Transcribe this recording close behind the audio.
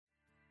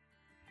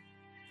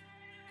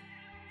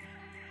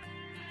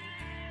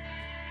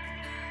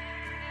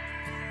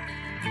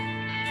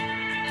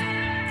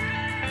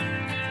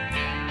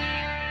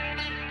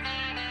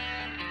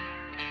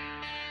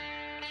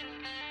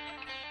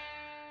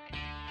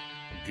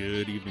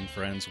Good evening,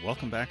 friends.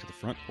 Welcome back to the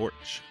Front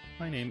Porch.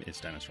 My name is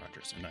Dennis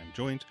Rogers, and I'm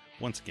joined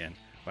once again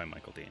by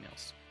Michael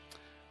Daniels.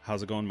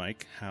 How's it going,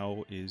 Mike?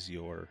 How is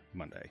your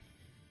Monday?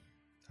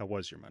 How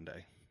was your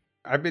Monday?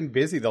 I've been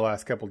busy the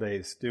last couple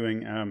days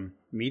doing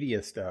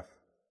media stuff.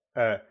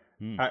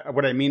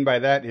 What I mean by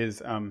that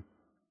is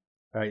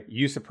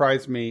you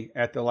surprised me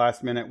at the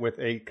last minute with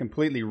a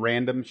completely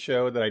random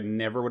show that I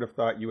never would have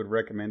thought you would have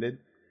recommended.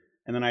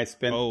 And then I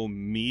spent... Oh,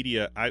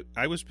 media.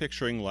 I was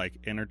picturing like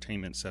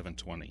Entertainment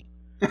 720.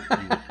 You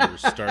were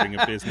starting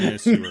a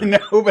business. You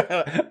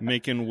were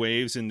making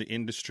waves in the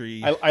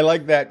industry. I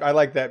like that. I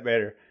like that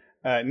better.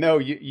 No,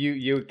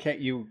 you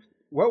can't.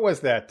 What was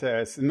that?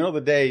 It's the middle of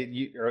the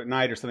day or at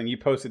night or something. You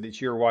posted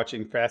that you were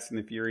watching Fast and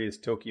the Furious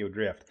Tokyo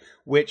Drift.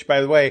 Which, by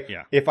the way,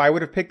 if I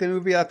would have picked a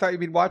movie I thought you'd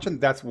be watching,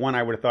 that's one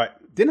I would have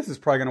thought Dennis is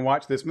probably going to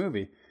watch this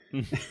movie.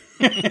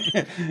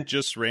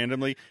 Just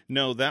randomly.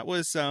 No, that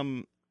was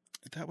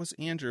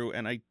Andrew,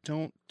 and I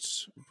don't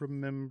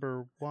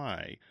remember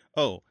why.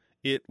 Oh.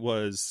 It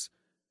was,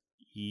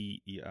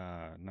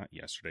 not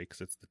yesterday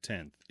because it's the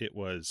 10th. It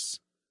was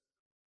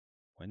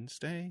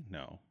Wednesday?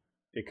 No.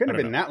 It couldn't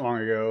have been that long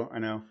ago, I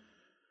know.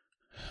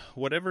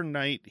 Whatever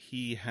night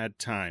he had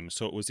time.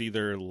 So it was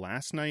either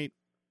it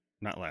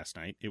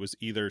was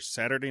either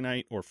Saturday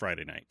night or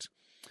Friday night.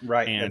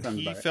 Right. And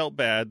he felt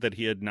bad that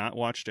he had not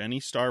watched any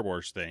Star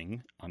Wars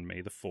thing on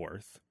May the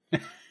 4th.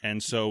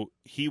 And so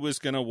he was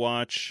going to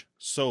watch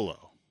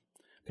Solo.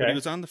 But he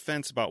was on the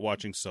fence about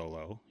watching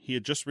Solo. He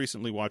had just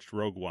recently watched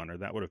Rogue One, or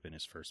that would have been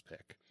his first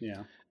pick.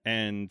 Yeah.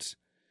 And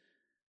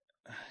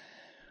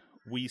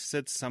we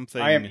said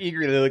something... I am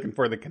eagerly looking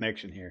for the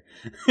connection here.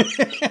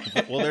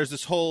 Well, there's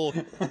this whole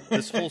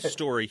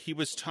story. He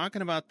was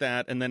talking about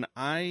that, and then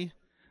I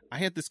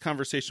had this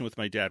conversation with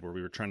my dad where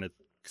we were trying to,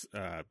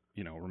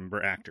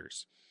 remember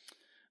actors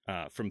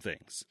from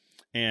things.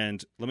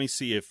 And let me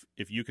see if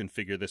you can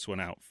figure this one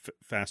out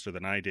faster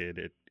than I did.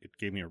 It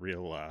gave me a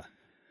real...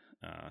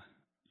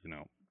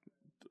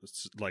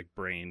 like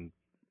brain.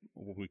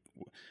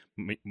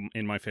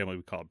 In my family,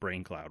 we call it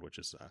brain cloud, which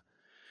is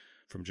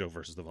from Joe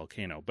versus the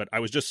Volcano. But I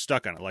was just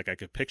stuck on it. Like I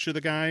could picture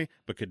the guy,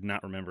 but could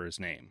not remember his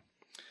name.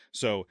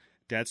 So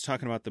Dad's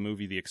talking about the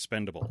movie The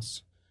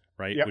Expendables,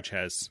 right? Yep. Which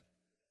has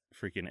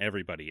freaking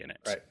everybody in it.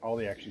 Right, all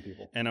the action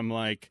people. And I'm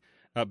like,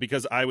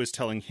 because I was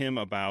telling him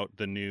about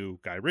the new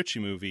Guy Ritchie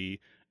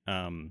movie,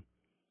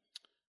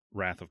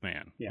 Wrath of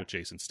Man, with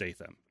Jason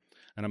Statham.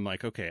 And I'm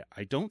like, okay,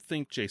 I don't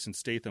think Jason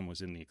Statham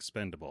was in The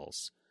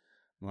Expendables.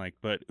 I'm like,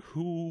 but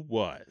who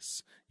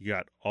was? You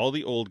got all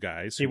the old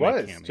guys. He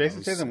was.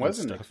 Jason Statham was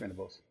in The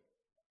Expendables.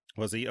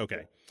 Was he?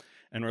 Okay.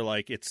 And we're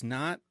like, it's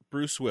not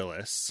Bruce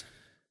Willis.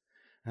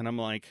 And I'm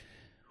like,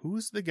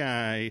 who's the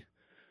guy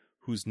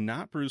who's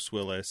not Bruce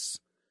Willis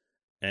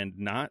and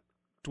not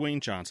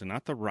Dwayne Johnson,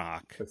 not The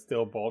Rock, but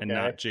still bald and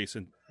guy.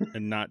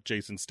 not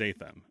Jason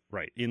Statham,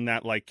 right? In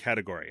that like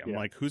category. I'm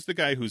like, who's the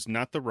guy who's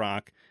not The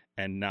Rock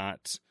and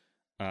not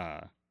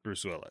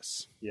Bruce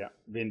Willis? Yeah,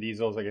 Vin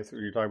Diesel's, I guess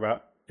what you're talking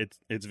about.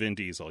 It's Vin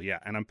Diesel, yeah.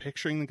 And I'm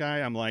picturing the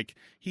guy. I'm like,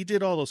 he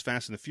did all those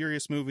Fast and the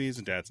Furious movies,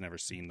 and Dad's never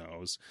seen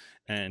those.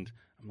 And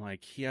I'm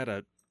like, he had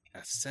a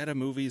set of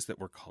movies that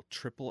were called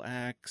Triple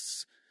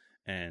X,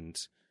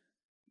 and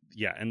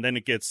and then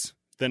it gets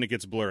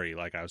blurry.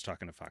 Like I was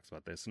talking to Fox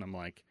about this, and I'm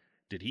like,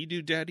 did he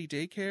do Daddy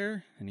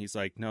Daycare? And he's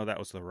like, no, that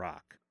was The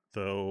Rock.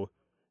 Though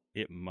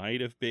it might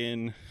have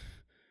been,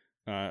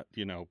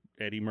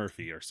 Eddie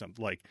Murphy or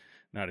something. Like,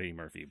 not Eddie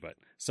Murphy, but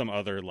some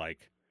other,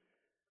 like,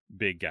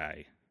 big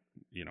guy,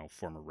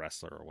 former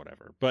wrestler or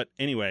whatever. But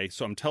anyway,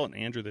 so I'm telling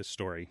Andrew this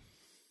story.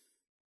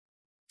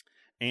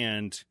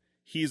 And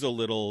he's a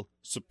little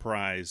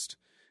surprised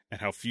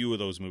at how few of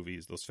those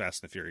movies, those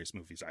Fast and the Furious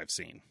movies, I've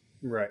seen.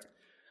 Right.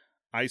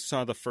 I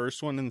saw the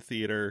first one in the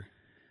theater,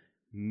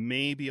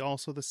 maybe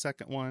also the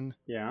second one.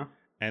 Yeah.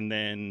 And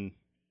then...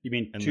 You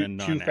mean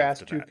Too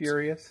Fast, Too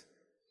Furious?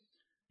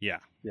 Yeah.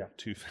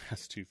 Too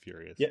Fast, Too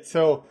Furious. Yeah.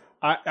 So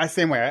I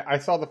same way. I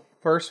saw the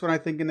first one, I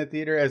think, in the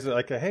theater as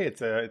like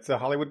it's a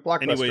Hollywood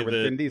blockbuster with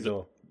Vin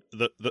Diesel.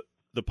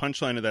 The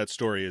punchline of that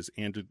story is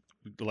Andrew,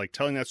 like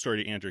telling that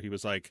story to Andrew. He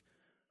was like,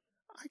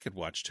 I could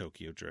watch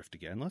Tokyo Drift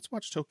again. Let's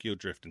watch Tokyo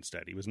Drift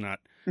instead. He was not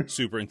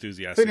super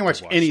enthusiastic. So you didn't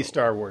watch any Solo.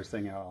 Star Wars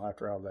thing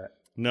after all that.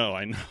 No,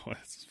 I know.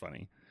 It's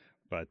funny.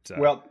 But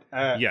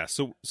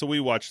so we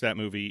watched that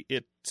movie.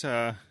 It's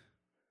fine.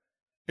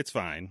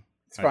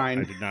 It's fine.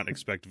 I did not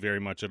expect very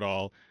much at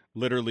all.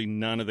 Literally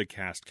none of the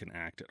cast can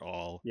act at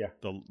all. Yeah.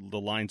 The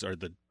lines are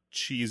the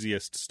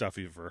cheesiest stuff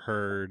you've ever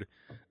heard.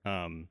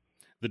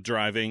 The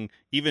driving,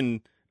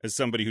 even as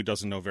somebody who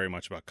doesn't know very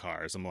much about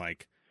cars, I'm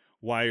like,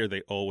 why are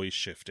they always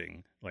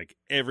shifting? Like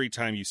every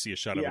time you see a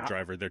shot of a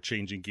driver, they're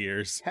changing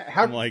gears.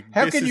 How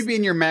can you be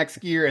in your max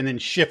gear and then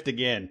shift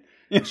again?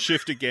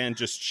 Shift again,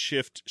 just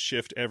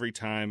shift every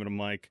time. And I'm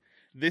like,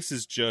 this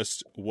is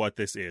just what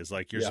this is.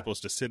 Like you're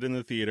supposed to sit in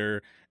the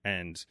theater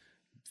and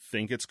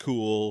think it's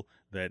cool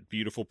that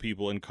beautiful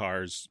people in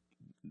cars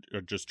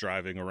are just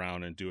driving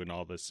around and doing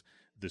all this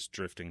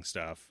drifting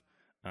stuff.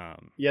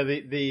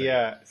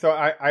 So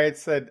I had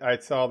said I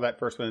saw that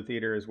first one in the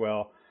theater as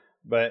well.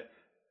 But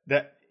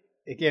that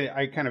again,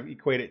 I kind of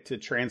equate it to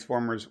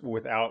Transformers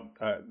without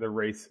the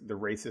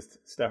racist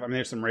stuff. I mean,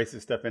 there's some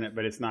racist stuff in it,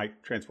 but it's not.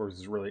 Transformers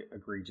is really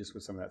egregious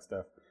with some of that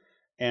stuff,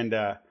 and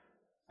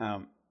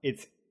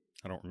it's.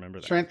 I don't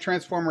remember that.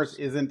 Transformers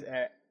isn't.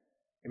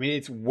 I mean,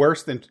 it's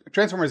worse than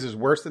Transformers is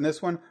worse than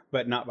this one,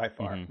 but not by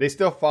far. They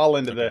still fall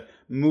into the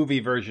movie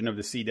version of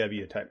the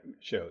CW type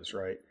shows,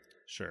 right?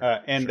 Sure.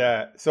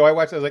 So I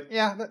watched. I was like,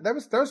 yeah, that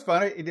was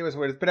fun. It was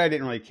what it is, but I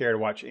didn't really care to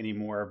watch any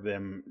more of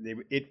them.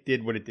 It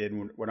did what it did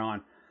and went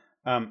on.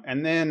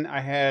 And then I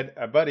had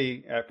a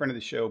buddy, a friend of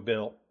the show,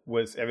 Bill,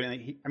 was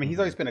evidently. He's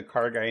always been a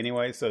car guy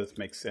anyway, so this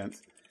makes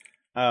sense.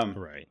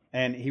 Right.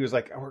 And he was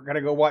like, "Oh, we're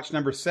gonna go watch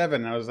number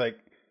 7." And I was like,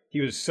 he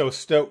was so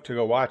stoked to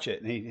go watch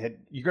it. And he had,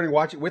 "You gonna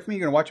watch it with me?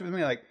 You gonna watch it with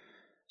me?" Like,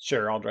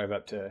 sure, I'll drive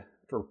up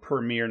for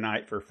premiere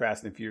night for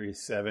Fast and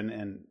Furious 7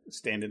 and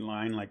stand in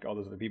line like all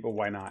those other people.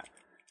 Why not?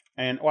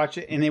 And watch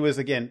it. And it was,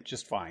 again,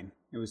 just fine.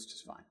 It was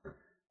just fine.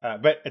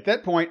 But at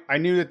that point, I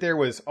knew that there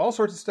was all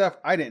sorts of stuff.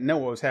 I didn't know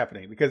what was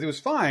happening because it was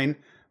fine,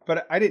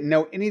 but I didn't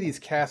know any of these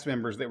cast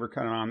members that were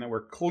coming on that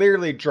were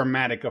clearly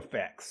dramatic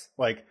effects.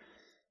 Like,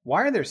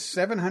 why are there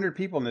 700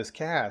 people in this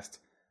cast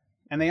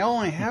and they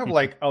only have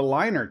like a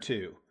line or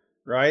two,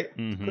 right?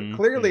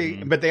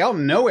 Clearly, but they all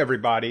know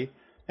everybody.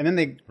 And then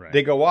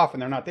they go off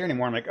and they're not there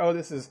anymore. I'm like, oh,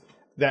 this is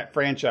that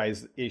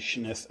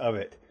franchise-ishness of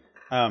it.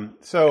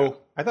 So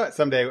I thought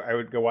someday I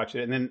would go watch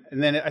it. And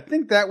then I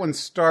think that one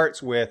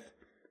starts with,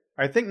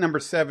 I think number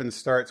 7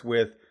 starts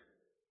with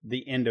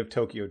the end of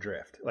Tokyo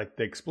Drift, like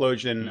the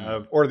explosion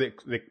of, or the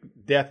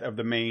death of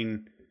the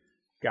main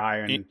guy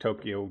in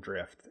Tokyo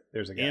Drift.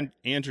 There's a guy. And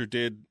Andrew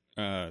did,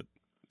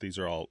 these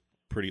are all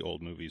pretty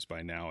old movies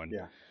by now. And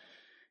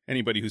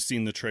anybody who's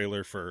seen the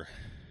trailer for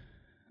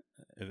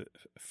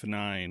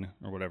F9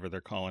 or whatever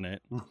they're calling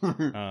it,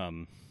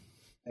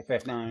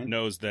 FF9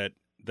 knows that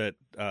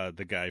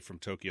the guy from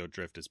Tokyo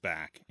Drift is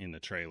back in the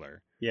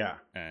trailer. Yeah.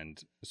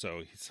 And so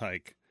he's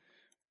like,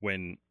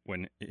 when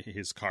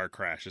his car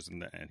crashes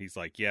and he's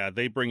like, yeah,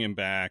 they bring him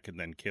back and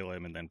then kill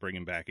him and then bring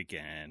him back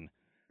again.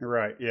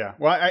 Right. Yeah.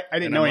 Well, I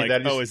didn't know any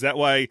of that. Oh, is that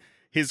why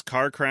his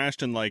car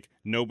crashed and like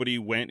nobody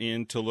went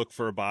in to look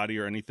for a body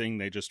or anything?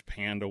 They just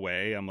panned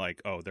away. I'm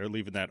like, oh, they're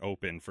leaving that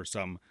open for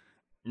some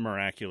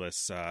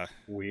miraculous,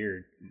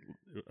 weird,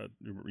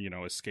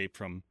 escape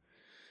from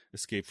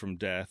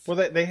death.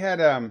 Well, they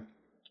had,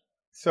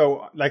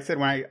 so like I said,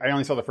 when I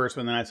only saw the first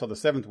one, then I saw the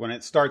 7th one.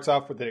 It starts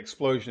off with an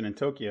explosion in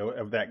Tokyo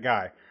of that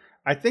guy.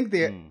 I think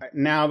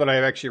now that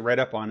I've actually read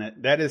up on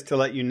it, that is to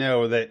let you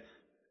know that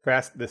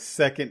the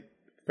second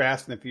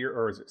Fast and the Furious,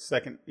 or is it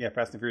second? Yeah,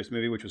 Fast and Furious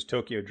movie, which was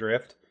Tokyo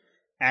Drift,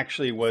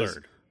 actually was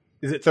third.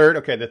 Is it third?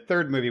 Okay, the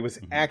third movie was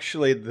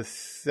actually the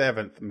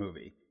 7th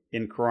movie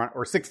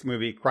or 6th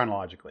movie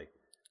chronologically.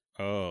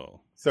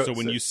 Oh, so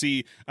when you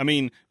see,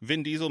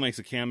 Vin Diesel makes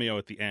a cameo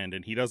at the end,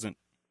 and he doesn't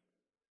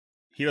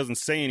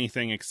say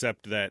anything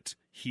except that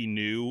he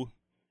knew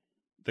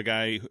the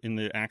guy in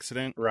the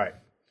accident, right?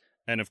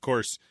 And of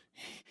course,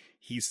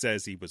 he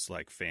says he was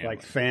like family.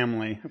 Like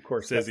family, of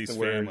course. Says he's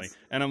family.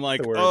 And I'm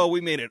like, oh,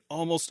 we made it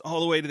almost all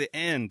the way to the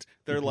end.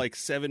 There are like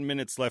 7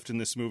 minutes left in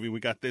this movie. We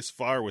got this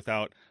far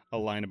without a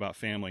line about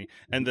family.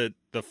 And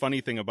the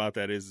funny thing about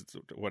that is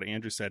what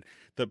Andrew said.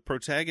 The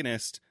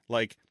protagonist,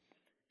 like,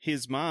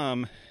 his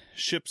mom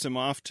ships him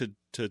off to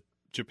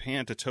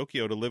Japan, to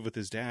Tokyo, to live with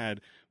his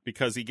dad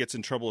because he gets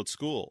in trouble at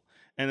school.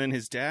 And then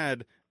his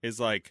dad is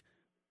like,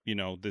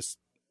 this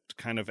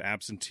kind of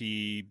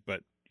absentee,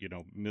 but,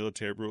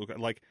 military rule.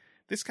 Like,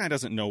 this guy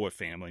doesn't know what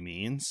family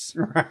means.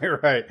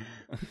 Right.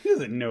 He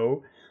doesn't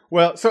know.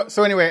 Well,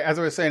 so anyway, as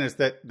I was saying, is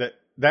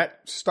that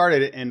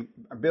started it, and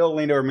Bill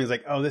leaned over me and was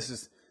like, oh,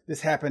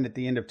 this happened at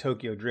the end of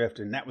Tokyo Drift.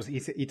 And that was,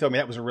 he told me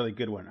that was a really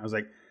good one. I was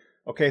like,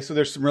 okay, so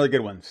there's some really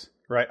good ones,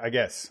 right? I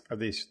guess, of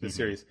this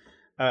series.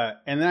 And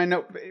then I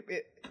know,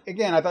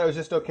 again, I thought it was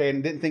just okay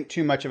and didn't think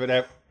too much of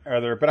it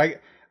either. But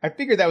I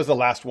figured that was the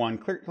last one.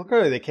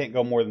 Clearly, they can't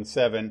go more than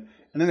 7.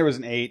 And then there was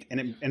an 8,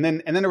 and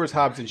then there was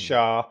Hobbs and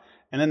Shaw,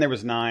 and then there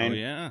was 9. Oh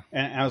yeah.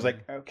 And I was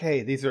like,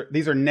 okay, these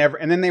are never.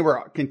 And then they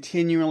were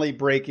continually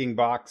breaking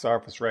box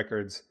office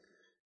records,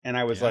 and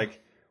I was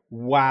like,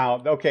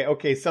 wow,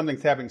 okay,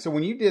 something's happening. So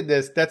when you did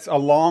this, that's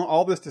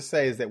all this to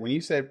say is that when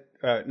you said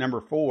number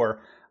 4,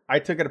 I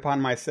took it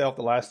upon myself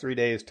the last 3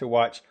 days to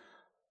watch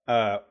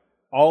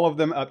all of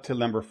them up to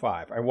number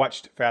 5. I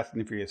watched Fast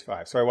and the Furious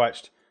 5. So I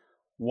watched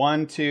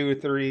 1, 2,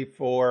 3,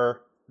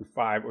 4, and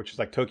 5, which is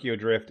like Tokyo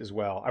Drift as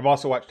well. I've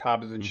also watched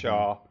Hobbs and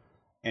Shaw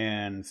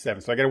and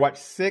 7. So I got to watch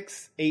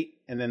 6, 8,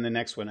 and then the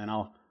next one, and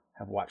I'll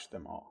have watched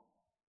them all.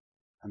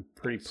 I'm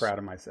pretty proud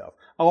of myself.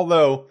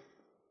 Although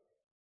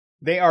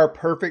they are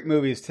perfect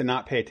movies to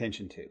not pay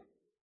attention to.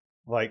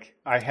 Like,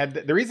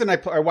 the reason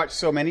I watch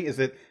so many is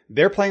that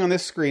they're playing on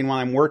this screen while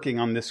I'm working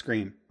on this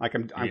screen. Like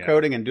I'm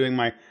coding and doing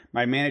my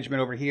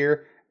management over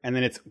here, and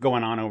then it's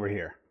going on over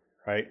here,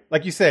 right?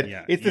 Like you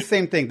said, it's the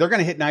same thing. They're going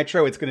to hit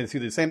nitro. It's going to do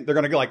the same. They're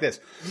going to go like this.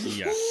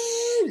 Yeah.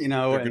 you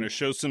know, they're going to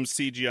show some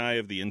CGI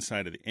of the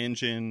inside of the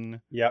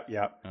engine. Yep.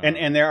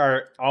 And there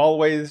are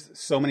always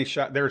so many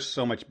shots. There's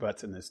so much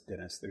butts in this,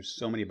 Dennis. There's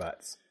so many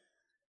butts.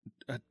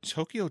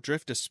 Tokyo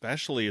Drift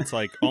especially, it's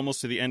like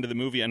almost to the end of the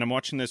movie, and I'm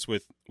watching this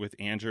with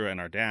Andrew and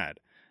our dad,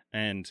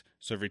 and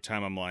so every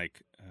time I'm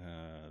like,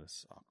 this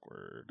is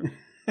awkward.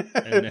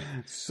 And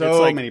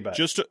so like many butts.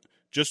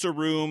 Just a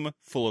room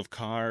full of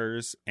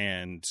cars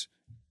and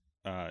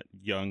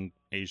young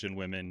Asian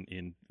women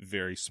in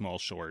very small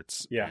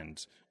shorts. Yeah.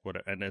 And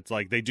it's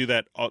like they do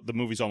that. The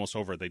movie's almost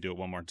over. They do it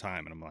one more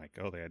time, and I'm like,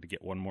 oh, they had to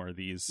get one more of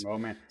these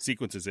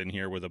sequences in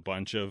here with a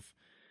bunch of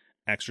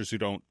extras who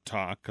don't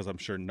talk, because I'm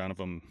sure none of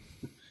them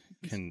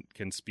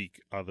can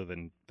speak other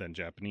than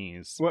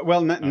Japanese.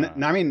 Well,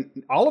 I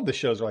mean, all of the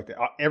shows are like that.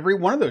 Every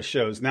one of those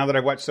shows, now that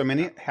I've watched so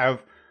many,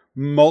 have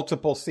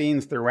multiple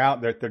scenes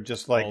throughout that they're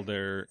just like all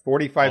their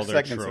 45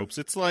 seconds tropes.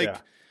 It's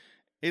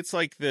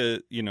like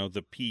the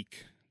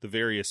the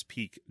various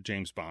peak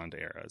James Bond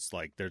eras.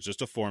 Like there's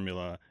just a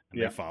formula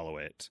and they follow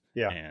it.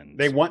 Yeah, and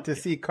they want to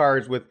see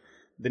cars with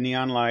the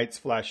neon lights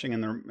flashing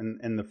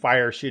and the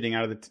fire shooting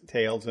out of the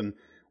tails and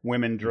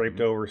women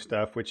draped over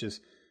stuff, which is,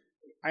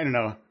 I don't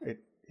know,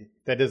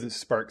 that doesn't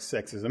spark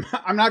sexism.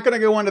 I'm not going to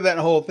go into that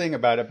whole thing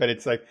about it, but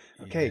it's like,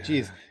 okay,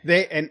 geez.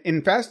 And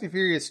in Fast and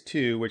Furious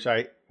 2,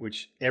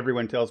 which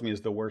everyone tells me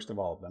is the worst of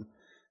all of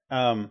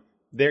them,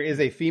 there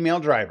is a female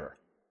driver,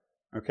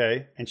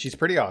 okay? And she's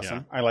pretty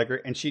awesome. Yeah. I like her.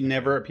 And she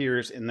never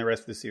appears in the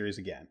rest of the series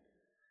again.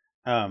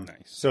 Nice.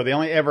 So they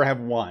only ever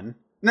have one.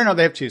 No,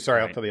 they have two.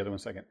 Sorry, I'll tell the other one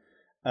in a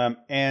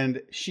second.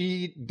 And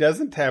she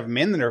doesn't have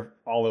men that are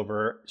all over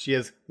her. She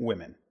has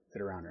women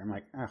that are around her. I'm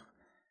like, oh,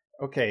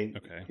 okay.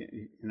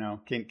 You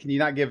know, can you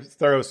not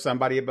throw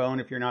somebody a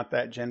bone if you're not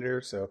that gender?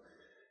 So,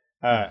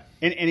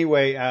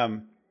 anyway,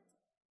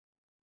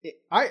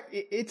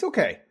 it's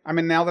okay. I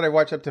mean, now that I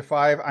watch up to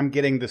 5, I'm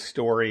getting the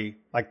story,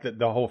 like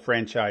the whole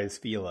franchise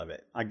feel of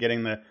it. I'm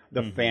getting the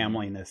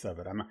familyness of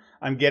it.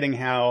 I'm getting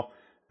how,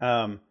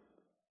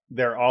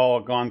 they're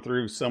all gone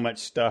through so much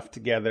stuff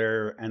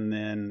together, and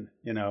then,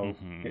 you know,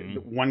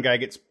 one guy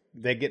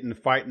they get in a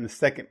fight in the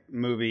second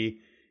movie,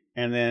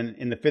 and then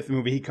in the 5th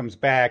movie he comes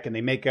back and they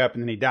make up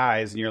and then he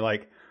dies, and you're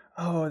like,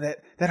 oh,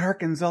 that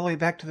harkens all the way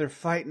back to their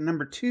fight in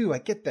number 2. I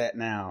get that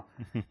now.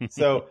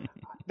 So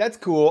that's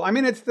cool. I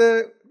mean, let's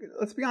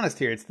be honest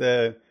here, it's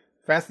the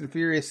Fast and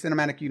Furious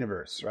cinematic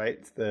universe, right?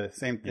 It's the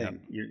same thing.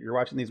 Yep. You're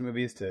watching these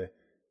movies to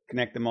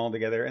connect them all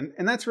together,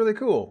 and that's really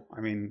cool.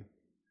 I mean,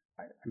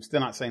 I'm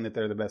still not saying that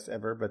they're the best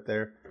ever, but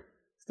they're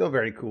still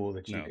very cool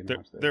that you can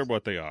watch this. They're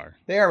what they are.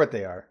 They are what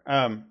they are.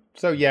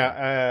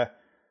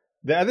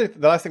 The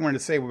last thing I wanted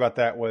to say about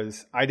that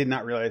was I did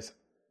not realize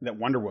that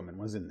Wonder Woman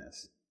was in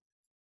this.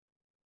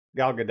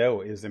 Gal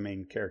Gadot is the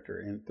main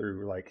character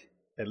through like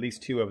at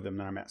least 2 of them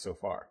that I'm at so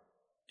far.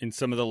 In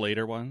some of the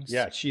later ones?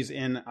 Yeah, she's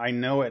in, I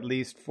know, at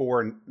least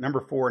number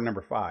 4 and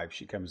number 5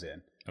 she comes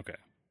in. Okay.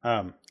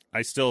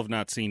 I still have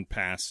not seen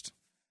past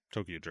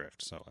Tokyo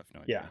Drift, so I have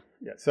no idea.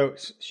 Yeah. So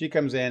she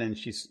comes in and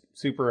she's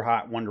super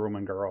hot Wonder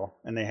Woman girl,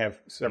 and they have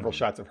several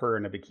shots of her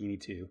in a bikini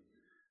too,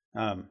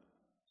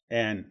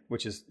 and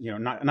which is, you know,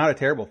 not a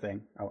terrible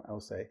thing,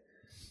 I'll say.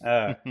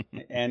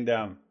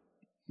 And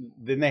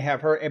then they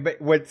have her, but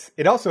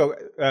it also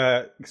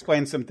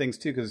explains some things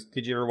too. Because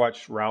did you ever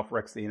watch Ralph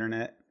Wrecks the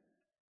Internet?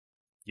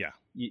 Yeah.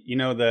 You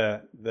know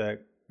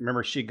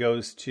remember she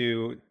goes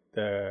to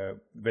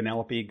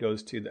Vanellope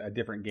goes to a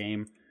different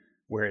game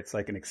where it's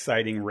like an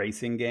exciting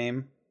racing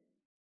game.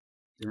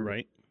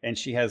 Right. And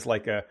she has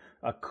like a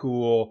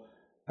cool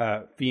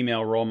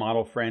female role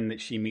model friend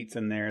that she meets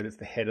in there that's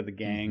the head of the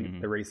gang,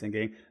 the racing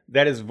gang.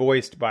 That is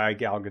voiced by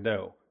Gal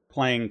Gadot,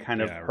 playing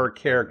kind of her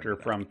character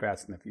from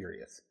Fast and the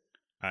Furious.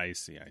 I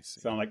see.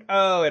 So I'm like,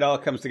 oh, it all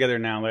comes together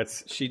now.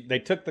 They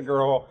took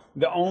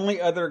the only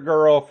other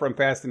girl from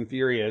Fast and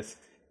Furious,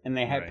 and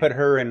they had put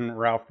her in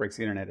Ralph Breaks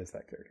the Internet as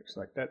that character.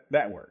 So like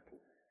that worked.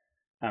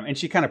 And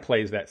she kind of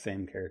plays that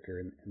same character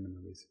in the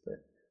movies.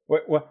 But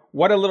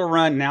what a little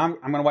run! Now I'm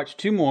going to watch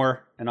 2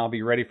 more, and I'll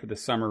be ready for the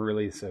summer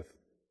release of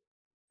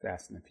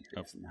Fast and the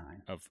Furious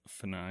 9. Of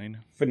F9.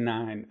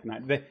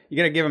 F9. You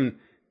got to give them.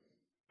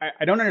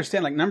 I don't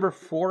understand. Like number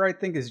 4, I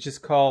think is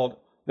just called.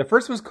 The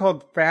first one's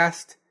called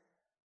Fast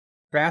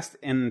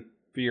and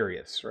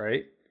Furious,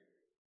 right?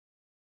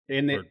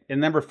 And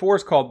number 4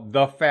 is called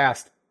The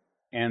Fast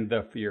and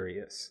the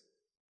Furious.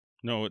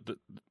 No.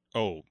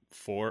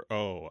 4.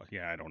 Oh,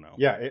 yeah, I don't know.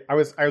 Yeah, I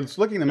was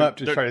looking them up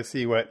to try to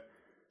see what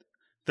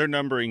their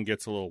numbering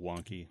gets a little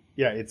wonky.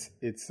 Yeah, it's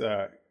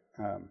looking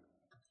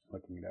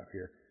it up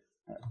here.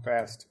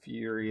 Fast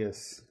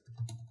Furious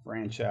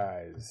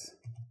franchise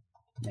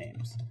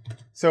names.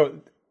 So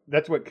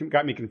that's what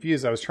got me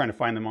confused. I was trying to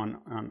find them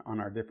on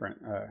our different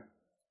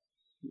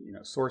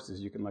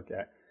sources you can look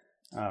at.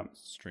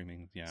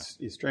 Streaming, yeah.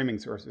 Streaming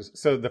sources.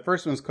 So the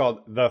first one's called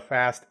The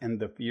Fast and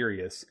the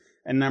Furious.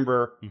 And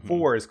number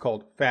 4 is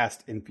called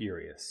Fast and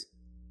Furious.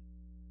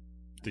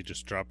 They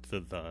just dropped the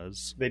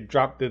thes. They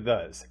dropped the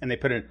thes, and they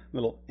put a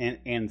little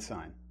and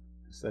sign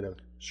instead of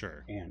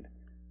sure. And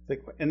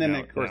then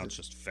of course it's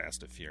just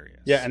Fast and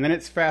Furious. Yeah, and then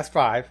it's Fast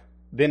 5,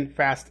 then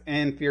Fast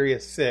and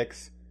Furious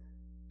 6,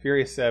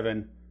 Furious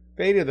 7,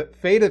 Fate of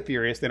the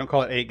Furious. They don't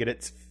call it 8,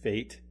 it's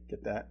Fate.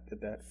 Get that?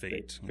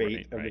 Fate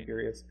of the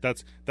Furious.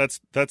 That's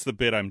the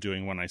bit I'm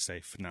doing when I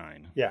say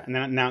F9. Yeah, and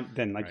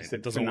then like you said,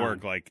 it doesn't F9.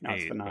 work like now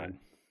 8. It's F9.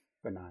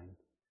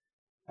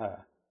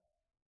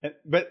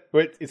 But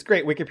it's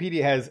great.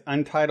 Wikipedia has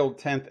untitled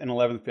 10th and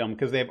 11th film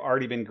because they've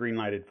already been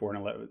greenlighted for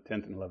an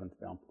 10th and 11th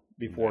film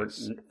before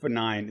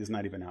F9 is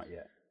not even out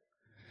yet.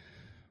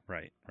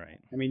 Right.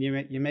 I mean,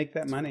 you make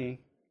that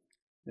money.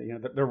 You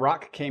know, the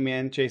Rock came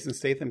in, Jason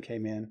Statham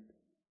came in.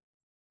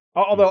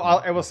 Although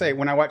I will say,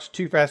 when I watched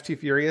Too Fast, Too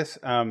Furious,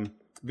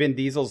 Vin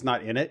Diesel's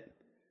not in it,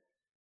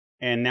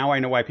 and now I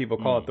know why people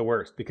call it the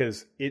worst,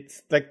 because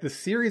it's like the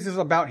series is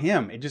about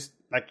him. It just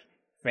like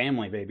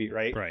family, baby,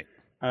 right? Right.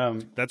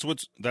 That's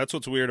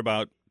what's weird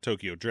about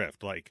Tokyo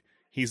Drift. Like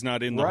he's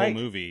not in the whole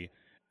movie,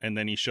 and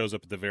then he shows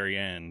up at the very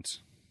end.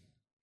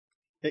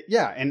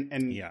 Yeah, and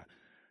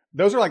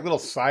those are like little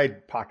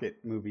side pocket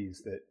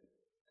movies that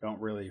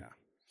don't really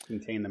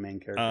contain the main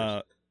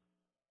characters.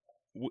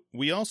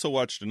 We also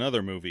watched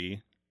another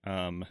movie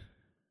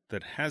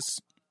that has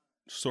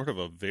sort of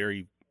a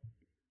very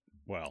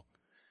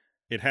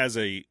it has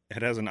an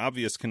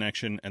obvious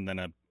connection and then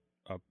a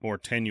more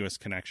tenuous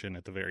connection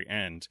at the very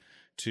end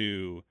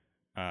to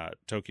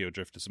Tokyo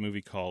Drift. It's a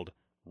movie called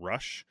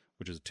Rush,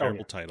 which is a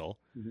terrible title.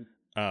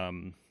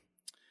 Mm-hmm.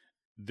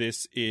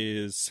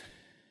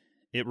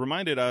 It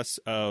reminded us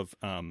of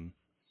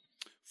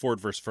Ford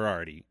versus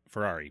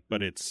Ferrari,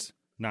 but it's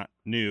not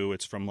new.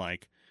 It's from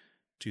like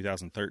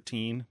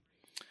 2013.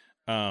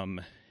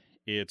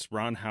 It's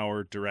Ron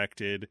Howard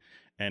directed,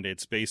 and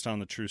it's based on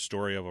the true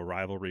story of a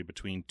rivalry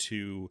between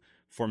two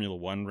Formula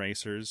One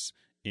racers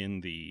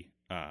in the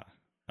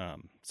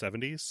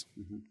 70s.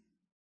 Mm-hmm.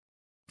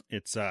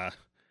 It's I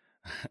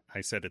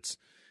said it's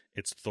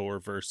Thor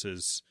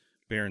versus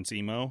Baron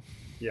Zemo.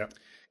 Yeah,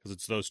 because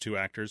it's those two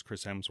actors,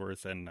 Chris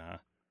Hemsworth and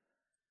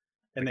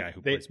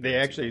they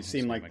actually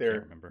seem like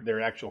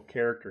they're actual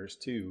characters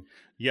too.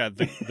 Yeah,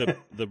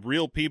 the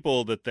real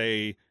people that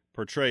they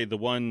portrayed, the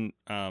one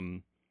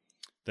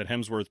that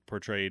Hemsworth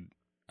portrayed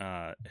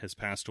has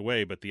passed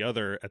away, but the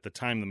other at the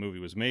time the movie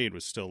was made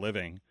was still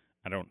living.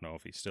 I don't know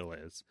if he still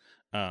is.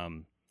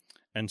 And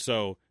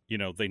so, you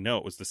know, they know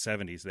it was the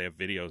 70s. They have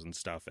videos and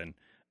stuff, and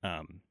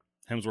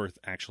Hemsworth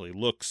actually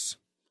looks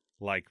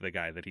like the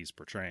guy that he's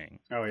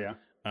portraying. Oh yeah.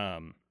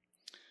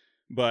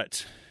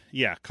 But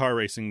yeah, car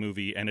racing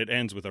movie, and it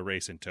ends with a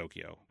race in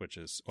Tokyo, which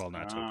is, well,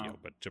 not Tokyo,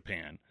 but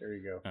Japan. There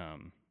you go.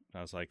 I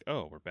was like,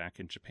 oh, we're back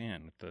in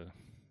Japan with the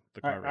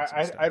car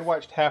racing stuff. I'd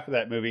watched half of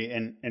that movie,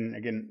 and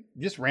again,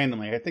 just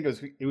randomly, I think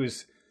it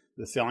was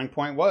the selling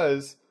point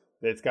was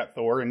that it's got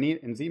Thor and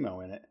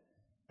Zemo in it.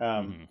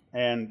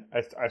 And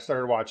I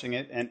started watching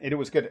it, and it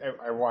was good.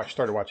 I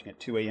started watching at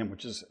 2 a.m.,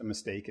 which is a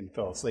mistake, and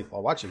fell asleep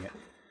while watching it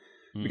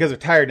because of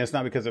tiredness,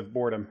 not because of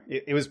boredom.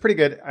 It was pretty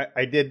good.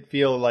 I did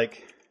feel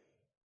like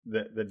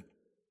the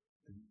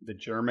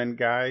German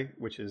guy,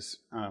 which is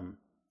Baron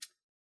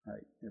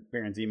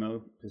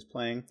Zemo is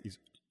playing.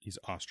 He's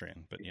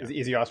Austrian, but yeah.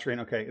 Is he Austrian?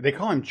 Okay. They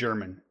call him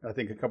German. I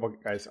think a couple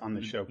of guys on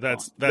the show.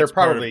 They're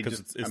probably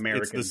just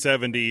American. It's the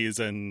 70s,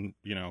 and,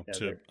 you know,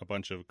 to a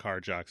bunch of car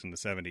jocks in the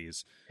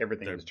 70s,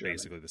 everything they're was German.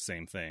 basically the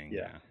same thing.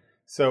 Yeah.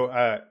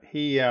 So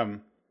he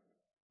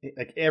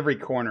like every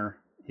corner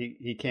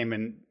he came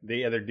in,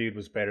 the other dude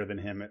was better than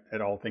him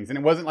at all things. And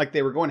it wasn't like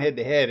they were going head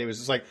to head. It was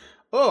just like,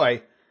 oh,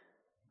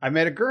 I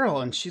met a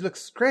girl and she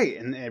looks great.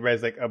 And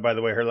everybody's like, oh, by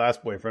the way, her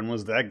last boyfriend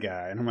was that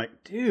guy. And I'm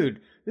like,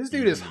 dude, this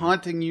dude is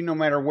haunting you no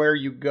matter where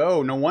you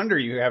go. No wonder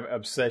you have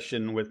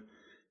obsession with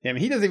him.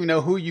 He doesn't even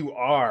know who you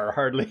are,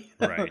 hardly.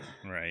 Right.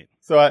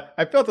 So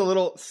I felt a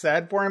little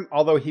sad for him,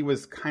 although he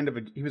was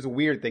he was a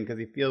weird thing because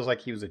he feels like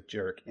he was a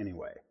jerk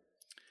anyway.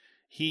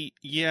 He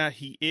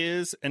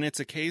is. And it's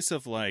a case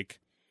of like,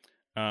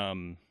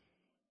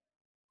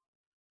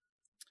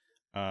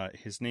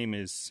 his name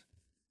is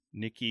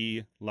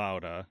Niki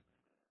Lauda,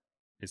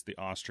 is the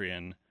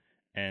Austrian,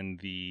 and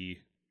the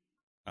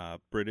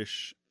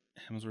British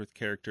Hemsworth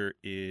character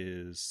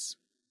is,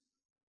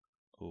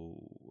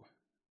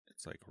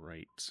 it's like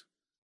right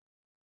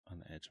on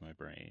the edge of my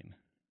brain.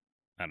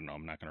 I don't know.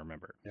 I'm not going to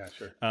remember. Yeah,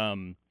 sure.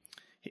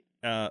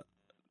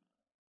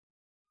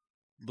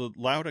 The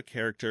Lauda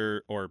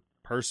character or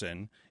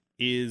person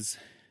is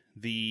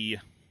the,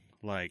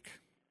 like,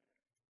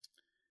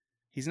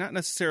 he's not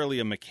necessarily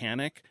a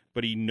mechanic,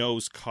 but he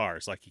knows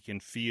cars. Like, he can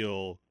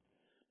feel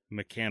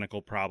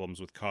mechanical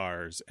problems with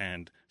cars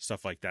and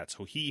stuff like that.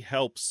 So he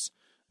helps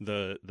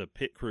the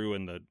pit crew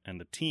and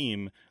the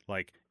team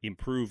like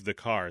improve the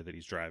car that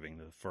he's driving,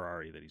 the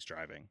Ferrari that he's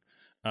driving.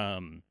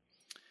 But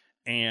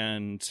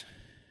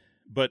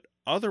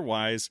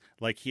otherwise,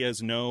 like, he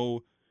has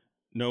no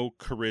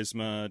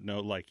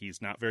charisma, like, he's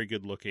not very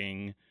good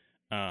looking.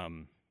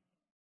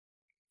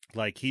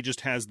 Like, he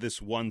just has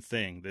this one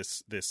thing,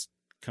 this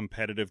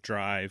competitive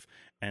drive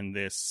and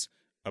this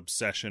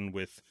obsession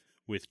with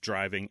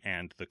driving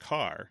and the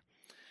car.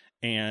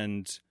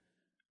 And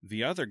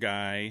the other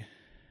guy,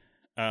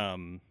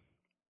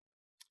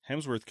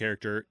 Hemsworth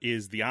character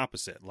is the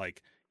opposite.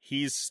 Like,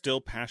 he's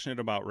still passionate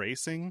about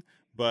racing,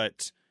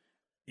 but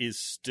is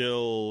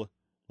still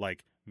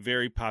like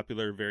very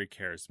popular, very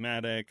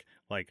charismatic.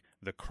 Like,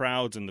 the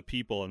crowds and the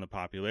people and the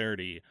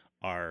popularity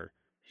are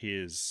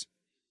his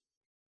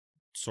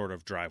sort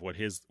of drive, what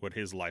his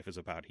life is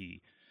about.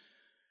 He,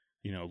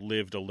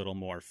 lived a little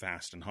more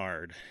fast and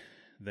hard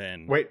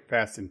than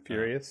Fast and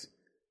Furious.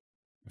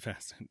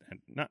 Fast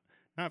and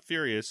not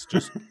furious,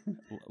 just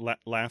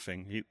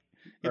laughing. He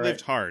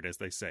lived hard, as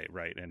they say,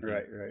 right? And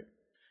right.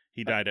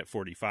 He died at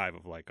 45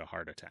 of like a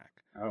heart attack.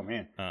 Oh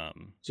man.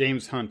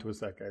 James Hunt was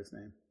that guy's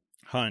name.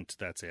 Hunt,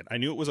 that's it. I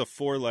knew it was a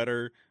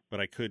 4-letter, but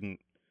I couldn't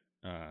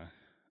come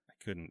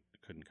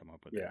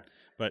up with it.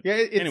 But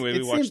anyway,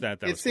 we watched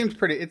that. It seemed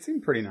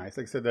pretty nice.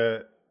 Like I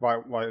said,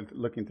 while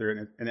looking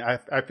through it, and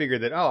I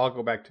figured that I'll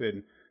go back to it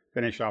and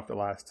finish off the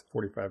last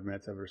 45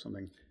 minutes of it or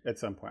something at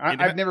some point.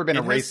 I've never been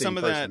a racing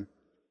person.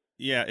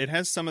 It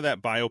has some of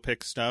that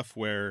biopic stuff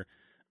where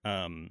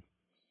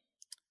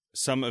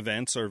some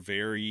events are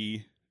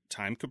very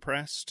time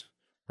compressed,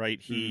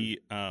 right? The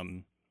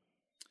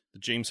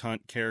James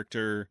Hunt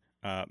character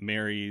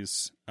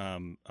marries a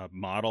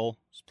model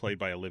played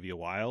by Olivia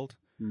Wilde,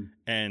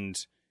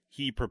 and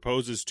he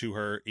proposes to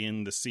her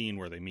in the scene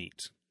where they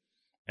meet.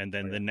 And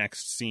then the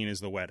next scene is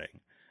the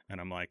wedding.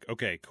 And I'm like,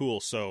 okay, cool.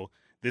 So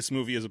this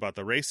movie is about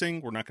the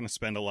racing. We're not going to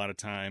spend a lot of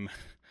time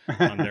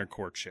on their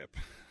courtship.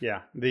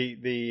 Yeah.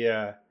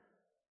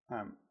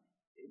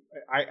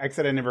 I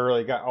said I never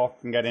really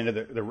got into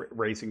the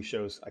racing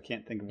shows. I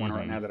can't think of one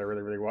right now that I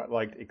really, really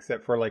liked,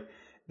 except for like,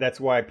 that's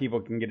why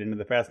people can get into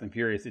the Fast and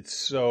Furious. It's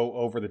so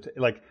over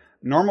like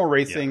normal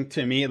racing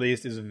to me, at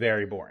least, is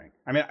very boring.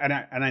 I mean, and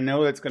I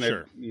know that's going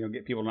to,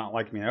 get people not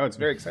liking me. I know it's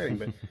very exciting,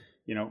 but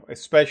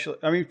especially,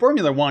 I mean,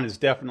 Formula One is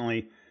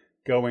definitely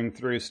going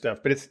through stuff,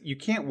 but you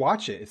can't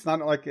watch it. It's not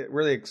like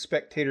really a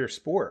spectator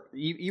sport.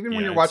 Even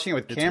when you're watching it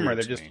with camera,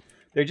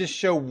 they just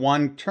show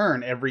one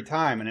turn every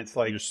time, and it's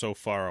like you're so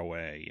far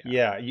away.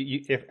 Yeah.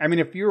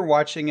 If you were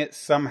watching it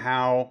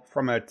somehow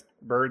from a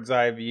bird's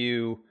eye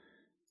view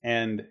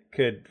and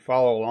could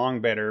follow along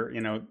better,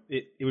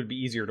 it would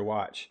be easier to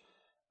watch.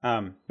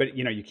 But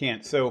you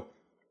can't. So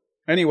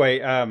anyway,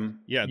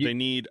 they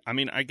need. I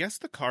mean, I guess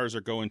the cars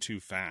are going too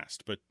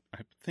fast, but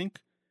I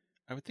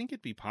would think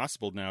it'd be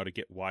possible now to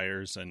get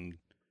wires, and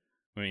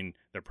I mean,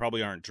 there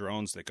probably aren't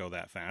drones that go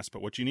that fast,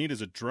 but what you need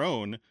is a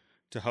drone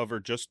to hover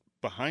just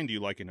behind you,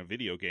 like in a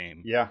video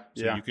game. Yeah,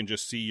 so you can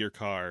just see your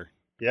car.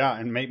 Yeah,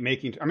 and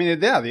making. I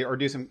mean, or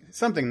do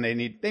something. They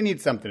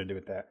need something to do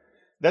with that.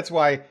 That's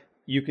why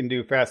you can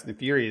do Fast and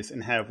Furious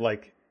and have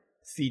like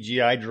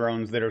CGI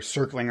drones that are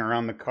circling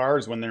around the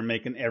cars when they're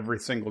making every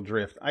single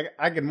drift.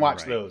 I can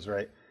watch those,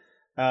 right?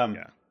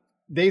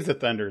 Days of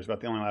Thunder is about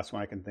the only last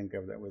one I can think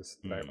of that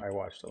I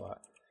watched a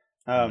lot.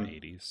 In the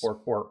 80s.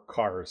 Or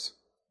Cars,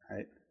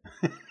 right?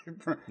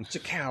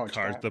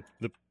 Cars,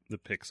 the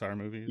Pixar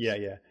movies.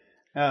 Yeah.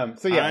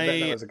 That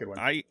was a good one.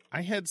 I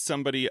had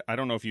somebody, I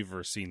don't know if you've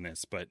ever seen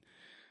this, but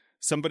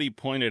somebody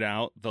pointed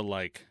out the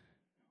like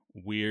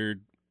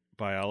weird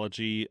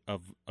biology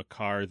of a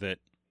car that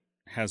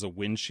has a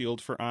windshield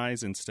for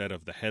eyes instead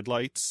of the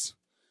headlights,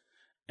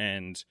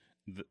 and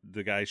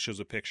the guy shows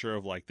a picture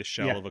of like the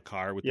shell of a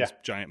car with this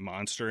giant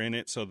monster in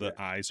it, so the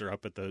eyes are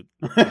up at the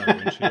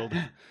windshield.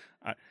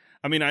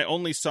 I mean, I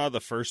only saw the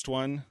first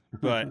one,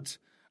 but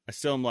I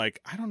still am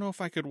like, I don't know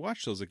if I could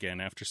watch those again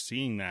after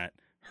seeing that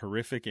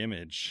horrific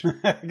image.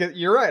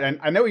 You're right.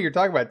 I know what you're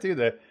talking about too.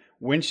 The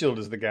windshield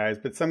is the guys,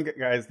 but some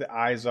guys, the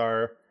eyes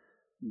are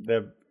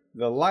the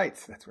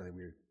lights. That's really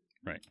weird.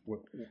 Right.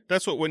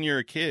 That's what, when you're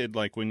a kid,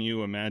 like when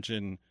you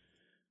imagine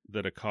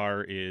that a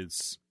car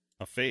is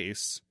a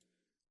face,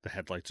 the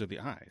headlights are the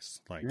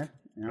eyes. Like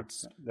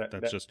that's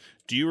just.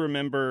 Do you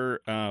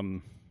remember?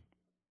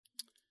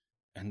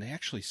 And they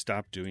actually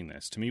stopped doing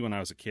this. To me, when I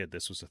was a kid,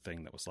 this was a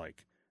thing that was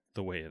like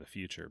the way of the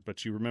future.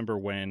 But you remember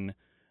when,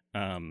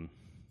 the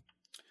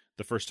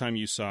first time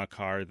you saw a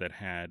car that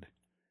had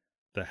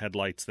the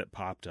headlights that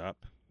popped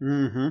up?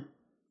 Mm-hmm.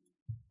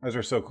 Those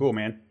are so cool,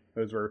 man.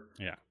 Those were.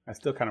 Yeah. I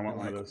still kind of want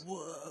one of those.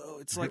 Whoa!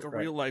 It's like a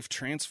real life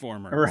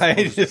transformer, right?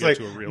 It's just like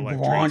to a real life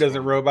transformer. Does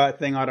a robot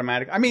thing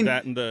automatic? I mean,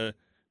 that and the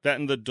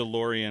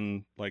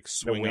DeLorean like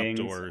swing up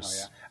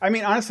doors. Oh, yeah. I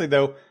mean, honestly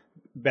though,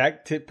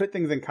 back to put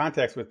things in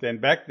context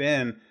back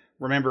then,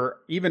 remember,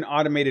 even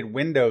automated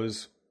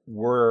windows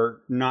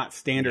were not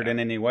standard in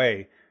any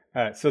way.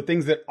 So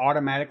things that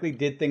automatically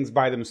did things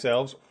by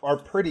themselves are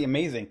pretty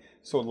amazing.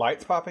 So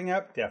lights popping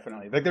up,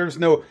 definitely. Like there's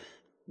no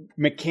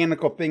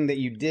mechanical thing that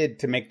you did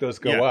to make those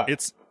go up.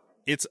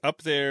 It's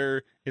up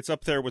there. It's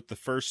up there with the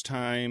first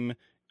time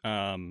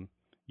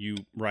you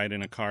ride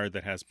in a car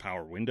that has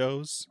power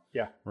windows.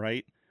 Yeah.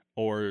 Right.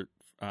 Or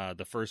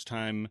the first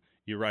time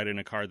you ride in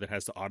a car that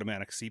has the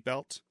automatic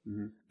seatbelt.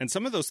 Mm-hmm. And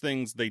some of those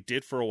things they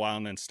did for a while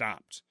and then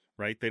stopped.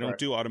 Right. They don't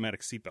do automatic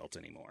seatbelts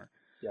anymore.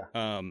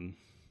 Yeah.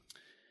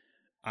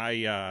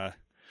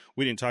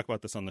 We didn't talk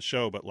about this on the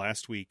show, but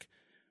last week,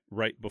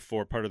 right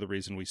before, part of the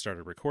reason we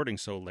started recording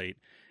so late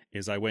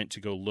is I went to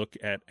go look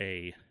at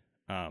a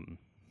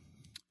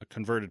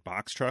converted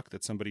box truck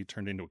that somebody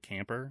turned into a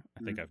camper.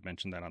 I think I've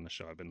mentioned that on the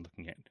show. I've been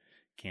looking at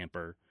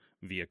camper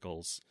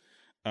vehicles.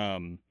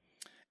 And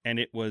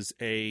it was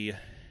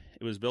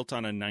built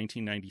on a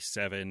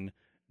 1997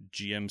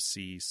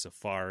 GMC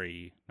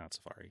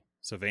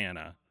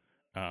Savannah.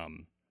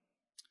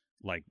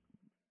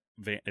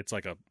 It's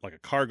like a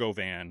cargo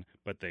van,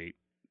 but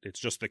it's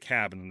just the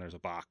cab and then there's a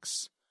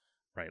box,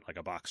 right? Like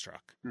a box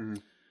truck.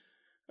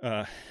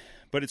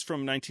 But it's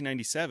from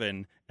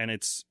 1997 and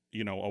it's,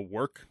 a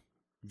work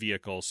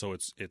vehicle. So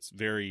it's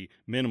very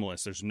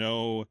minimalist. There's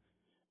no,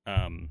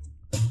 there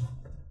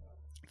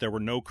were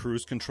no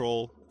cruise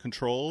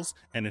controls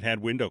and it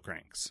had window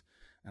cranks.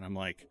 And I'm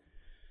like,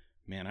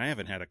 man, I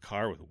haven't had a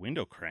car with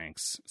window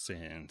cranks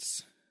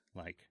since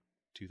like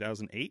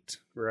 2008.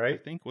 Right. I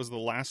think was the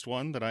last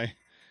one that I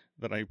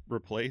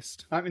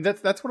replaced. I mean,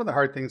 that's one of the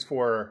hard things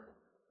for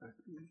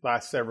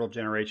last several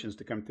generations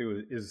to come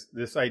through is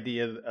this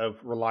idea of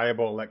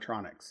reliable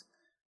electronics.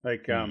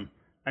 Like, I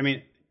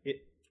mean,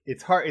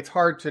 it's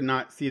hard to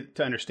not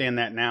to understand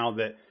that now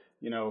that,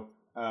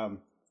 I'm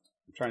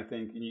trying to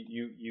think,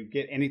 you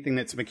get anything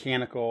that's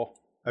mechanical,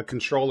 a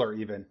controller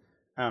even,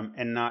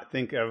 and not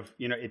think of,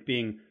 it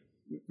being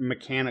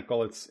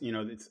mechanical. It's,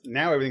 it's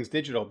now everything's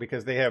digital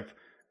because they have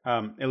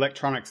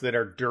electronics that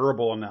are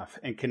durable enough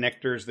and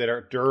connectors that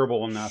are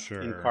durable enough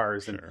in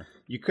cars. And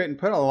you couldn't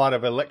put a lot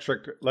of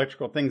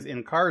electrical things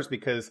in cars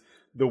because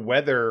the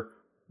weather,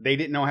 they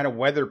didn't know how to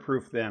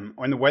weatherproof them.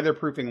 And the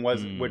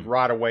weatherproofing would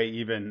rot away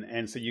even.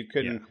 And so you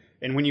couldn't,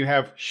 and when you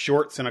have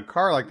shorts in a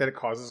car like that, it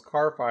causes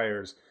car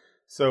fires.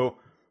 So,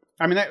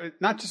 I mean, that,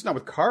 not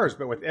with cars,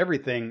 but with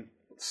everything,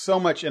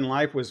 so much in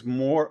life was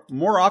more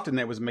often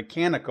that was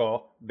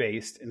mechanical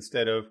based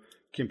instead of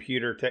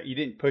computer tech. You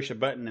didn't push a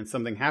button and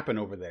something happened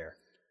over there,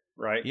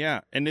 right?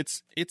 Yeah, and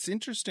it's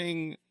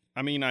interesting.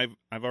 I mean, I've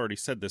already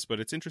said this,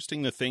 but it's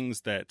interesting the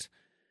things that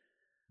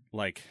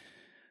like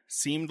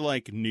seemed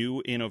like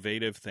new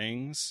innovative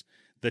things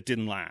that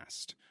didn't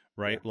last,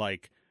 right? Yeah.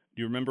 Like,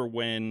 do you remember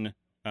when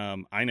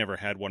I never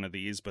had one of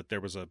these, but there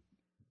was a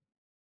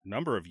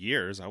number of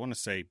years, I want to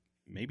say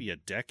maybe a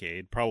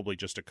decade, probably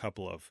just a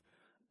couple of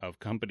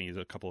companies,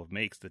 a couple of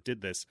makes that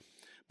did this,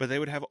 but they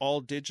would have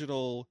all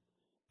digital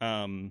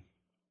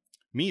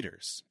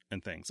meters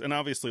and things. And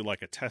obviously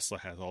like a Tesla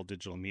has all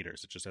digital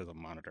meters. It just has a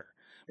monitor.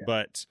 Yeah.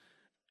 But,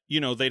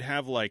 they'd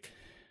have like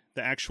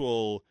the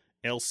actual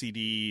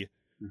LCD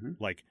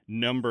like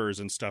numbers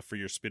and stuff for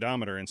your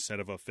speedometer instead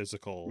of a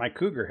physical. My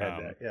Cougar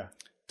had that. Yeah.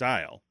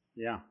 Dial.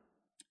 Yeah.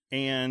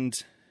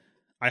 And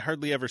I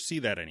hardly ever see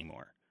that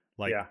anymore.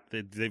 Like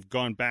they've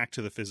gone back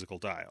to the physical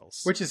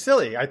dials. Which is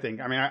silly, I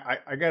think. I mean,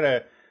 I got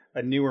a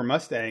newer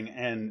Mustang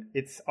and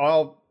it's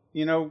all,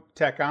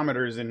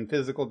 tachometers and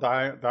physical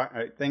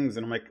things.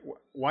 And I'm like,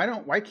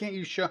 why can't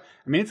you show?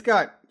 I mean, it's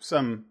got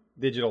some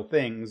digital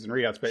things and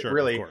readouts, but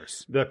really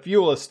the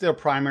fuel is still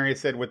primary,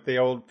 said with the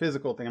old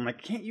physical thing. I'm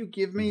like, can't you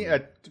give me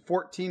a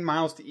 14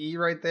 miles to E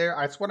right there?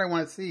 That's what I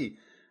want to see.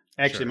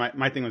 Actually,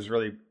 my thing was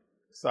really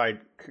side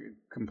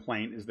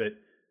complaint is that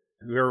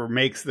whoever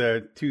makes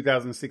the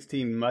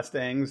 2016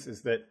 Mustangs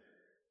is that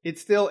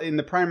it's still in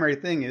the primary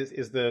thing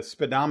is the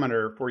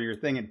speedometer for your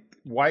thing. And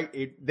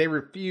they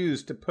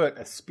refuse to put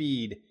a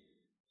speed,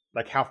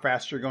 like how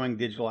fast you're going,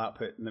 digital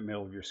output in the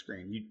middle of your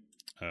screen.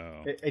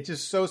 It's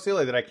just so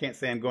silly that I can't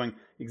say I'm going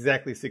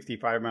exactly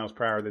 65 miles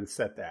per hour, then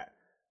set that,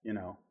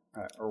 the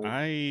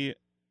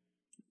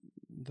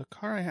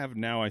car I have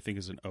now, I think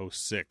is an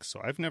 06.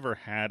 So I've never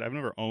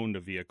owned a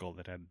vehicle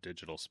that had a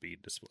digital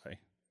speed display.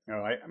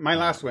 Oh, my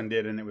last one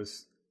did, and it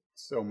was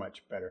so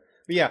much better.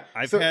 But yeah,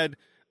 I've had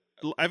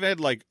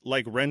like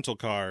rental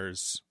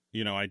cars.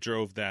 I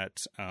drove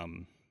that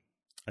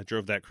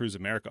Cruise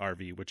America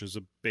RV, which is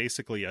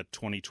basically a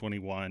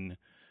 2021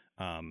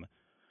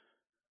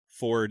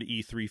 Ford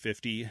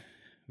E350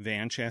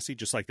 van chassis,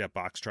 just like that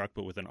box truck,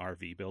 but with an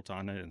RV built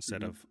on it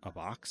instead of a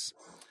box.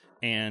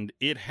 And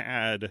it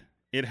had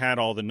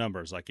all the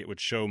numbers, like it would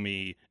show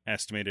me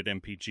estimated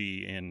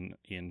MPG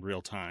in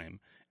real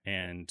time,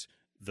 and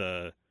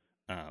the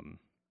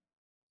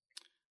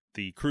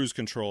cruise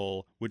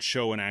control would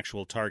show an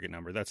actual target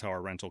number. That's how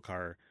our rental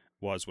car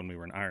was when we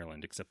were in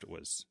Ireland, except it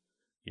was,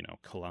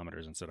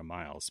 kilometers instead of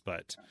miles.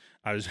 But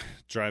I was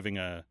driving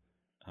what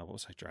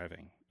was I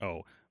driving?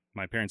 Oh,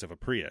 my parents have a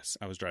Prius.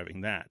 I was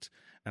driving that.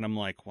 And I'm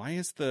like, why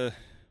is the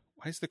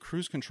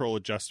cruise control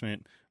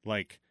adjustment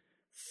like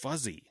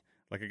fuzzy?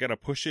 Like I got to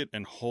push it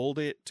and hold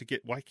it to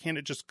get, why can't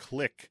it just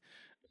click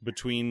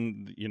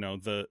between,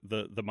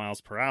 the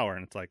miles per hour?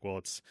 And it's like, well,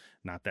 it's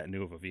not that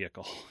new of a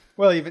vehicle.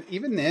 Well,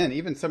 even then,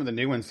 even some of the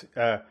new ones,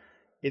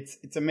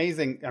 it's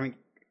amazing. I mean,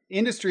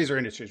 industries are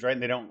industries, right?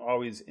 And they don't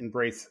always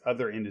embrace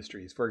other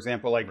industries. For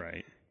example,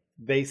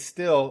 they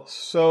still,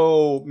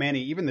 so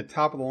many, even the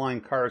top of the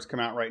line cars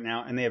come out right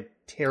now and they have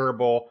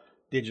terrible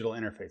digital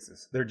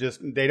interfaces.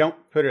 They don't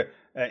put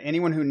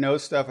anyone who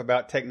knows stuff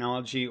about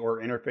technology or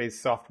interface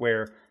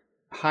software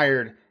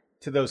hired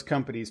to those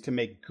companies to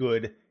make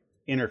good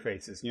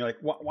interfaces. And you're like,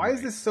 why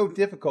is this so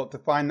difficult to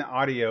find the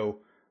audio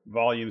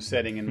volume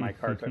setting in my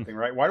car type thing,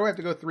 right? Why do I have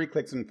to go 3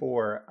 clicks and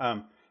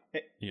 4?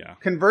 Yeah.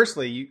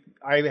 Conversely,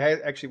 I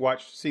had actually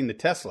seen the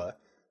Tesla,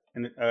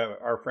 and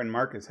our friend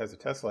Marcus has a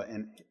Tesla,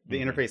 and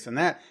the interface in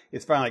that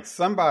is fine. Like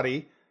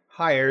somebody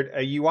hired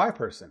a UI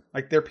person.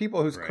 Like there are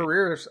people whose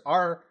careers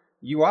are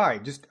UI.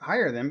 Just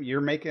hire them.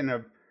 You're making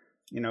a,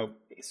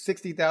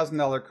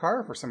 $60,000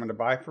 car for someone to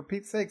buy. For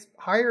Pete's sakes,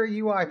 hire a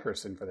UI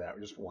person for that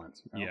just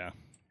once. Yeah.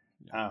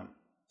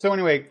 So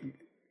anyway,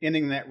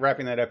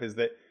 wrapping that up is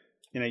that,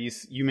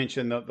 you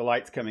mentioned the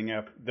lights coming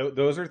up.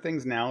 Those are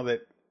things now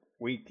that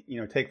we,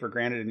 take for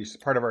granted and it's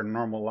part of our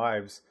normal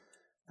lives.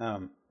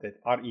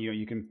 That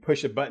you can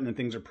push a button and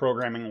things are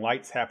programming,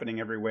 lights happening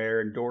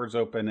everywhere and doors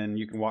open and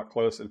you can walk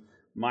close. And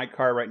my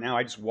car right now,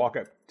 I just walk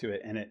up to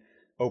it and it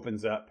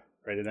opens up,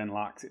 right? It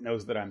unlocks. It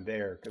knows that I'm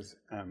there because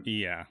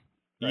yeah.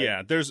 Right?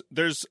 Yeah,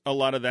 there's a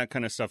lot of that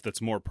kind of stuff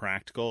that's more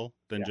practical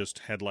than just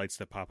headlights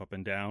that pop up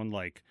and down.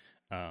 Like,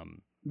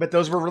 but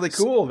those were really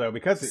cool though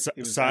because it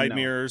was side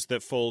mirrors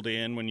that fold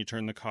in when you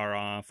turn the car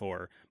off.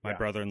 Or my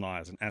brother-in-law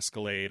has an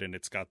Escalade and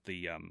it's got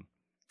the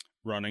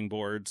running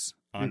boards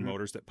on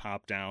motors that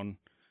pop down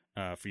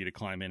for you to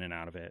climb in and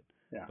out of it.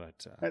 Yeah,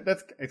 but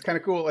it's kind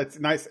of cool. It's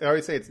nice. I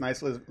always say it's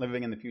nice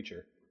living in the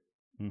future.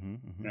 I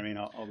mean,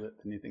 all the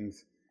new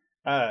things.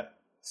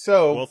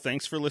 Well,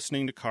 thanks for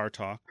listening to Car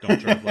Talk.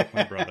 Don't drive like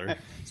my brother.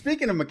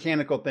 Speaking of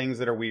mechanical things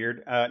that are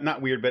weird,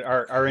 not weird, but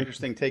are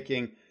interesting,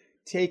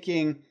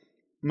 taking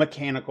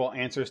mechanical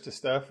answers to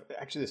stuff.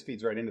 Actually, this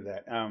feeds right into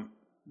that.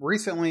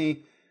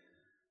 Recently,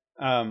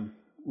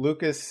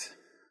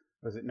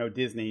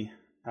 Disney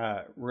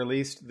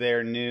released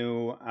their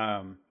new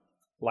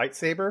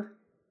lightsaber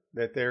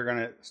that they're going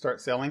to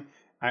start selling.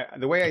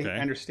 The way I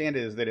understand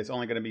it is that it's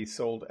only going to be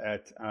sold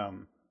at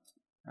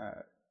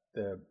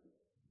the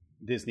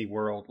Disney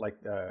World, like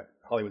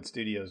Hollywood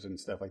Studios and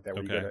stuff like that.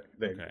 Where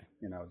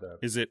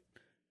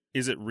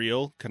Is it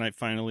real? Can I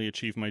finally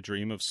achieve my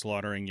dream of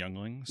slaughtering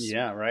younglings?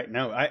 Yeah, right.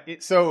 No,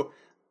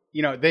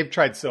 they've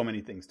tried so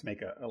many things to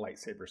make a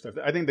lightsaber stuff.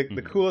 I think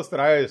the coolest that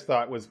I always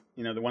thought was,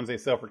 the ones they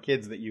sell for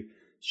kids that you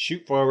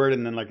shoot forward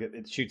and then like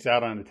it shoots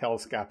out on a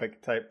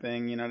telescopic type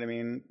thing. You know what I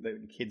mean?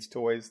 The kids'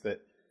 toys that.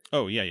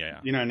 Oh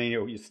yeah. And then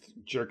you just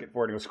jerk it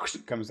forward and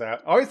it comes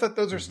out. I always thought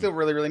those are still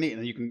really, really neat,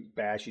 and then you can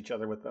bash each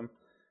other with them.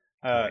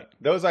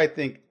 Those I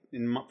think,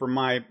 for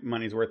my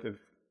money's worth, of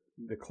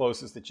the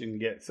closest that you can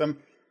get. Some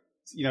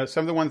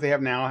of the ones they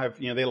have now have,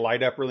 they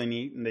light up really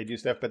neat and they do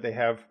stuff, but they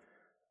have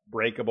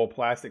breakable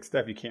plastic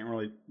stuff. You can't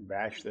really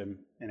bash them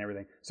and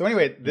everything. So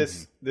anyway,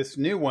 this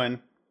new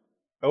one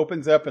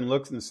opens up and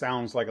looks and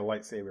sounds like a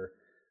lightsaber,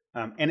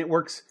 and it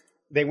works.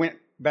 They went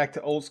back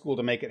to old school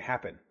to make it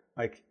happen.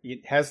 Like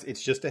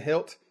it's just a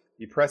hilt.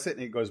 You press it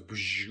and it goes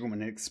boom,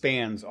 and it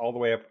expands all the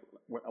way up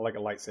like a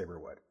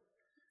lightsaber would.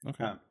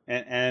 Okay.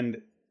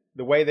 And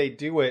the way they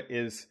do it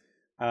is,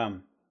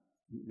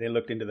 they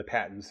looked into the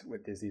patents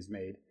what Disney's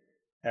made.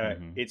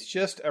 It's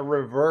just a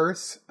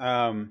reverse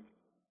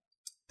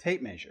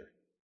tape measure.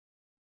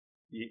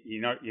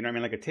 You know what I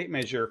mean? Like a tape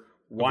measure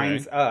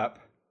winds up.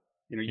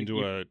 Into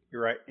a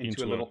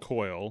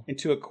coil.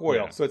 Into a coil.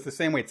 Yeah. So it's the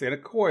same way. It's in a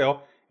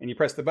coil, and you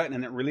press the button,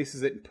 and it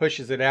releases it and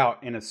pushes it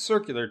out in a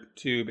circular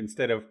tube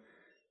instead of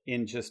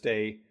in just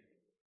a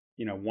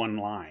one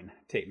line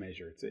tape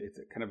measure. It's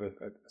a kind of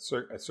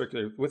a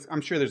circular. I'm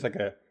sure there's like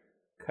a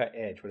cut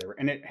edge, whatever,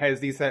 and it has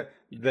these.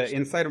 The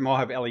inside of them all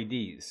have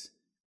LEDs.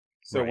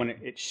 So when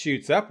it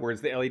shoots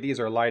upwards, the LEDs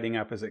are lighting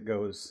up as it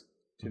goes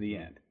to the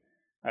end.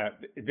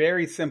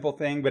 Very simple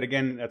thing, but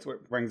again, that's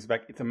what brings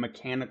back. It's a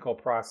mechanical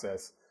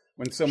process.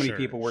 When so many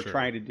people were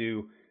trying to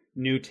do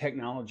new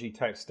technology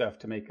type stuff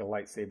to make a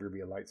lightsaber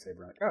be a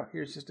lightsaber. Like, oh,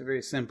 here's just a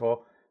very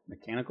simple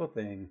mechanical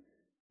thing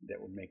that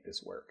would make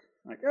this work.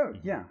 Like, oh,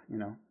 yeah,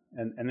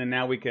 And then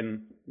now we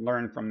can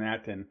learn from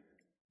that and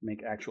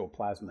make actual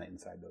plasma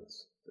inside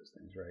those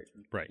things,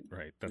 right?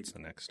 Right. That's the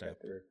next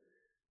step.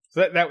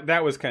 So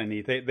that was kind of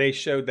neat. They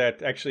showed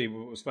that. Actually,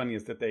 what was funny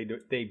is that they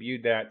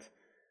debuted that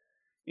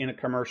in a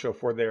commercial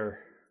for their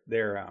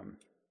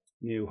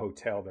new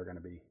hotel they're going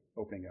to be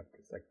opening up.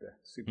 It's like the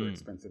super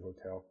expensive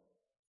hotel.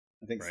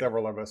 I think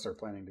several of us are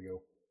planning to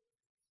go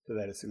to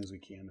that as soon as we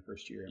can the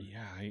first year.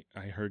 Yeah,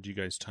 I heard you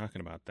guys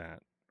talking about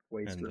that.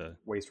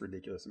 Waste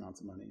ridiculous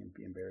amounts of money and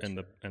be embarrassed.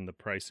 And the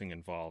pricing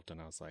involved,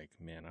 and I was like,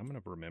 man, I'm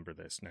going to remember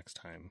this next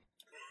time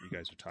you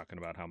guys are talking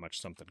about how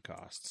much something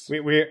costs.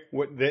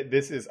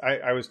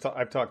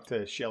 I've talked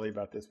to Shelly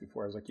about this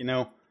before. I was like,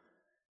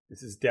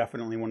 this is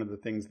definitely one of the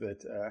things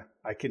that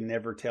I could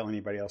never tell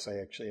anybody else I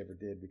actually ever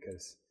did,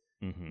 because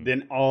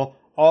then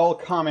all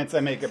comments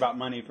I make about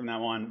money from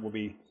now on will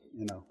be,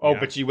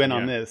 but you went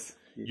on this.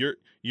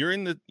 You're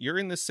in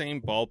the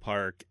same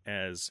ballpark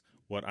as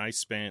what I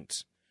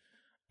spent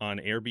on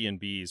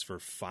Airbnbs for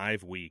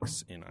 5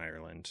 weeks in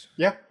Ireland.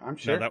 Yeah, I'm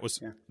sure. Now,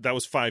 that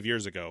was 5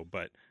 years ago,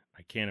 but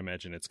I can't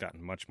imagine it's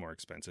gotten much more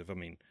expensive. I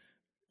mean,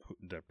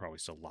 they're probably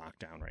still locked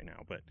down right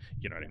now, but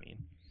you know what I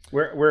mean.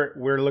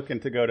 We're looking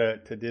to go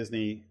to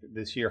Disney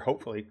this year,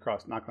 hopefully,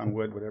 knock on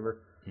wood,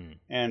 whatever.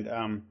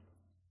 And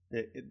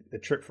the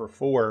trip for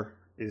 4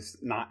 is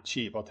not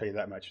cheap, I'll tell you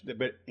that much.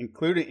 But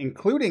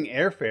including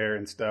airfare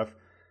and stuff,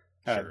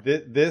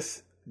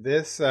 this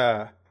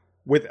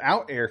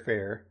without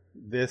airfare,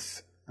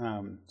 this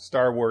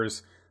Star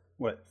Wars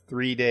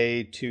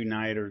 3-day,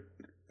 2-night, or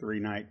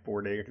 3-night,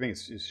 4-day, I think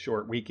it's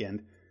short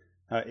weekend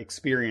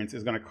experience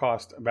is going to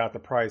cost about the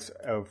price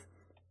of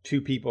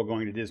 2 people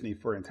going to Disney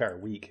for an entire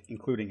week,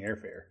 including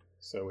airfare.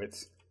 So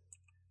it's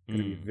going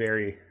to be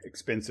very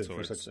expensive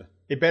for such a.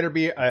 It better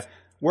be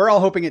we're all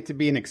hoping it to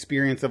be an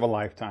experience of a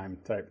lifetime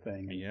type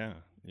thing. And, yeah.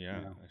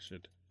 I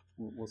should.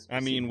 We'll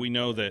we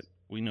know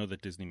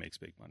that Disney makes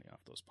big money off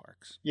those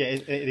parks. Yeah,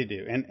 they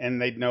do,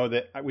 and they know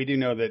that we do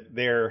know that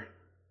their,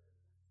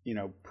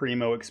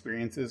 primo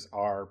experiences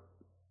are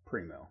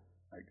primo,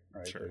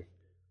 right? Sure.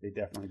 They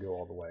definitely go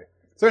all the way.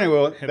 So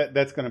anyway,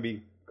 that's going to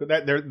be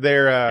that.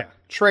 Their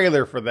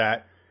trailer for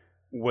that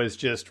was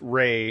just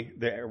Rey,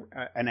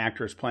 an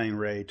actress playing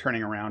Rey,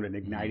 turning around and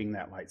igniting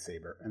that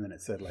lightsaber, and then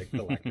it said like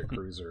Galactic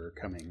Cruiser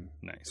coming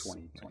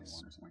 2021 or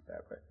something like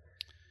that. But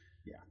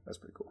yeah, that's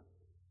pretty cool.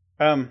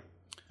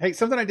 Hey,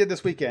 something I did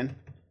this weekend,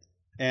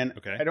 and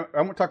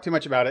I won't talk too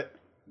much about it,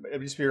 but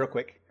it'll just be real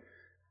quick.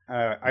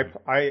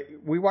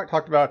 We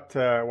talked about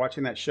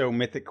watching that show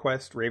Mythic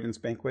Quest, Raven's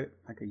Banquet,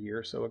 like a year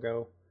or so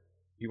ago.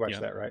 You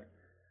watched that, right?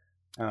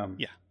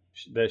 Yeah.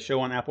 The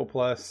show on Apple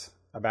Plus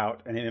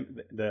about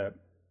the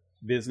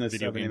business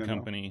video of an game MMO.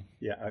 Company.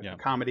 A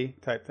comedy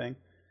type thing.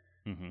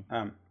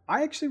 Mm-hmm.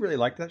 I actually really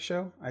liked that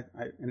show. I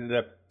ended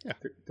up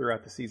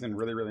throughout the season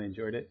really, really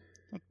enjoyed it.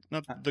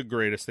 Not the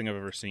greatest thing I've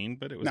ever seen,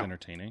 but it was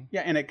entertaining.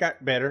 Yeah, and it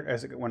got better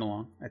as it went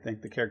along. I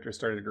think the characters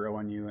started to grow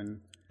on you,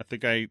 and I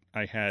think I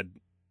had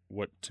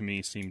what to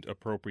me seemed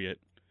appropriate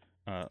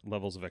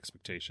levels of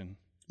expectation.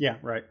 Yeah,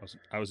 right.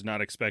 I was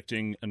not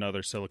expecting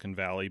another Silicon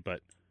Valley,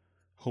 but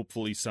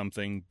hopefully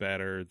something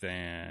better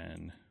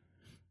than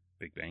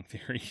Big Bang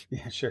Theory.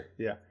 Yeah, sure.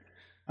 Yeah.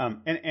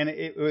 And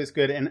it was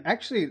good. And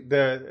actually,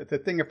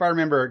 the thing, if I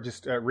remember,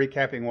 just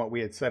recapping what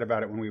we had said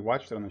about it when we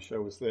watched it on the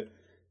show, was that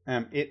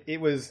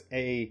it was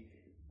a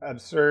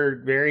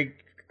absurd, very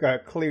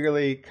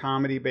clearly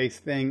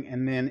comedy-based thing,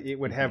 and then it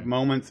would have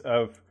moments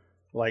of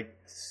like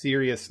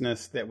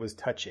seriousness that was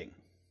touching.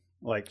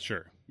 Like,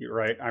 sure, you're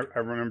right. I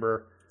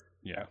remember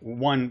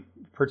one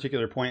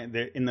particular point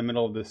that in the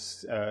middle of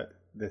this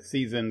the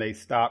season, they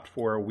stopped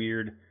for a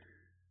weird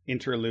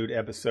interlude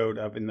episode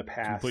of in the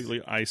past,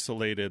 completely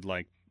isolated,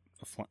 like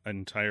an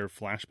entire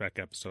flashback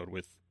episode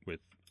with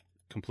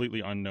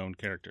completely unknown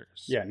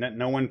characters. Yeah,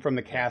 no one from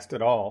the cast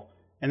at all.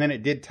 And then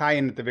it did tie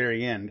in at the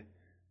very end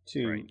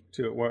to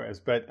it was,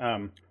 but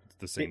it's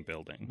the same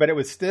building. But it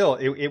was still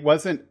it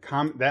wasn't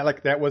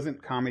that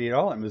wasn't comedy at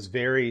all. It was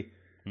very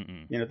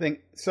thing.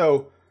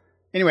 So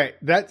anyway,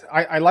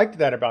 I liked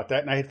that about that,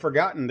 and I had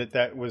forgotten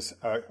that was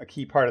a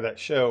key part of that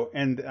show.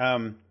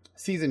 And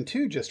season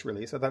 2 just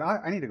released. I thought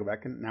I need to go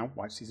back and now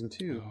watch season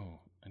 2. Oh,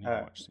 I need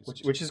to watch season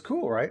 2. Which is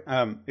cool, right?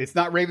 It's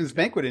not Raven's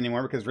Banquet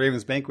anymore because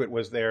Raven's Banquet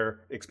was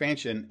their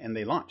expansion and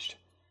they launched.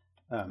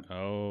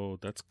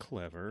 That's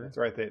clever. That's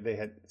right. They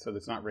had, so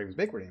it's not Raven's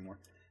Banquet anymore.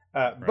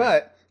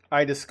 But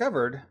I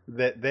discovered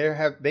that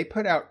they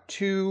put out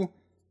 2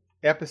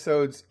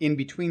 episodes in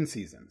between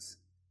seasons,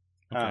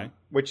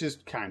 which is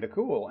kind of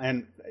cool.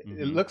 And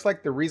it looks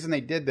like the reason they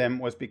did them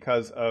was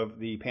because of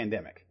the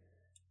pandemic.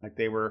 Like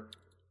they were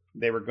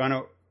going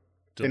to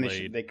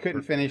finish. They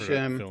couldn't finish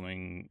them.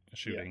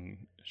 Shooting.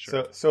 Yeah.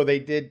 Sure. So they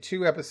did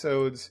 2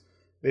 episodes.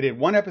 They did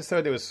one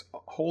episode that was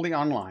wholly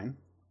online.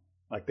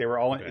 Like they were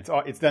all,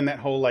 it's done that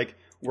whole like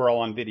we're all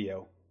on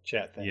video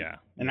chat thing. Yeah,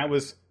 and that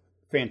was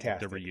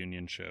fantastic. The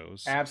reunion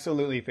shows,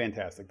 absolutely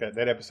fantastic.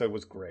 That episode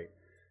was great.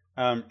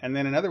 And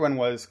then another one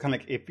was kind of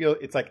like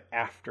it's like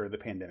after the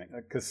pandemic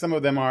because some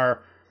of them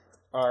are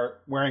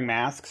wearing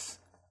masks,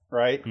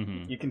 right?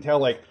 Mm-hmm. You can tell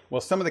like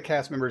some of the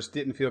cast members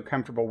didn't feel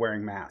comfortable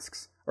wearing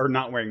masks or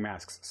not wearing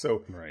masks,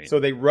 so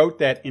they wrote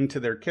that into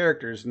their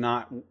characters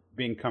not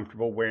being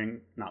comfortable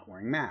not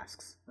wearing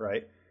masks,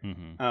 right?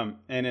 Mm-hmm.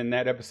 And in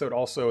that episode,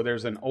 also,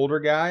 there's an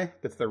older guy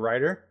that's the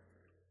writer.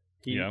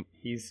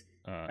 He's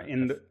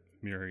in the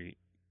Murray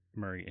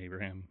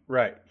Abraham,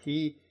 right?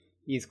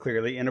 He's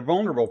clearly in a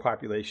vulnerable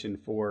population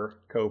for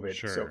COVID,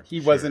 so he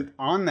wasn't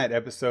on that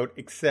episode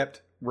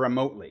except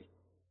remotely,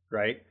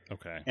 right?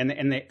 Okay, and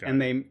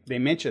they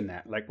mention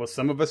that like,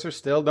 some of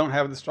us don't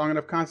have the strong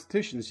enough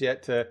constitutions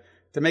yet to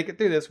make it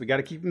through this. We got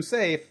to keep them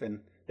safe,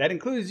 and that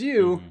includes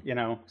you,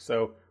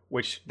 So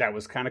which that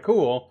was kind of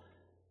cool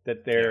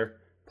that they're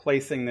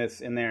placing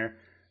this in there.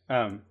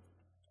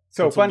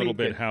 So it's funny a little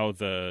bit how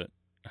the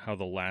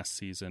last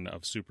season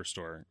of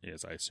Superstore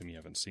is. I assume you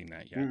haven't seen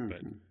that yet,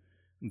 but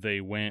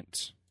they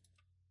went.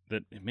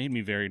 That it made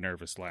me very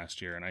nervous last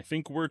year, and I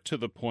think we're to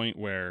the point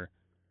where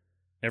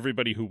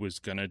everybody who was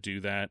gonna do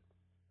that,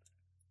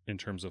 in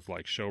terms of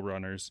like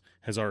showrunners,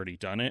 has already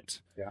done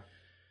it. Yeah,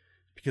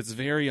 because it's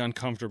very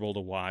uncomfortable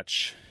to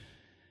watch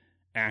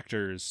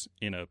actors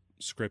in a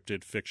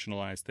scripted,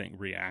 fictionalized thing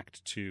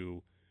react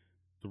to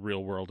the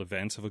real world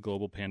events of a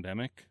global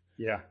pandemic.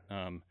 Yeah.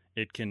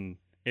 It can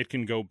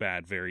go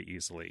bad very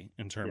easily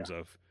in terms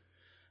of,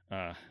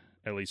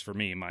 at least for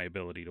me, my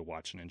ability to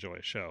watch and enjoy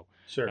a show.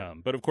 Sure.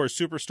 But of course,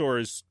 Superstore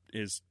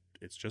is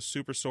it's just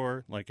super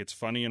sore. Like, it's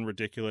funny and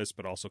ridiculous,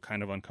 but also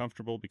kind of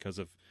uncomfortable because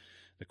of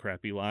the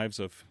crappy lives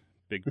of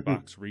big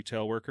box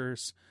retail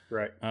workers.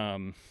 Right.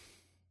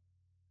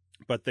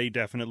 But they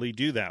definitely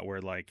do that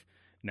where, like,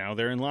 now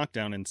they're in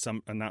lockdown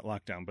and not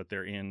lockdown, but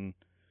they're in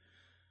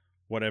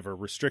whatever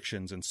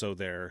restrictions. And so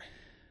they're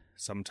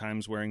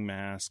sometimes wearing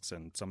masks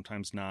and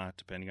sometimes not,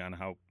 depending on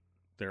how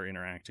they're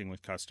interacting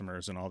with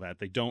customers and all that.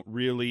 They don't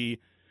really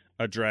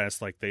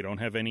address, like, they don't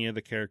have any of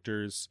the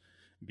characters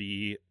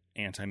be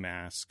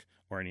anti-mask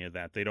or any of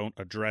that. They don't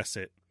address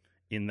it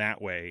in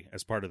that way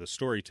as part of the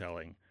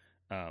storytelling.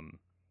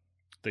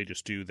 They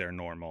just do their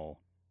normal,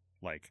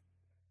 like,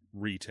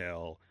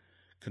 retail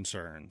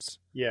concerns.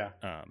 Yeah.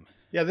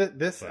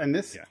 This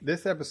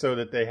episode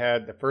that they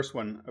had, the first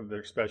one of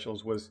their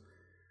specials, was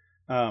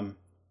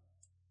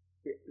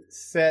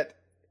set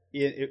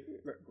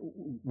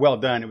well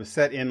done. It was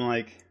set in,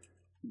 like,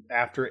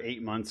 after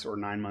 8 months or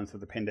 9 months of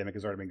the pandemic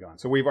has already been gone.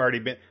 So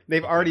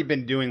they've already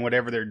been doing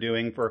whatever they're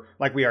doing for,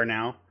 like we are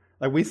now.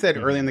 Like we said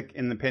early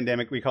in the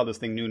pandemic, we called this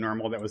thing new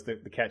normal. That was the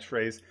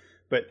catchphrase.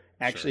 But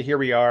actually here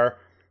we are,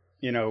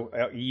 you know,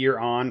 a year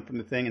on from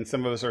the thing, and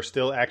some of us are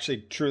still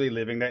actually truly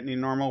living that new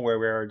normal where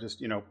we are just,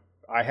 you know,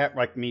 I have,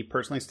 like me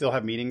personally, still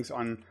have meetings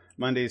on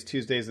Mondays,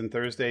 Tuesdays, and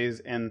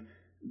Thursdays, and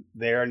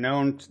they are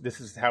known.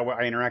 This is how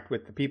I interact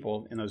with the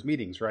people in those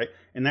meetings, right?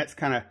 And that's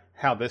kind of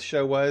how this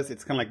show was.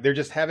 It's kind of like they're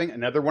just having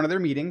another one of their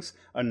meetings,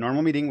 a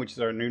normal meeting, which is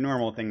our new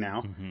normal thing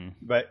now. Mm-hmm.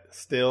 But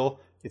still,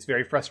 it's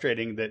very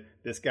frustrating that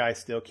this guy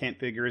still can't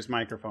figure his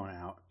microphone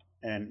out.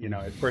 And, you know,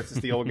 of course, it's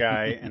the old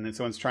guy, and then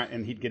someone's trying,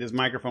 and he'd get his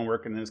microphone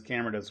working, and his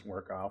camera doesn't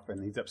work off,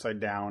 and he's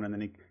upside down, and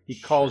then he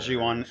calls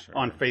you on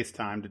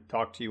FaceTime to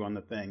talk to you on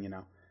the thing, you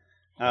know.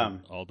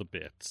 All the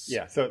bits.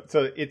 Yeah, so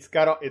it's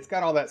got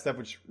all that stuff,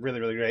 which is really,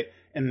 really great.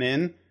 And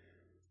then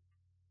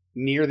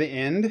near the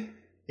end,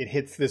 it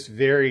hits this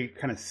very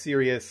kind of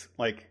serious,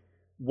 like,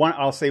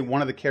 I'll say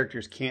one of the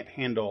characters can't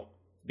handle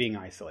being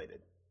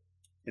isolated,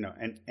 you know,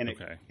 and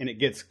it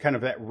gets kind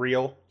of that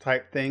real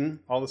type thing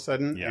all of a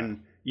sudden,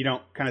 and you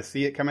don't kind of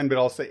see it coming, but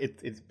also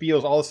it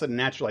feels all of a sudden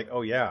natural, like,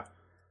 oh yeah,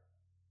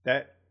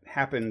 that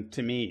happened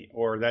to me,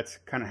 or that's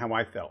kind of how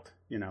I felt,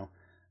 you know.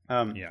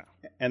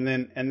 And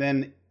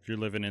then if you're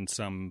living in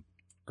some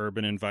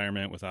urban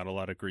environment without a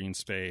lot of green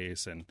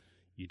space and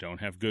you don't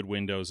have good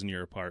windows in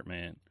your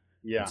apartment,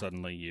 and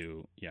suddenly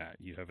you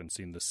haven't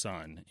seen the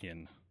sun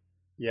in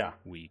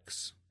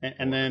weeks.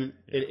 And then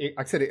like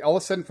I said, all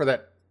of a sudden for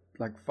that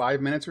like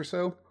 5 minutes or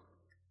so,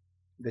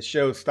 the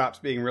show stops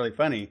being really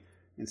funny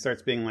and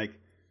starts being like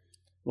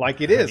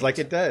it is, like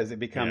it does. It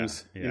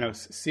becomes you know,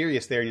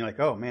 serious there, and you're like,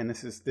 oh man,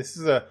 this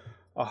is a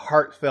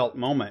heartfelt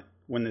moment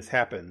when this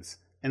happens,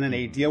 and then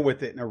they deal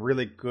with it in a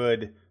really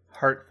good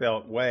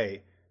heartfelt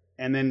way,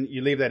 and then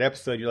you leave that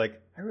episode, you're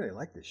like, I really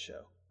like this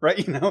show, right?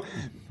 You know,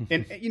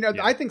 and you know,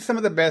 I think some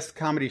of the best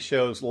comedy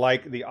shows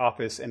like The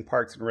Office and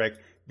Parks and Rec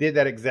did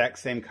that exact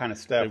same kind of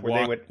stuff,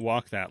 where they would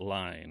walk that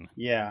line,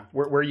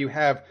 where you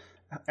have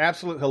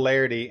absolute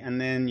hilarity, and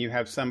then you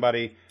have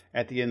somebody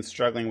at the end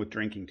struggling with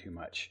drinking too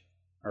much,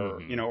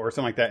 or you know, or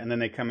something like that, and then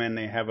they come in,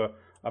 they have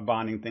a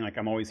bonding thing, like,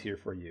 I'm always here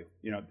for you,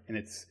 you know. And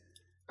it's,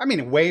 I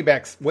mean, way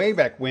back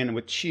when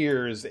with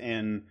Cheers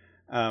and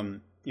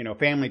you know,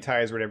 Family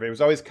Ties or whatever, it was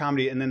always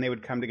comedy, and then they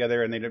would come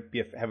together and they'd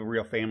have a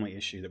real family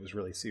issue that was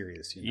really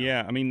serious, you know?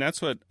 Yeah, I mean,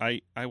 that's what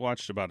I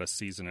watched about a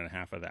season and a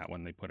half of that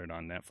when they put it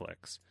on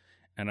Netflix,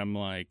 and I'm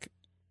like,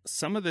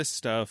 some of this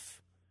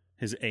stuff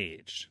has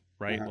aged,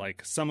 right?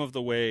 Like, some of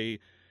the way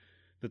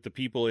that the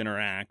people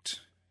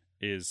interact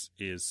is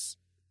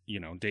you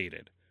know,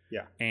 dated.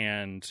 Yeah.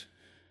 And,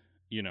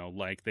 you know,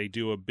 like, they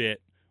do a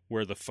bit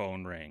where the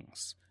phone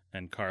rings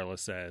and Carla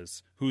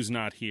says, "Who's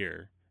not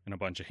here?" and a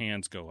bunch of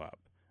hands go up.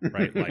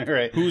 Right,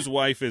 like, whose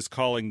wife is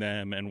calling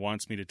them and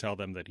wants me to tell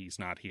them that he's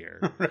not here?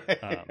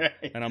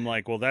 And I'm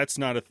like, well, that's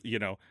not a, you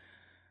know.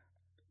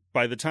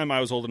 By the time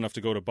I was old enough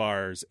to go to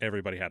bars,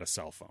 everybody had a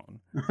cell phone,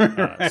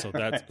 so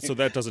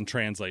that doesn't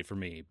translate for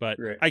me. But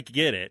I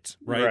get it,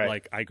 right?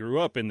 Like, I grew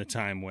up in the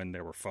time when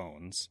there were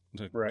phones,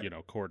 you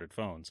know, corded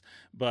phones.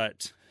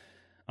 But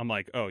I'm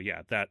like, oh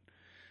yeah, that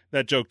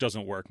joke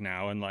doesn't work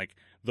now, and like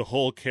the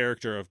whole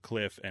character of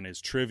Cliff and his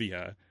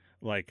trivia,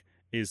 like,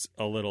 is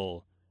a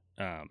little.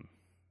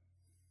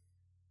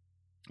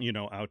 You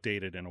know,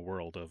 outdated in a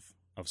world of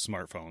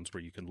smartphones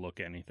where you can look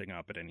anything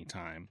up at any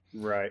time.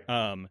 Right.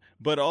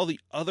 But all the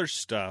other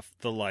stuff,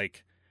 the,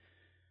 like,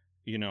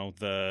 you know,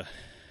 the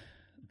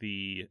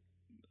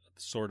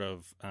sort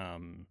of,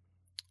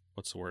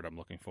 what's the word I'm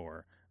looking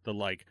for? The,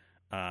 like,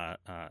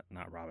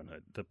 not Robin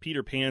Hood, the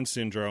Peter Pan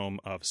syndrome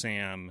of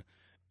Sam,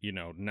 you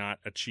know, not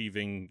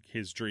achieving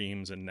his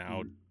dreams and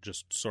now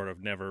just sort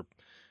of never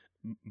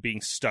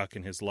being stuck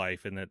in his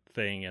life and that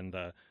thing, and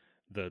the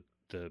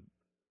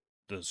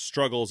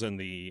struggles and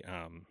the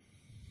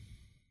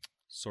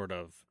sort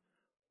of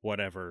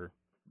whatever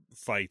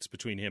fights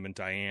between him and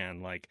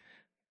Diane, like,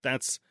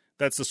 that's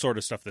the sort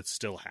of stuff that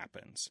still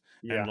happens.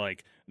 And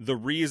like, the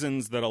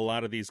reasons that a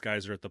lot of these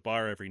guys are at the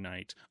bar every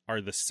night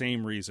are the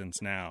same reasons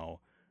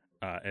now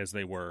as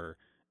they were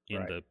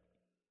in the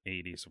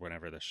 '80s or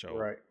whenever the show.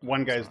 Right.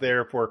 One guy's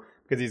there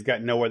because he's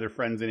got no other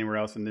friends anywhere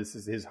else, and this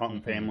is his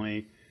home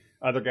family.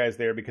 Other guy's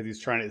there because he's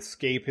trying to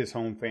escape his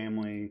home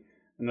family.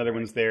 Another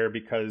one's there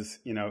because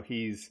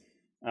he's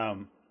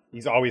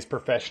always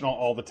professional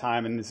all the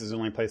time, and this is the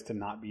only place to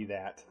not be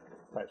that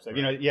type stuff.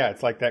 Right.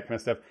 It's like that kind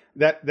of stuff.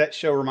 That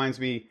show reminds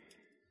me,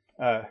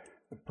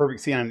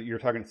 perfect scene you're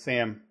talking to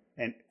Sam,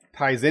 and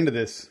ties into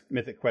this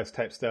Mythic Quest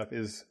type stuff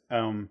is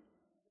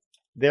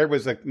there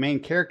was a main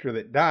character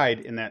that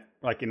died in that,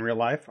 like in real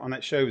life on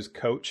that show. It was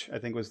Coach, I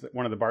think, was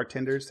one of the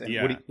bartenders,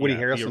 and Woody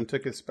Harrelson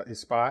took his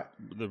spot.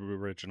 The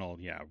original,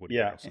 Woody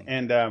Harrelson.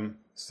 And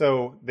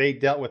so they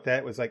dealt with that.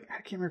 It was like,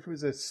 I can't remember if it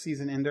was a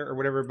season ender or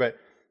whatever, but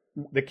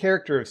the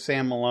character of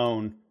Sam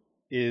Malone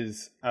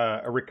is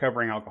a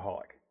recovering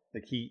alcoholic.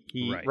 Like he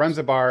runs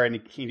a bar and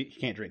he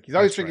can't drink. He's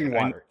always drinking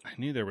water. I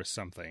knew there was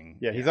something.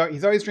 Yeah,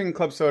 he's always drinking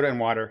club soda and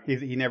water.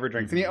 He never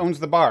drinks, and he owns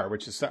the bar,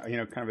 which is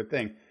kind of a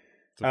thing.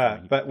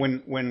 But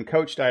when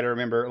Coach died, I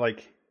remember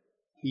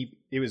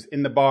it was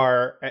in the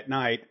bar at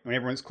night when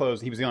everyone's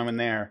closed. He was the only one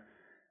there,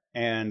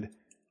 and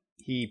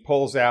he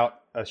pulls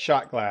out a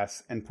shot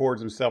glass and pours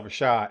himself a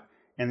shot,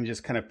 and then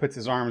just kind of puts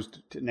his arms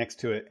next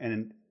to it,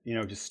 and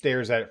just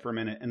stares at it for a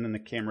minute, and then the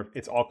camera,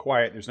 it's all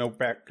quiet. There's no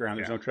background.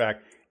 There's no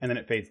track, and then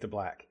it fades to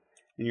black,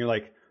 and you're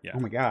like, oh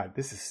my God,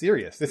 this is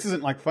serious. This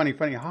isn't like funny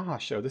haha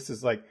show. This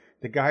is like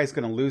the guy's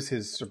going to lose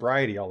his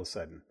sobriety all of a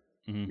sudden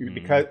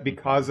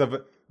because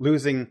of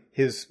losing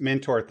his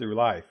mentor through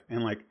life.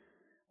 And like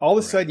all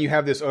of a sudden you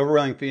have this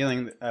overwhelming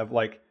feeling of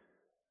like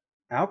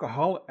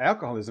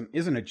alcoholism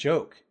isn't a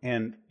joke.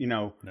 And,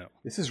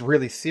 this is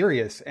really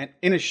serious. And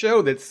in a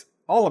show that's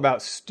all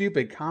about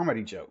stupid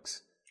comedy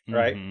jokes,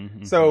 right?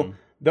 So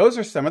those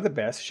are some of the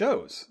best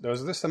shows.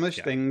 Those are some of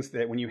the things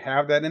that when you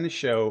have that in a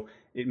show,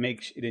 it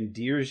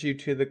endears you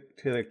to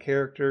the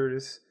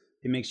characters.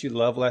 It makes you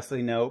love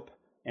Leslie Knope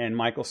and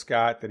Michael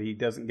Scott, that he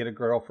doesn't get a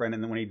girlfriend,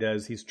 and then when he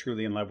does, he's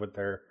truly in love with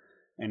her,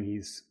 and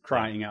he's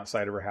crying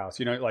outside of her house.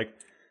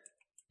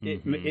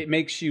 It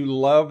makes you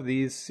love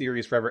these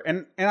series forever.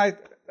 And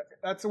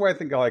that's the way I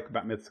think I like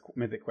about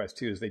Mythic Quest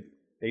too, is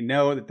they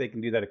know that they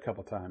can do that a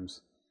couple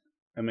times,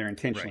 and they're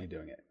intentionally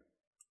doing it.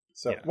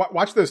 So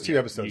watch those 2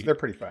 episodes; they're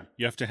pretty fun.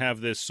 You have to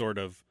have this sort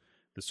of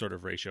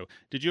ratio.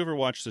 Did you ever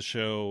watch the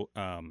show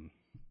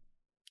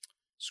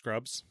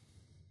Scrubs?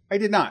 I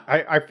did not.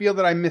 I feel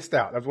that I missed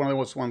out. That's one of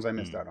those ones I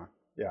missed out on.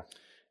 Yeah.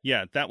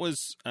 Yeah, that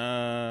was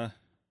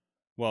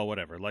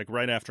whatever. Like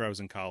right after I was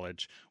in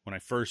college, when I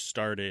first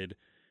started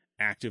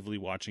actively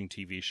watching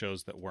TV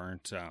shows that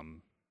weren't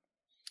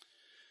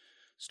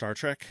Star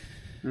Trek.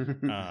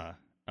 I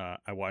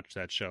watched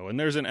that show, and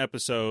there's an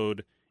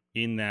episode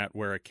in that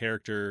where a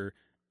character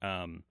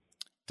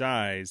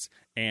dies,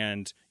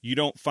 and you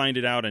don't find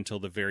it out until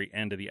the very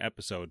end of the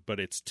episode, but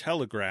it's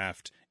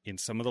telegraphed in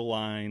some of the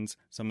lines,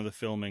 some of the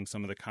filming,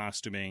 some of the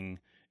costuming.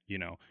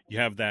 You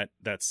have that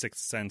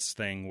Sixth Sense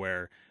thing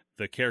where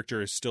the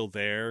character is still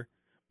there,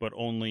 but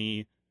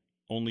only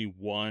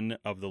one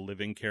of the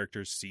living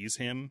characters sees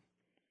him.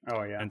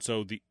 Oh yeah. And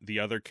so the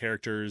other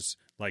characters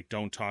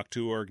don't talk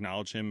to or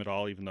acknowledge him at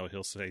all, even though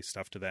he'll say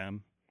stuff to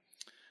them.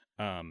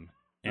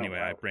 Anyway,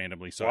 I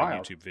randomly saw a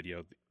YouTube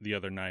video the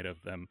other night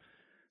of them.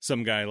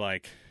 Some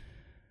guy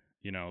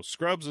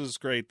Scrubs is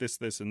great,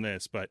 this, and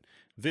this, but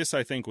this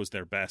I think was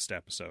their best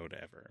episode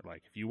ever.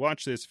 Like if you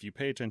watch this, if you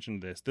pay attention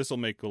to this will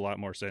make a lot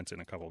more sense in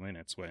a couple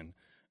minutes when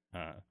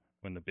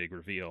the big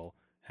reveal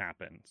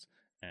happens.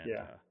 And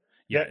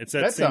it's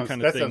that same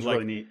kind of thing. That sounds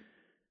really neat.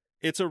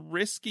 It's a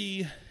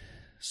risky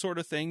sort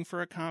of thing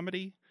for a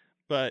comedy,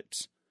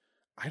 but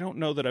I don't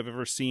know that I've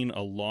ever seen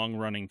a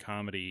long-running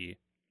comedy,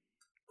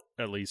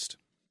 at least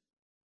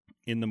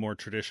in the more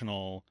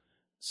traditional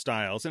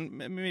styles, and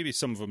maybe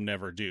some of them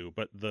never do,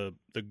 but the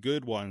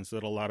good ones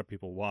that a lot of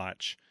people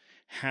watch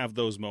have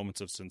those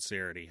moments of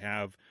sincerity,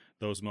 have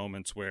those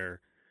moments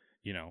where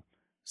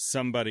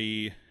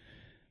somebody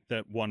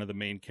that one of the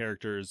main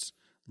characters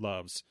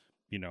loves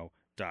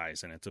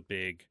dies, and it's a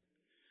big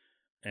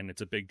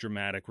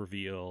dramatic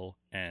reveal,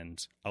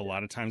 and a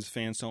lot of times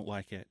fans don't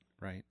like it,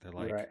 right? They're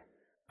like,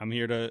 I'm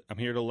here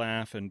to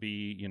laugh and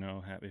be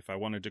happy. If I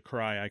wanted to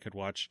cry, I could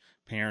watch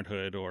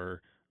Parenthood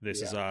or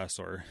This Is Us,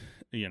 or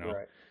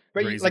Right.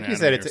 But like you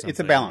said, it's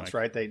a balance,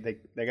 right? They got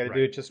to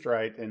do it just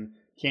right, and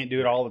can't do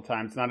it all the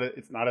time.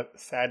 It's not a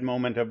sad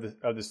moment of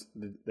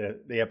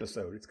the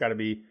episode. It's got to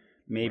be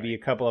maybe a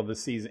couple of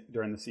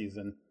during the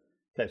season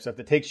type stuff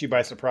that takes you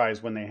by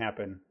surprise when they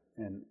happen.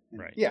 And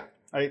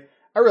I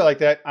really like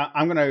that.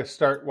 I'm going to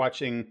start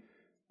watching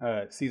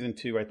season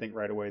 2, I think,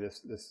 right away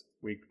this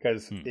week,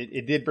 because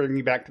it did bring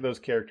me back to those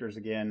characters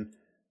again.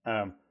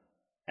 I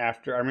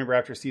remember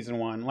after season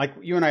 1, like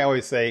you and I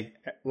always say,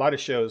 a lot of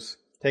shows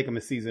take them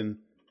a season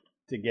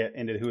to get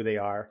into who they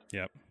are.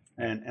 Yep.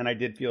 And I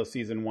did feel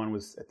season 1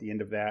 was at the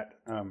end of that.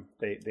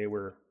 They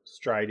were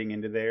striding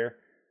into there.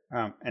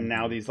 And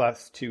now these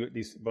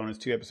bonus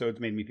 2 episodes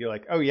made me feel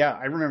like, oh yeah,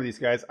 I remember these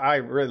guys. I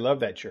really love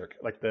that jerk.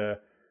 Like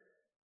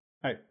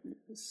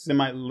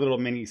semi little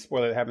mini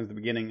spoiler that happens at the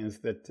beginning is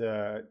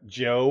that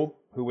Joe,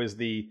 who was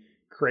the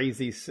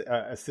crazy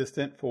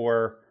assistant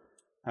for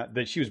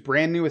that. She was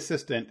brand new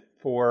assistant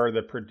for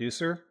the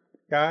producer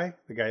guy.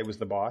 The guy who was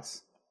the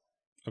boss.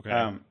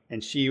 Okay.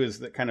 And she was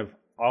the kind of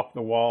off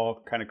the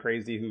wall, kind of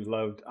crazy who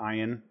loved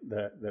Ian,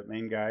 the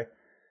main guy.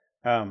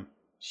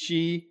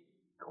 She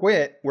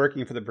quit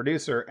working for the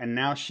producer, and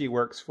now she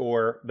works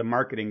for the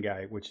marketing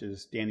guy, which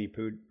is Danny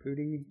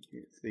Pudi.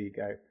 It's the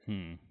guy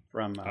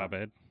from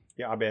Abed.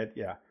 Yeah, Abed.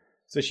 Yeah.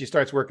 So she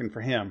starts working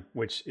for him,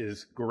 which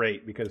is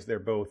great because they're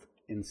both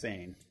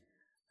insane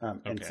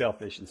and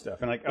selfish and stuff.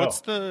 And like,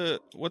 what's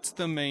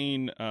the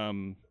main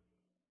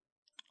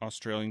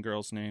Australian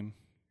girl's name?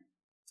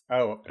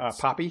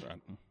 Poppy.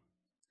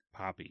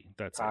 Poppy.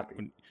 That's Poppy. it.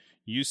 When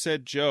you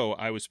said Joe,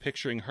 I was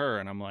picturing her,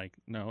 and I'm like,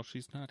 no,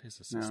 she's not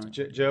his assistant.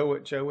 No,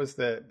 Joe was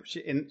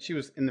she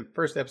was in the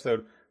first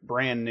episode,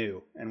 brand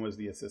new, and was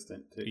the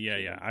assistant.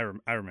 I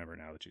remember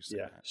now that you said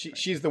that.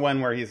 She's the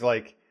one where he's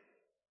like,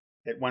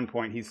 at one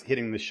point, he's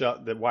hitting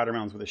the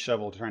watermelons with a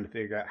shovel, trying to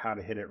figure out how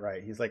to hit it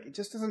right. He's like, it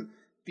just doesn't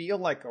feel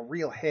like a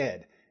real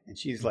head, and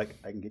she's like,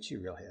 I can get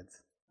you real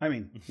heads. I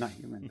mean, not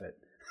human, but.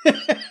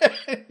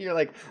 You're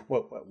like,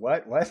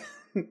 what?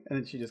 And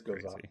then she just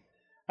goes off.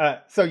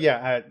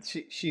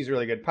 She's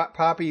really good.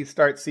 Poppy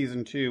starts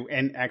season 2,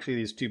 and actually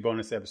these 2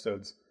 bonus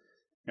episodes.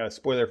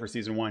 Spoiler for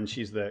season 1: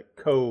 she's the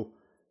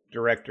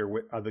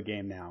co-director of the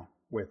game now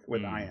with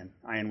Ian.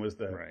 Ian was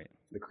the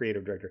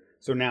creative director,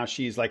 so now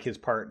she's like his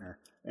partner,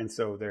 and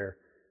so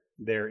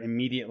they're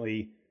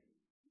immediately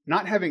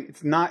not having.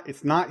 It's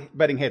not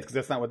butting heads because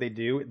that's not what they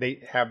do.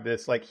 They have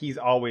this like he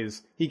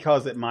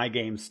calls it my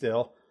game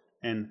still.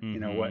 And you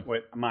know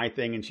what my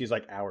thing, and she's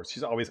like ours.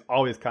 She's always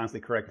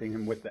constantly correcting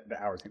him with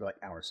the hours. He'd be like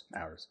ours.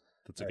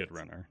 That's a good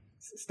runner.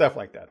 Stuff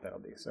like that. That'll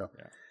be so.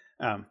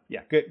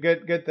 Yeah.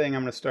 Good thing.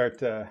 I'm gonna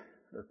start or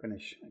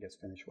finish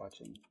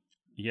watching.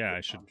 Yeah,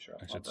 I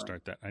should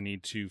start that. I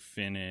need to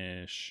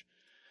finish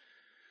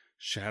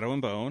Shadow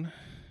and Bone.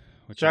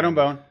 Shadow and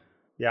Bone.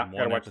 Yeah, I'm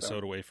one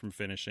episode away from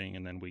finishing,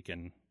 and then we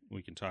can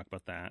talk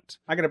about that.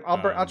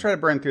 I'll try to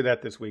burn through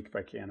that this week if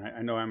I can.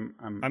 I know I'm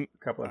a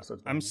couple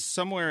episodes. I'm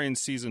somewhere in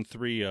season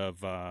 3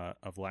 of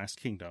Last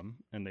Kingdom,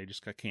 and they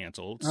just got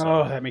canceled.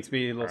 So that makes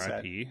me a little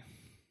sad.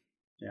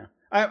 Yeah,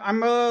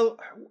 I'm a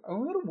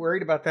little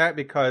worried about that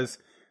because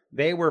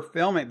they're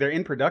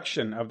in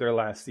production of their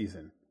last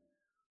season,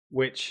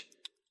 which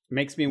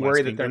makes me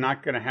worry that they're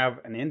not going to have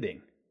an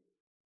ending.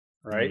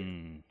 Right.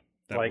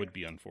 That would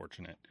be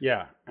unfortunate.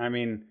 Yeah, I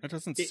mean, that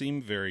doesn't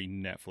seem very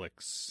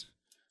Netflix.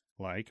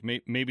 Like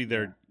maybe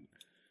they're,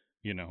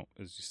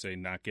 as you say,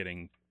 not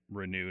getting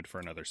renewed for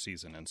another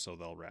season, and so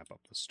they'll wrap up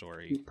the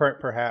story.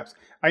 Perhaps.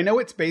 I know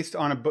it's based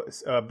on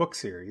a book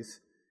series,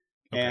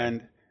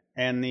 and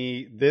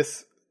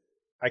this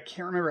I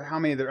can't remember how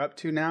many they're up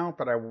to now,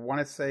 but I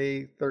want to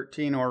say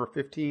 13 or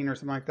 15 or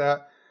something like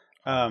that.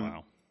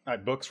 Wow.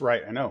 Books,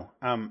 right? I know.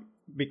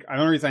 The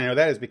only reason I know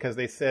that is because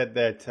they said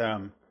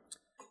that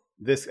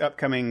this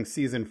upcoming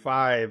season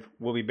 5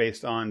 will be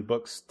based on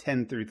books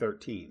 10 through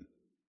 13.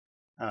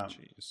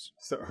 Jeez.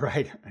 So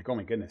right, like oh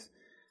my goodness.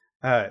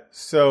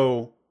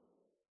 So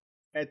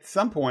at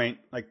some point,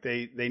 like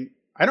they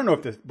I don't know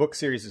if the book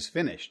series is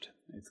finished.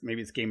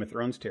 Maybe it's Game of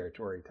Thrones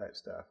territory type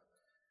stuff.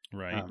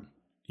 Right.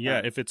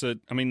 If it's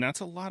that's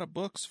a lot of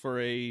books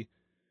for a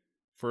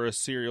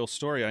serial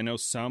story. I know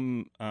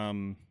some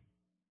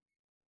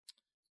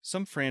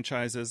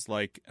franchises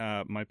like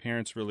my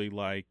parents really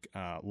like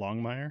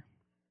Longmire.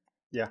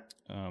 Yeah.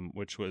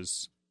 Which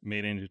was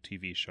made into a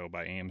TV show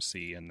by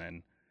AMC and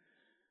then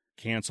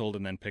canceled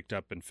and then picked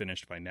up and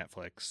finished by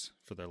Netflix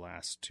for their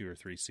last 2 or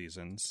 3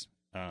 seasons.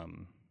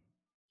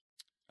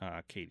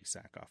 Katie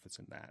Sackhoff is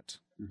in that.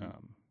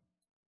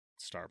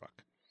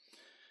 Starbuck.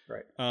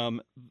 Right.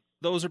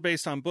 Those are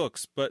based on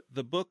books, but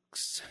the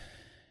books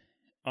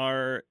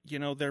are,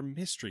 they're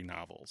mystery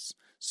novels.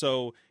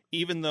 So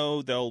even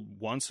though they'll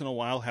once in a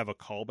while have a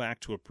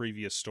callback to a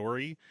previous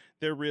story,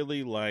 they're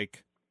really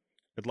like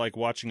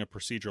watching a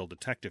procedural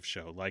detective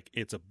show. Like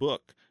it's a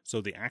book,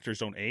 so the actors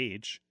don't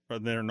age,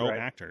 but there are no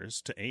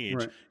actors to age.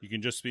 Right. You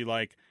can just be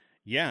like,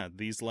 yeah,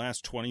 these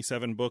last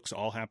 27 books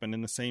all happened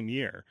in the same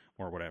year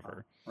or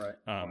whatever. Right.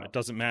 It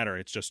doesn't matter.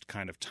 It's just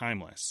kind of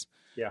timeless.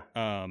 Yeah.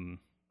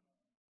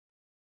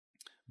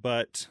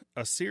 But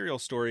a serial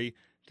story,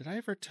 did I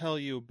ever tell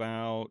you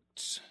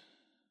about,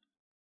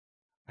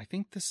 I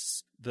think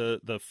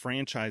the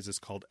franchise is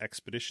called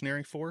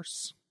Expeditionary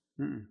Force.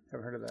 Haven't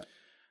heard of that.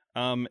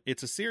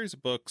 It's a series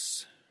of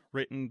books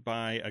written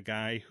by a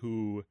guy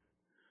who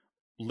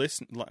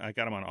I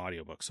got him on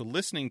audiobook. So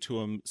listening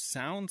to him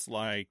sounds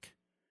like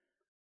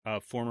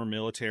a former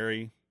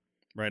military,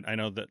 right? I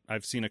know that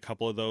I've seen a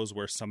couple of those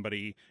where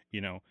somebody,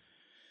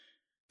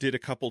 did a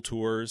couple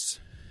tours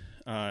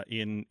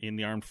in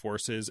the armed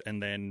forces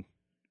and then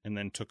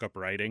took up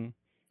writing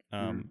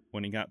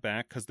when he got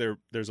back, because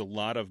there's a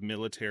lot of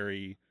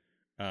military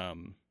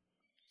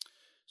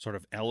sort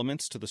of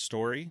elements to the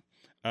story.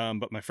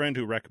 But my friend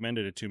who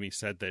recommended it to me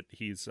said that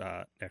he's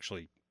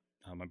actually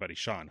my buddy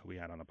Sean, who we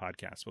had on a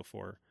podcast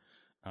before,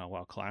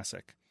 Wild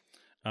Classic.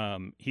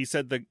 He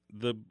said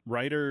the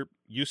writer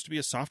used to be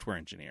a software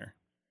engineer,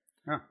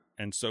 Huh.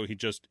 And so he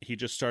just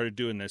started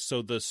doing this.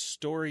 So the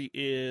story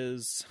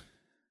is,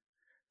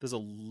 there's a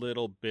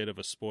little bit of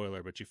a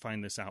spoiler, but you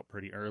find this out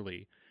pretty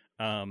early.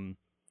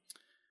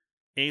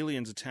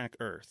 Aliens attack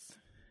Earth,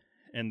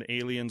 and the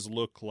aliens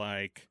look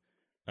like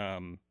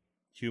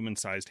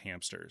human-sized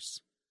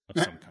hamsters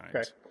of some kind.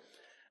 Okay.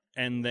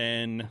 And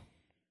then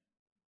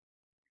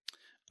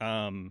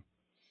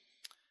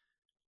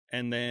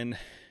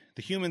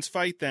the humans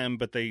fight them,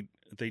 but they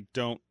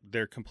don't,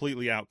 they're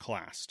completely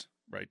outclassed,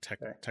 right?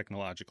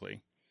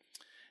 Technologically.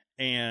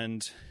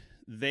 And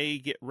they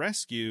get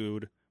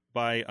rescued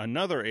by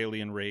another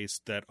alien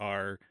race that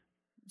are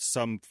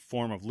some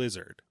form of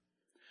lizard.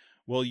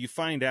 Well, you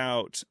find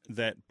out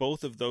that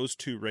both of those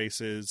two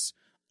races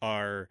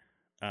are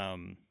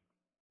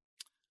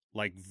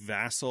like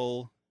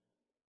vassal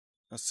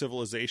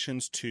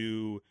civilizations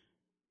to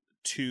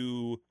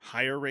two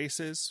higher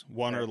races.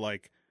 One are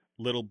like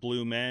little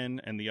blue men,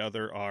 and the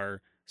other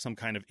are some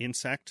kind of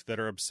insect that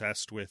are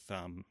obsessed with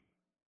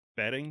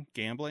betting,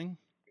 gambling.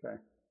 Okay.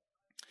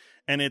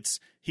 And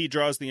he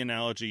draws the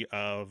analogy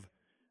of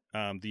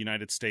the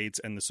United States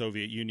and the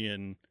Soviet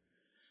Union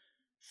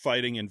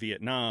fighting in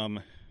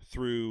Vietnam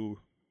through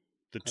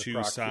the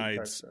two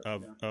sides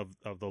of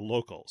the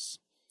locals.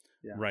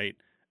 Yeah. Right.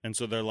 And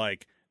so they're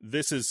like,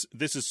 this is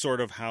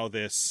sort of how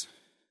this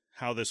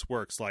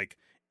works. Like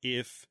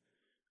if,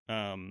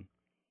 and,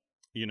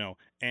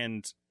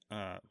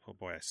 oh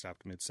boy, I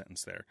stopped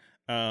mid-sentence there.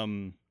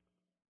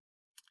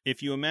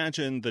 If you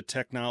imagine the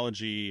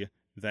technology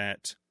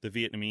that the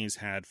Vietnamese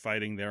had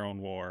fighting their own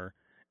war,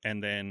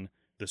 and then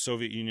the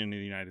Soviet Union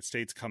and the United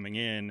States coming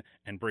in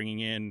and bringing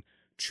in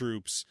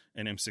troops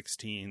and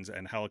M16s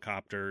and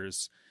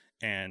helicopters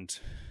and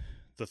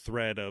the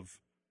threat of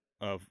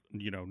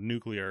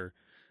nuclear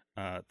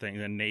thing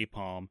and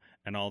napalm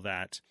and all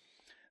that.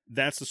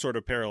 That's the sort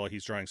of parallel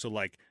he's drawing. So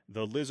like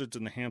the lizards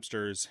and the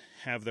hamsters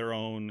have their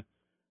own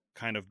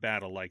kind of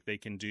battle, like they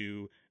can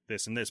do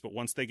this and this, but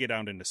once they get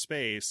out into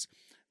space,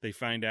 they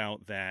find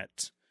out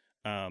that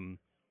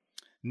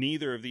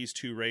neither of these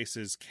two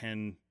races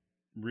can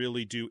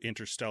really do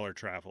interstellar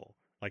travel.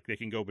 Like they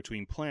can go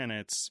between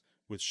planets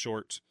with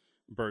short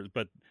bursts,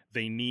 but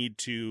they need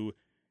to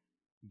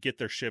get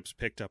their ships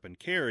picked up and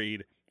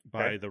carried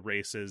by the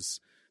races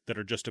that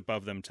are just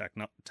above them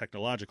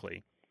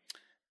technologically.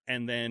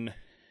 And then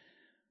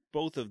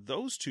both of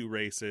those two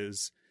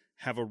races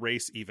have a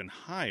race even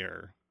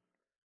higher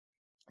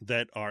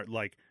that are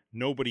like,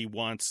 nobody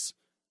wants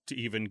to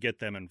even get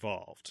them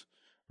involved,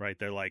 right?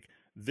 They're like,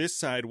 this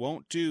side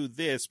won't do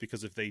this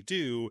because if they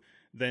do,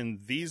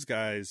 then these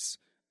guys,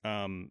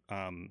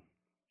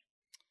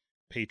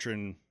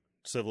 patron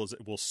civils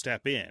will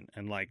step in,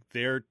 and like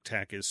their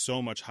tech is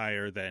so much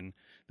higher than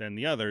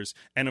the others.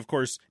 And of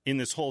course, in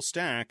this whole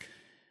stack,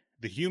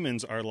 the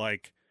humans are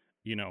like,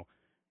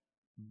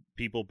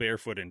 people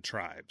barefoot in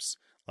tribes.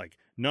 Like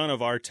none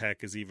of our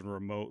tech is even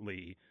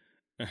remotely,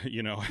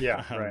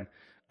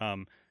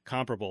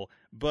 comparable.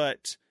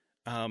 But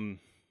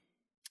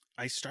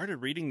I started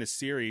reading this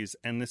series,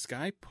 and this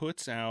guy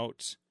puts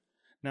out,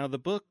 now the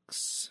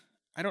books,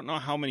 I don't know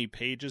how many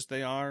pages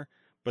they are,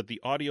 but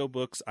the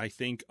audiobooks I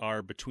think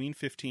are between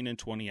 15 and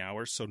 20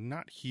 hours, so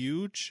not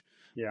huge,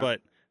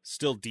 but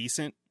still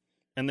decent,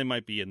 and they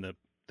might be in the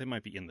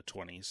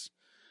 20s.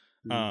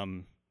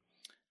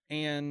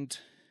 And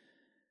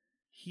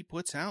he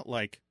puts out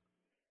like,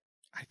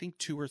 I think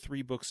 2 or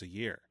 3 books a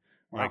year.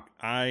 Wow.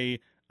 Like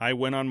I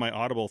went on my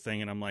Audible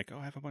thing and I'm like, oh,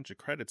 I have a bunch of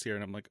credits here,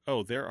 and I'm like,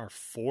 oh, there are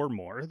 4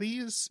 more of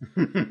these.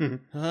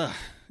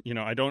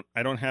 I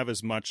don't have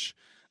as much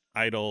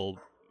idle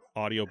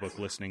audiobook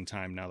listening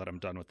time now that I'm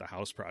done with the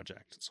house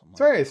project. So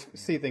sorry, I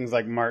see things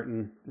like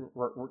Martin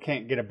we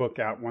can't get a book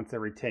out once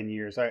every 10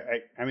 years.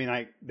 I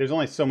mean, there's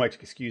only so much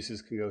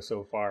excuses can go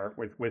so far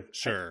with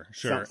sure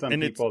some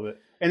people that,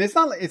 and it's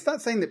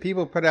not saying that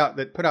people put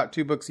out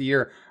 2 books a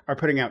year are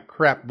putting out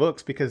crap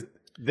books, because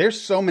there's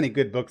so many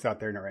good books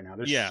out there right now.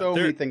 There's so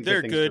many things.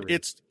 They're good.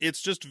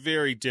 It's just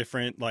very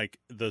different. Like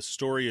the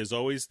story is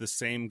always the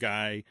same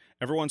guy.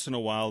 Every once in a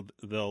while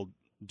they'll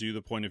do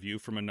the point of view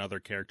from another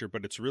character,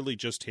 but it's really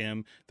just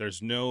him.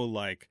 There's no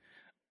like,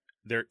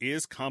 there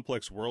is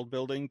complex world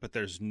building, but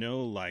there's no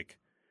like,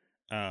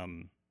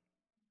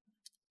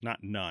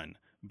 not none,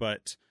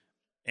 but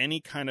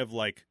any kind of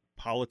like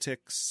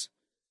politics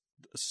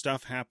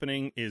stuff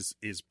happening is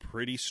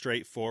pretty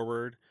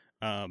straightforward.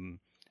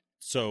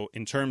 So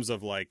in terms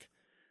of like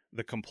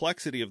the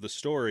complexity of the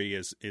story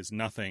is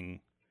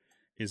nothing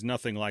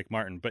like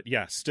Martin, but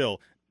yeah,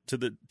 still to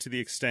the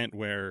extent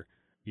where,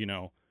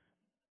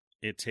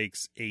 it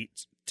takes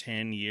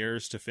 8-10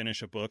 years to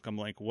finish a book. I'm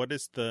like, what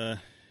is the,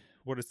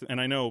 and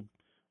I know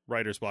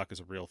writer's block is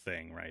a real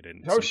thing, right?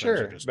 And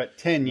sure, but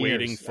 10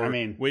 years,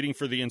 waiting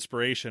for the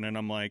inspiration. And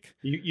I'm like,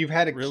 you've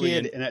had a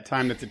kid in that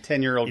time that's a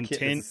 10-year-old kid,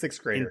 that's a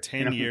 6th grader. In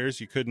 10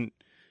 years, you couldn't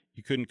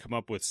come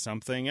up with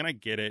something. And I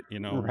get it,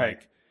 right.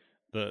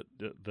 Like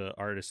the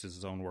artist is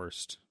his own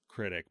worst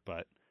critic,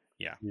 but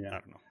yeah. Yeah. I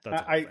don't know.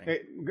 That's a thing.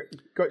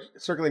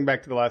 Circling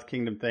back to the Last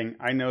Kingdom thing,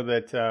 I know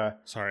that.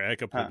 Sorry, I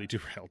completely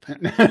derailed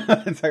that.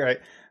 That's all right.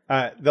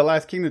 The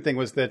Last Kingdom thing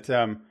was that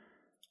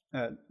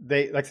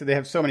they, like I said, they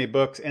have so many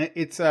books, and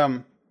it's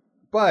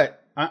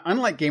but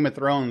unlike Game of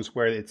Thrones,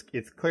 where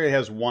it's clearly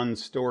has one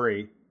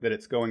story that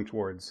it's going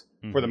towards.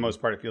 For the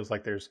most part, it feels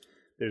like there's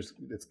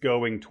it's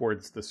going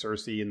towards the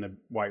Cersei and the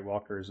White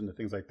Walkers and the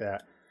things like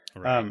that.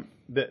 Right.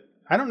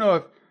 I don't know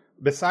if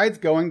besides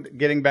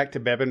getting back to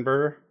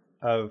Bebbanburg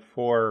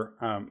for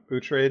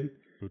Uhtred,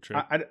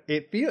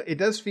 it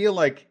does feel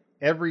like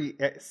every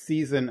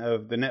season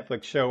of the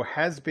Netflix show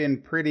has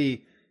been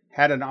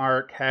had an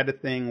arc, had a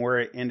thing where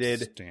it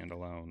ended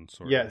standalone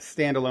sort of. Yeah,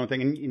 standalone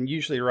thing, and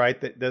usually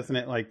that doesn't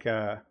it like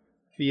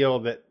feel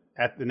that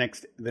at the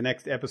next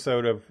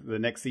episode of the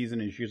next season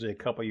is usually a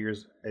couple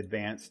years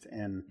advanced,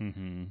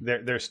 and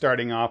they're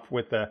starting off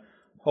with a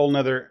whole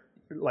nother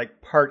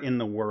like part in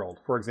the world.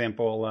 For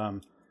example,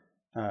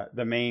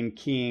 the main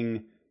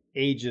king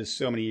ages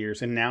so many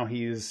years, and now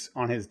he's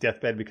on his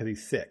deathbed because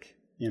he's sick,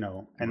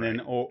 and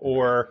then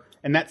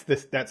and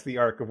that's the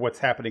arc of what's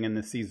happening in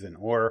this season,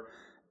 or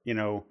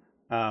Uhtred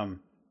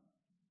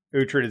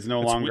is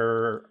no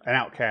longer an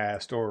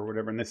outcast or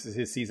whatever, and this is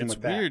his season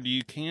with that. It's weird.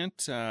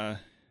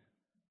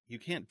 You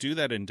can't do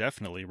that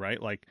indefinitely,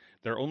 right? Like,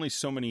 there are only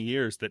so many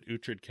years that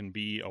Uhtred can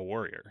be a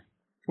warrior.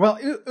 Well,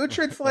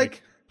 Uhtred's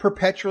like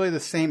perpetually the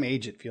same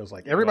age, it feels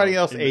like. Everybody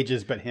else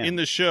ages but him. In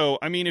the show,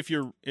 I mean, if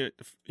you're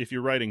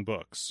writing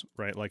books,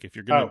 right? Like, if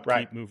you're going to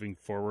keep moving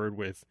forward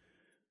with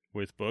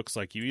books,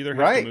 like, you either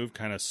have to move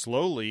kind of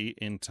slowly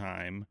in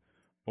time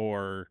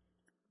or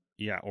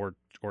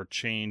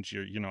change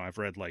your, I've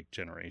read like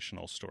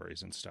generational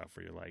stories and stuff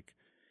where you're like,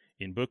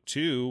 in book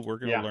 2, we're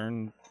going to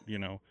learn,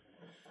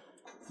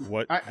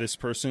 what this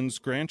person's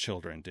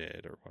grandchildren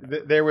did or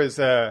whatever. There was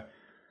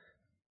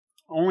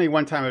only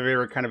one time I've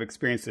ever kind of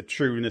experienced the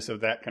trueness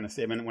of that kind of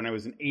statement. When I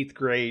was in 8th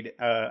grade,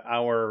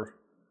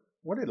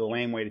 what a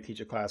lame way to teach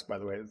a class, by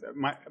the way.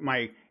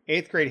 My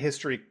 8th grade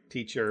history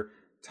teacher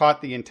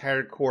taught the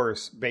entire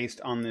course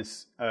based on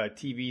this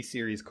TV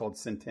series called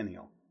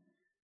Centennial.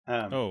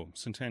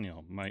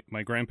 Centennial.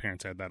 My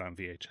grandparents had that on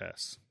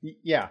VHS.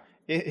 Yeah,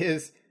 it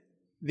is.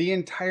 The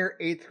entire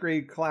 8th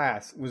grade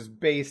class was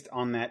based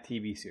on that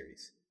TV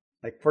series,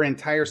 like for an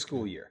entire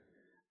school year.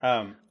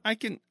 I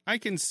can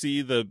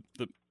see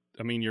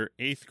I mean, you're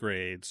 8th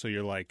grade, so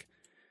you're like,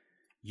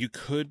 you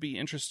could be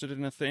interested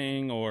in a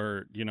thing,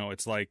 or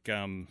it's like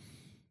the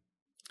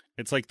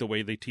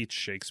way they teach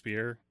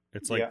Shakespeare.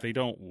 It's like they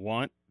don't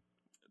want.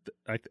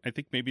 I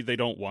think maybe they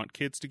don't want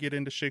kids to get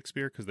into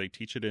Shakespeare because they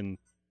teach it in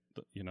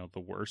the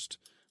worst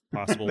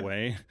possible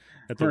way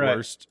at the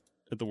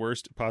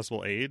worst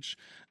possible age.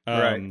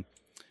 Right.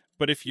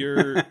 But if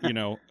you're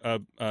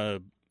a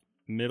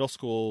middle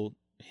school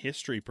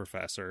history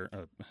professor,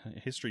 a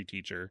history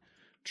teacher,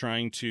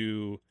 trying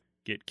to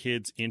get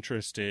kids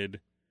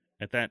interested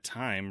at that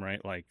time,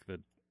 right, like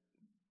the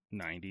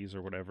 90s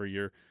or whatever,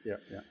 you're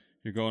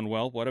going,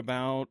 well, what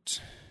about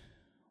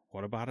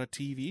a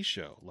TV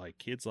show? Like,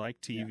 kids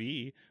like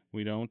TV.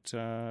 We don't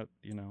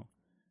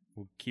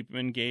we'll keep them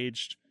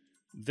engaged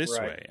this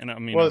way. And I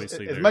mean,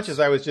 obviously, as much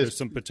as I was there's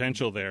some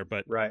potential there,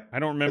 but right. I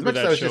don't remember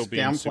that show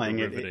being super downplaying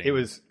riveting. It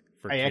was.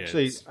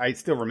 Kids. I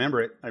still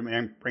remember it. I mean,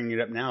 I'm bringing it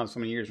up now, so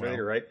many years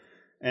later, right?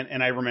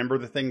 And I remember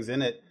the things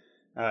in it.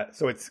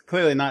 So it's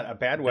clearly not a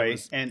bad way.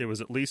 It was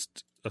at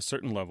least a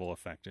certain level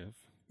effective.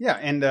 Yeah,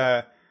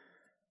 and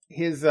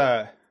his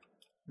I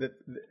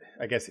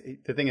guess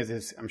the thing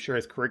is, I'm sure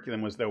his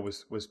curriculum was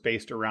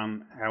based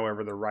around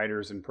however the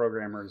writers and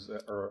programmers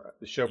or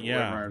the show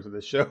programmers of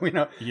the show, you're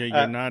not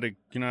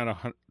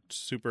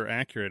super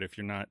accurate if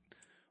you're not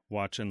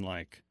watching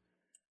like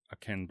a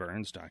Ken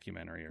Burns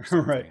documentary or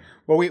something. Right.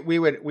 Well, we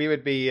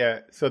would be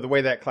so the way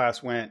that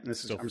class went. And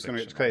this is, I'm just going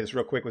to tell you this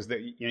real quick. Was that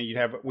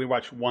we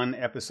watch one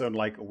episode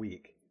like a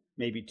week,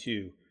 maybe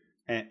 2,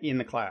 in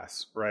the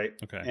class, right?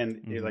 Okay.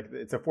 And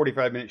it's a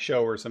 45-minute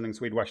show or something,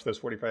 so we'd watch those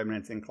 45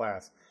 minutes in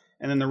class,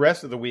 and then the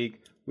rest of the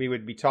week we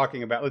would be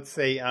talking about, let's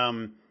say,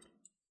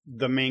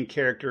 the main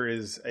character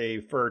is a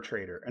fur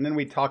trader, and then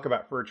we talk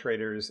about fur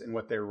traders and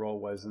what their role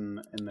was in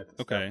the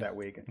stuff that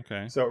week.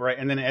 Okay. So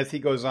and then as he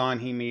goes on,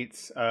 he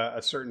meets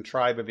a certain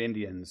tribe of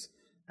Indians,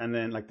 and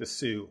then like the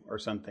Sioux or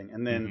something,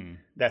 and then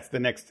that's the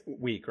next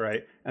week,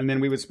 right? And then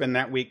we would spend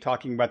that week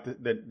talking about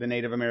the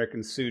Native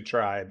American Sioux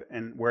tribe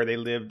and where they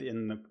lived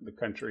in the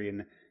country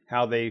and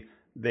how they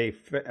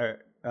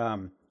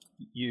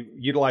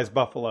utilize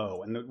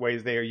buffalo and the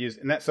ways they are used.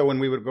 And that, so when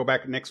we would go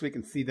back next week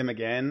and see them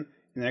again.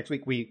 And the next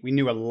week, we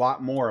knew a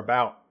lot more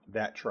about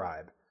that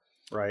tribe,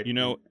 right?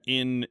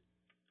 In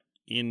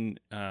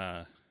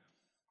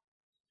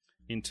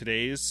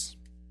today's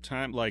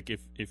time, like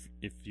if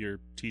your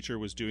teacher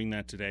was doing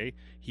that today,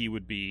 he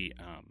would be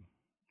a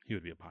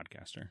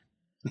podcaster.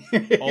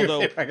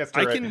 Although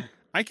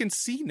I can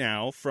see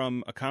now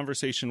from a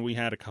conversation we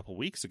had a couple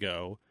weeks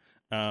ago,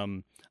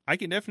 I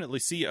can definitely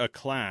see a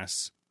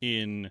class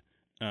in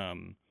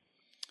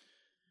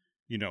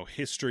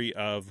history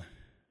of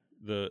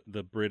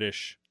the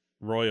British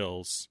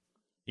royals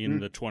in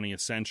the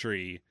 20th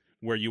century,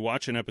 where you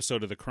watch an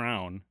episode of The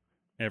Crown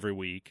every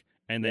week,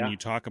 and then you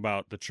talk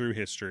about the true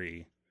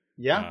history.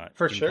 Yeah,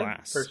 for in sure,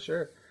 class. for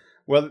sure.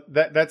 Well,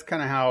 that's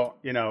kind of how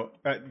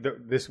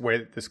this way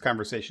that this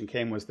conversation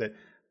came, was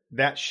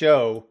that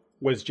show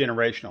was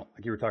generational,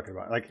 like you were talking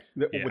about. Like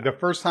the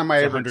first time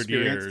I ever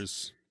experienced,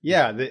 years.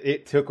 Yeah,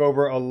 it took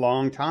over a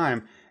long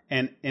time,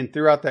 and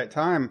throughout that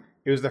time,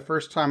 it was the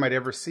first time I'd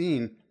ever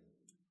seen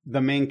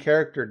the main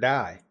character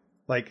die.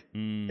 Like,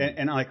 and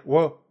I'm like,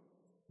 whoa,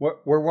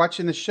 we're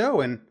watching the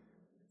show, and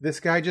this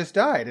guy just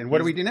died, and what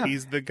do we do now?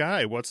 He's the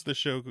guy. What's the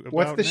show about?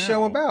 What's the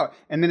show about?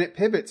 And then it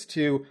pivots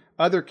to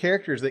other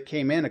characters that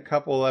came in a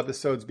couple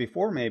episodes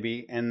before,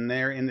 maybe, and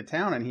they're in the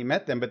town, and he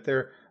met them, but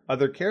they're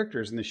other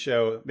characters in the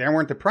show. They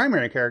weren't the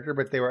primary character,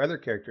 but they were other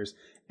characters,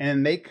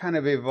 and they kind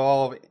of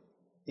evolve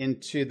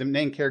into the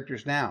main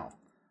characters now,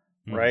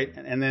 right?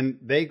 And then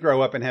they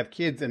grow up and have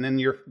kids, and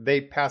then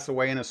they pass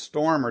away in a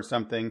storm or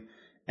something,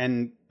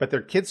 but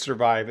their kids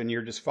survive, and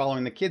you're just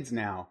following the kids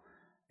now.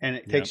 And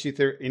it takes you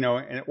through,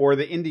 or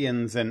the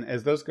Indians, and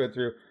as those go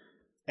through.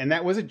 And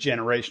that was a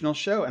generational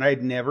show, and I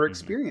had never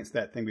experienced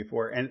that thing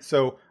before. And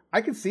so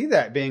I could see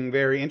that being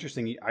very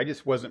interesting. I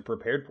just wasn't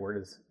prepared for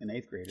it as an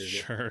 8th grader.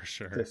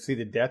 Sure. To see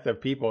the death of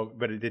people,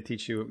 but it did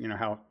teach you,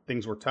 how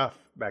things were tough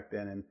back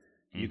then, and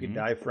you could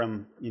die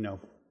from,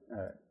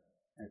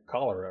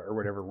 cholera or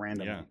whatever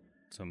randomly. Yeah.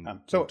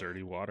 Some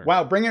dirty water.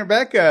 Wow, bringing it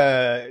back,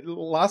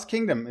 Lost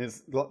Kingdom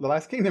is the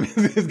Last Kingdom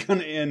is going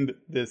to end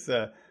this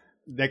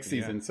next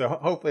season, so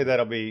hopefully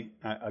that'll be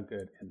a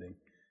good ending.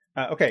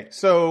 Okay,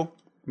 so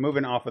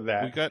moving off of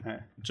that, we got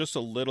just a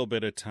little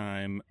bit of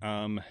time.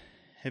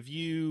 Have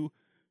you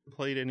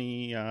played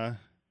any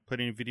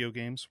video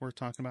games worth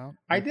talking about?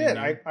 I did.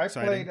 I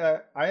played.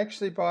 I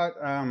actually bought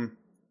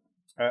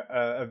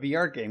a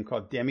VR game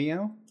called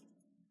Demeo.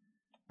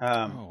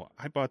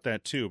 I bought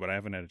that too, but I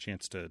haven't had a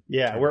chance to.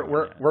 Yeah, we're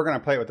going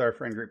to play it with our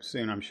friend group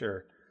soon, I'm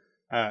sure.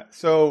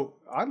 So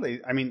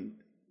oddly, I mean,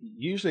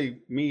 usually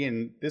me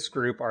and this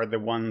group are the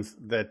ones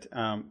that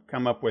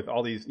come up with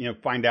all these,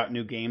 find out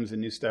new games and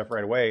new stuff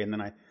right away, and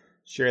then I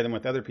share them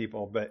with other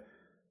people. But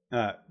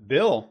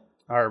Bill,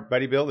 our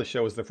buddy Bill, the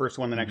show was the first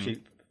one that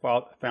actually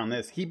found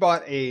this. He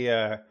bought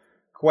a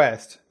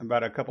Quest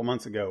about a couple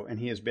months ago, and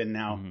he has been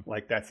now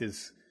like that's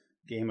his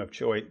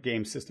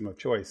game system of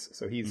choice.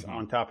 So he's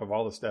on top of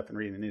all the stuff and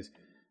reading the news.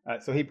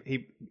 So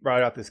he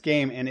brought out this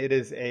game, and it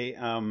is a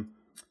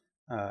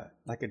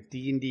like a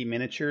D&D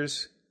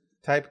miniatures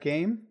type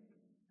game.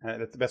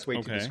 That's the best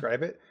way to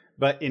describe it.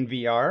 But in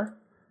VR,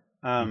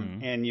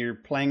 and you're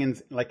playing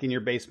in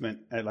your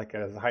basement, like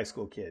as a high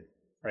school kid,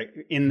 right?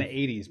 In the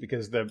 80s,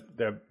 because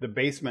the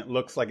basement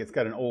looks like it's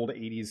got an old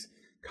 80s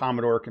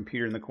Commodore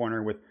computer in the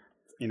corner with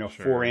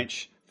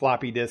 4-inch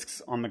floppy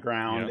disks on the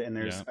ground, and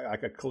there's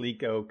like a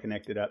Coleco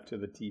connected up to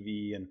the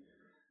TV, and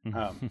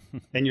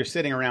and you're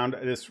sitting around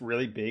this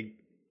really big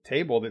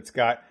table that's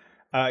got.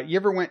 You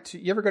ever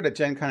go to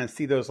Gen Con and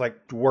see those,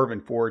 like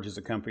Dwarven Forge is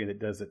a company that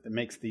does it, that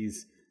makes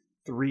these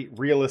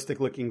realistic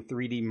looking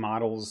 3D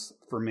models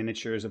for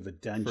miniatures of the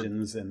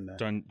dungeons and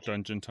the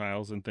dungeon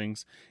tiles and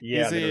things.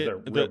 Yeah, those are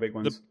real big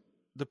ones.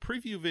 The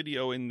preview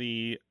video in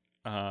the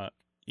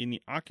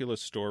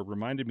Oculus store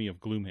reminded me of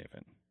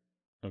Gloomhaven.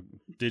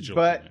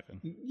 Digital Gloomhaven.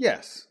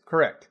 Yes,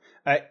 correct.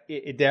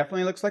 It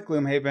definitely looks like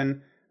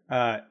Gloomhaven,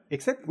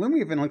 except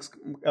Gloomhaven looks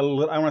a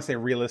little, I don't want to say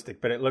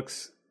realistic, but it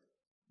looks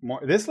more.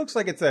 This looks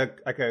like it's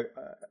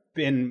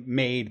been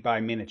made by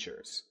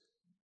miniatures,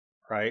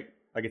 right?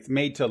 Like it's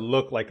made to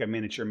look like a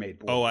miniature made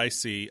board. Oh, I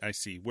see.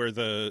 Where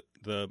the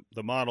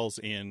models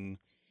in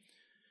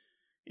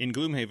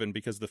Gloomhaven,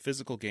 because the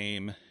physical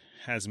game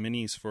has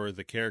minis for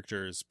the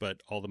characters,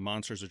 but all the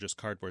monsters are just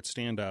cardboard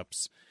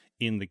stand-ups.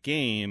 In the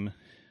game,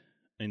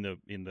 in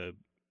the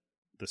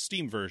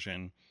Steam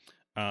version,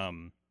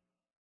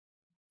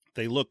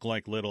 they look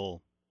like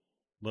little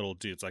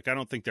dudes. Like I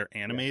don't think they're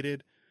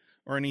animated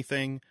or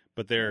anything,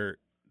 but they're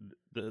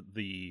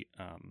the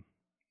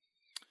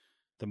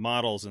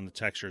models and the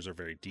textures are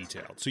very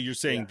detailed. So you're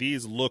saying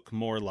these look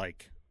more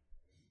like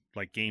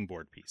game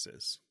board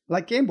pieces.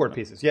 Like game board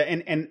pieces, yeah.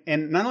 And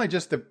not only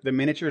just the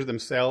miniatures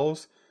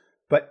themselves,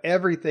 but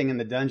everything in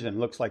the dungeon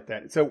looks like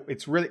that. So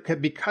it's really,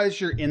 because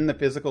you're in the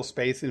physical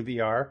space in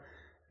VR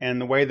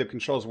and the way the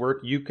controls work,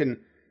 you can,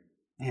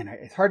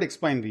 it's hard to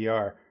explain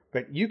VR,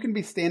 but you can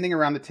be standing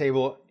around the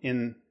table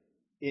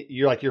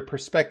your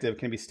perspective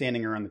can be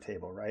standing around the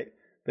table, right?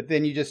 But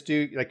then you just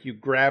do, like you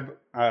grab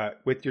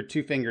with your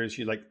two fingers,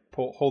 you like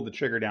hold the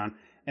trigger down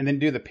and then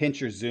do the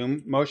pinch or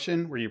zoom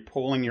motion where you're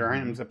pulling your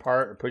arms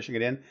apart or pushing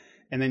it in.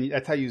 And then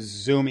that's how you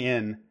zoom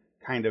in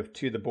kind of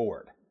to the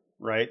board,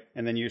 right?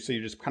 And then you're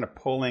just kind of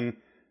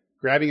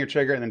grabbing your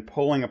trigger and then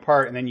pulling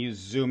apart, and then you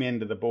zoom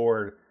into the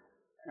board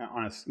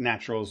on a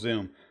natural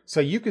zoom. So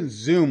you can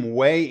zoom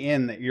way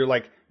in that you're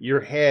like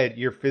your head,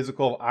 your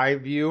physical eye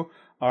view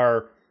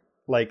are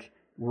like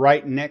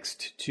right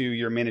next to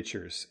your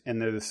miniatures,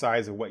 and they're the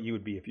size of what you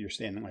would be if you're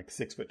standing like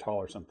 6 foot tall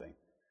or something.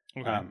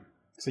 Okay.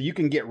 So you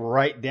can get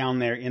right down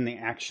there in the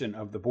action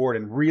of the board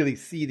and really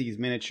see these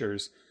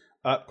miniatures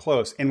up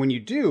close. And when you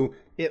do,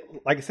 it,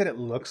 like I said, it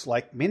looks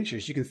like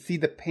miniatures. You can see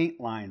the paint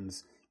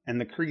lines and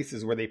the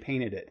creases where they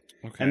painted it.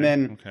 Okay. And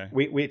then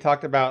we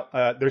talked about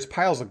there's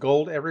piles of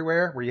gold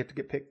everywhere where you have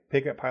to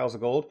pick up piles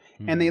of gold.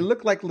 And they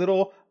look like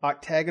little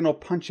octagonal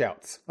punch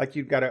outs. Like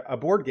you've got a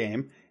board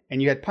game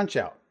and you had punch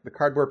out, the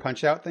cardboard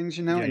punch out things,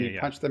 and you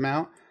punch them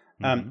out.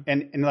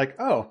 And like,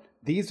 oh,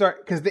 these are,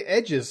 because the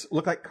edges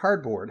look like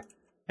cardboard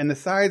and the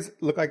sides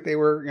look like they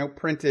were,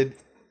 printed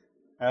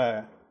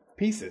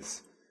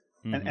pieces.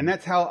 And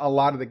that's how a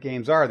lot of the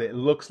games are. That it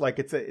looks like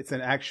it's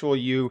an actual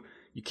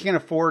you can't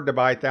afford to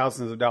buy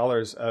thousands of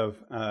dollars of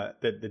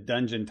the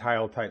dungeon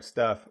tile type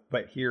stuff,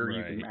 but here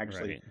you can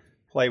actually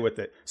play with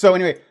it. So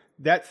anyway,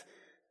 that's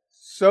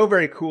so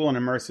very cool and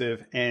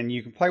immersive, and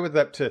you can play with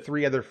up to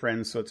 3 other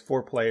friends, so it's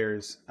 4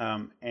 players,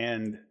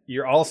 and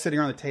you're all sitting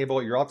around the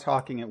table, you're all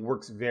talking, it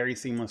works very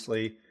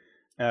seamlessly.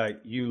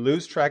 You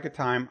lose track of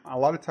time. A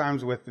lot of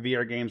times with the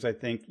VR games, I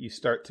think you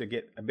start to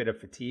get a bit of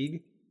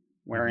fatigue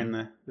wearing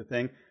the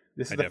thing.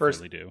 This is the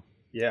first. Do.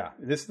 Yeah,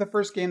 this is the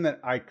first game that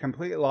I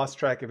completely lost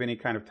track of any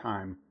kind of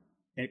time,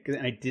 and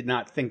I did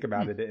not think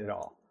about it at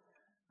all.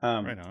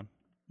 Right on.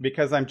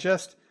 Because I'm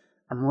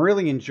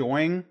really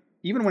enjoying,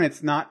 even when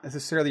it's not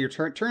necessarily your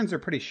turn. Turns are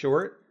pretty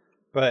short,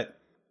 but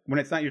when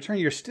it's not your turn,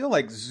 you're still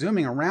like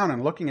zooming around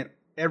and looking at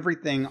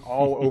everything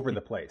all over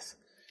the place.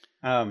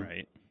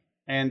 Right.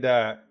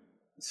 And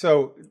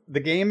so the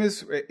game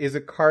is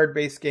a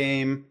card-based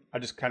game. I'll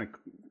just kind of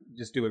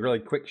do a really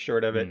quick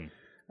short of it.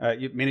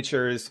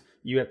 Miniatures.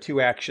 You have 2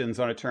 actions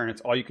on a turn.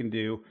 It's all you can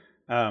do.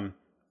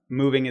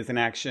 Moving is an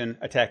action.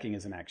 Attacking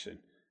is an action.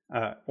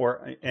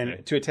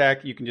 To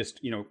attack, you can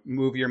just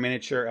move your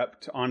miniature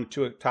up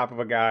onto the top of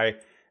a guy,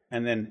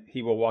 and then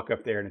he will walk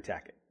up there and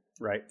attack it.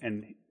 Right,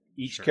 and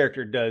each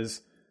character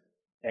does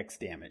X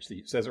damage.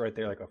 It says it right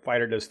there. Like a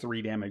fighter does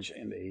 3 damage,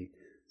 and a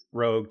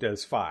rogue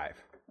does 5.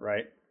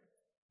 Right.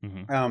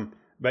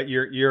 But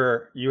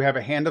you have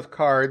a hand of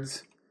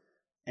cards,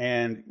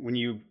 and when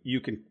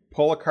you can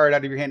pull a card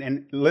out of your hand,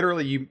 and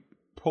literally you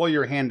pull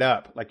your hand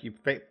up, like you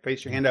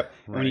face your hand up.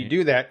 And when you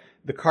do that,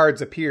 the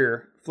cards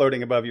appear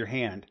floating above your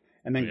hand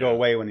and then go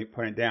away when you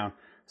put it down.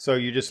 So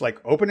you just like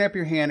open up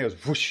your hand, it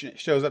goes whoosh, it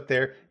shows up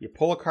there. You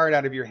pull a card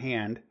out of your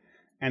hand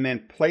and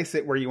then place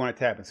it where you want it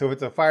to happen. So if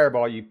it's a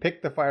fireball, you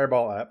pick the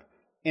fireball up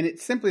and it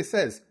simply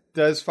says,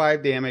 does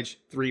 5 damage,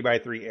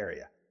 3x3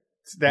 area.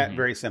 It's that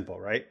very simple,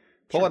 right?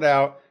 Pull it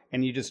out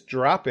and you just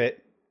drop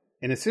it.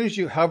 And as soon as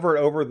you hover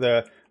over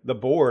the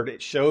board,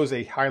 it shows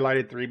a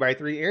highlighted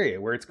 3x3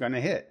 area where it's going to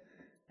hit.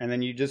 And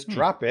then you just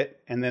drop it,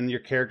 and then your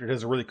character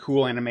does a really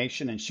cool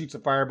animation and shoots a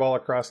fireball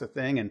across the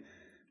thing and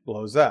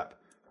blows up.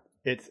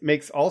 It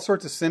makes all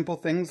sorts of simple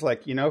things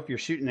like, if you're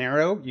shooting an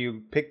arrow,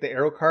 you pick the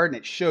arrow card and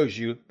it shows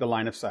you the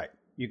line of sight.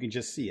 You can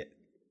just see it,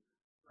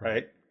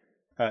 right?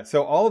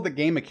 So all of the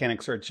game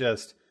mechanics are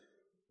just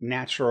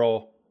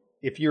natural.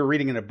 If you were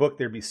reading in a book,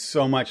 there'd be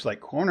so much like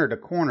corner to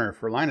corner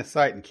for line of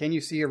sight, and can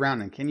you see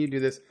around, and can you do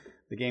this?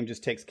 The game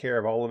just takes care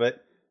of all of it,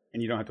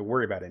 and you don't have to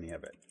worry about any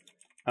of it.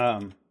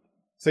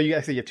 So you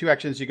actually have 2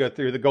 actions you go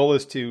through. The goal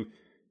is to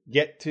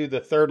get to the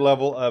 3rd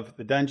level of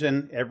the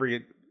dungeon.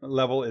 Every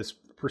level is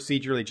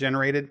procedurally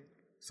generated,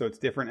 so it's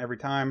different every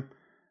time,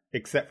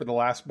 except for the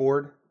last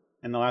board.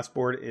 And the last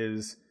board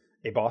is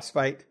a boss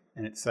fight,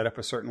 and it's set up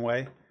a certain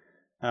way.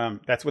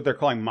 That's what they're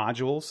calling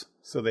modules.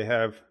 So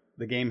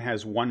the game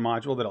has 1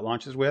 module that it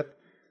launches with,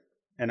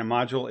 and a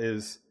module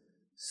is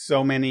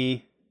so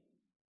many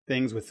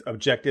things with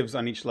objectives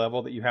on each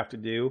level that you have to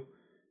do,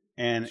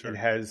 and it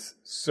has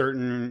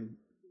certain,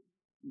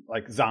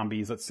 like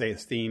zombies, let's say,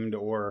 it's themed,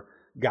 or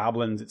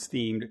goblins, it's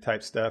themed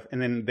type stuff.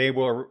 And then they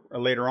will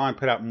later on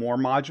put out more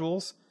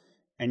modules,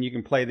 and you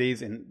can play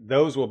these, and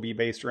those will be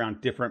based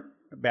around different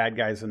bad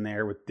guys in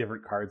there with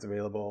different cards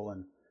available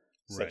and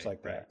such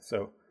like that.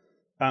 So,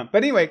 but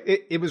anyway,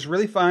 it was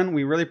really fun.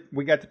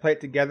 We got to play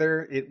it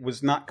together. It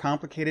was not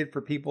complicated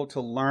for people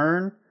to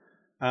learn.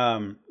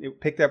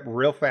 It picked up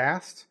real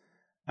fast.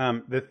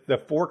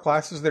 The 4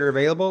 classes that are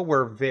available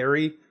were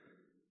very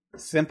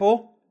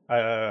simple.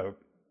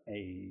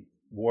 A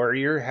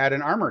warrior had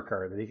an armor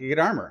card that he could get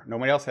armor.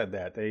 Nobody else had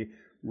that. A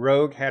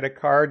rogue had a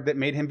card that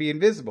made him be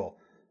invisible,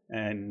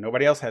 and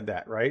nobody else had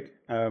that, right?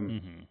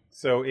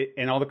 So,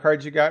 and all the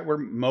cards you got were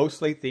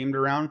mostly themed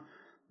around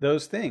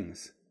those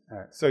things.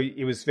 So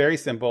it was very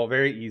simple,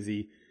 very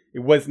easy.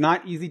 It was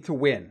not easy to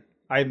win.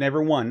 I've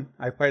never won.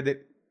 I've played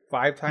it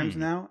 5 times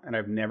now, and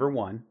I've never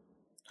won.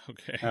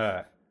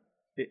 Okay.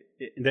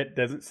 That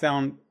doesn't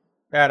sound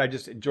bad. I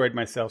just enjoyed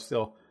myself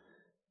still.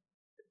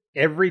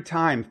 Every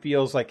time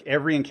feels like,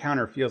 every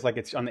encounter feels like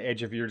it's on the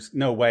edge of your,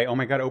 no way, oh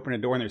my God, open a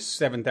door and there's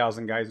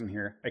 7,000 guys in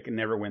here. I can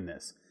never win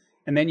this.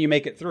 And then you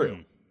make it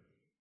through.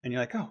 And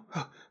you're like, oh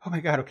my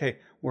God, okay,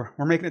 we're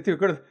making it through.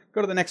 Go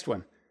to the next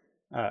one.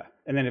 And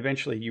then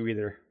eventually you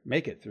either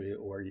make it through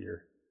or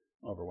you're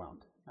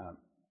overwhelmed.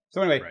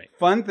 So anyway,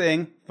 fun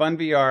thing, fun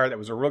VR. That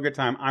was a real good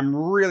time. I'm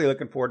really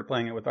looking forward to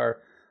playing it with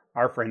our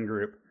friend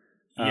group.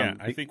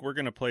 I think we're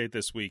going to play it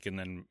this week, and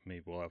then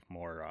maybe we'll have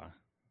more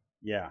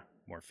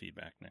more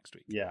feedback next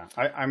week. Yeah,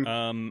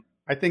 I'm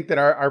I think that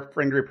our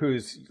friend group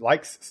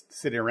likes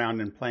sitting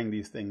around and playing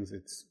these things,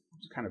 it's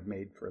kind of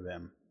made for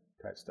them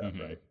type stuff,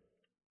 right?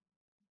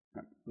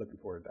 I'm looking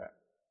forward to that.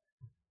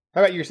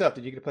 How about yourself?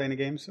 Did you get to play any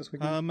games this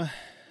weekend?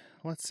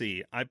 Let's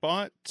see. I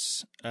bought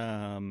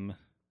a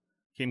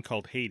game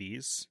called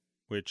Hades,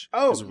 which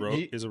is a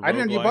roguelike. I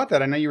didn't know you bought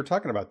that. I know you were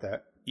talking about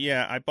that.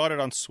 Yeah, I bought it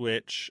on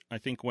Switch. I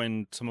think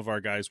when some of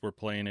our guys were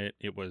playing it,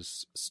 it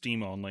was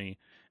Steam only.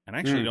 And I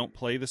actually don't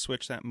play the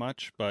Switch that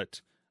much,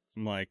 but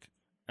I'm like,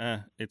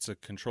 it's a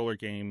controller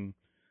game.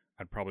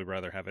 I'd probably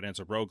rather have it as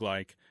a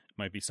roguelike. It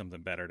might be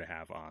something better to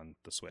have on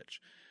the Switch.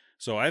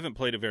 So I haven't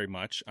played it very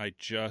much. I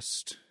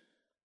just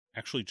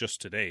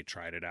today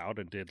tried it out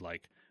and did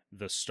like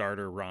the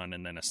starter run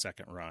and then a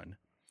second run.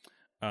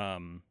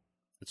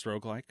 It's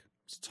roguelike.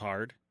 It's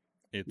hard.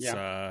 It's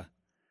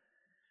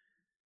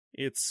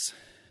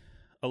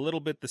a little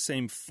bit the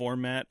same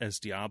format as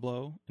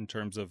Diablo in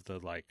terms of the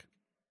like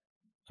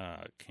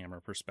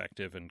camera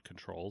perspective and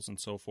controls and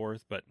so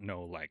forth, but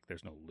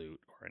there's no loot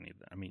or any of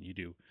that. I mean, you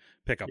do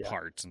pick up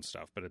parts and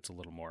stuff, but it's a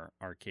little more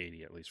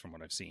arcadey, at least from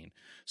what I've seen.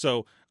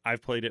 So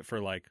I've played it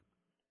for like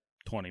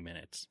 20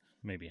 minutes,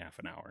 maybe half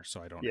an hour.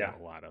 So I don't have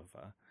a lot of,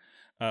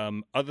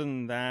 other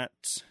than that,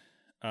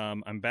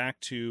 I'm back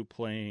to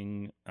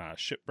playing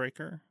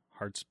Shipbreaker,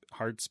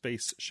 hard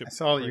space Shipbreaker. I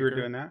saw that you were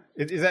doing that.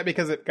 Is that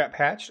because it got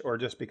patched or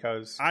just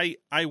because? I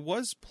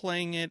was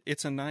playing it.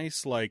 It's a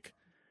nice, like,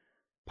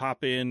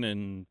 pop in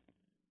and,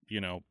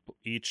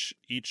 each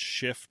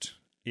shift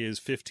is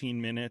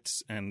 15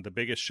 minutes and the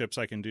biggest ships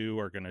I can do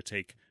are going to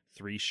take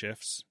 3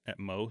 shifts at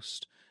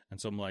most. And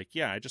so I'm like,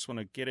 I just want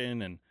to get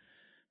in and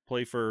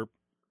play for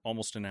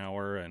almost an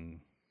hour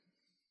and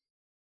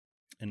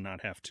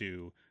not have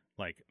to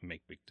like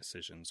make big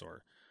decisions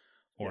or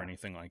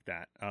anything like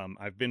that.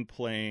 I've been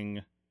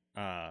playing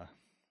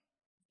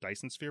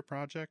Dyson Sphere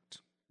Project.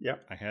 Yeah.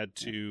 I had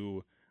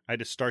to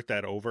start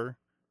that over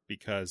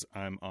because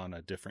I'm on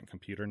a different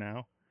computer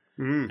now.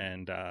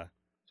 And so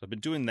I've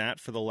been doing that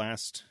for the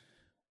last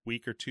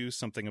week or two.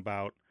 Something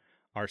about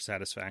our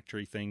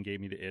Satisfactory thing gave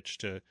me the itch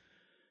to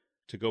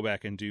go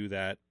back and do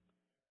that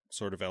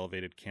sort of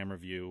elevated camera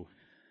view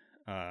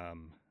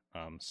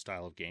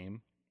style of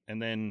game.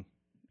 And then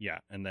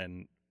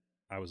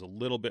I was a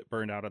little bit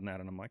burned out on that,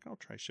 and I'm like, I'll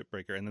try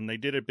Shipbreaker. And then they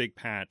did a big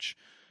patch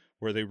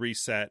where they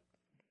reset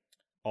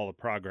all the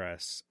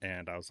progress,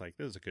 and I was like,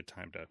 this is a good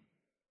time to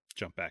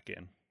jump back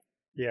in.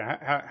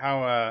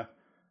 Yeah,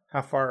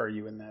 how far are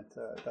you in that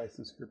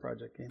Dyson Sphere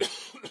Project game?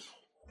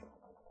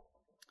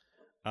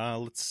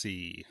 Let's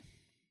see.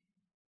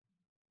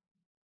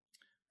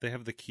 They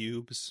have the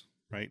cubes,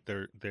 right?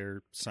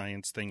 Their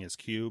science thing is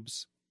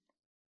cubes.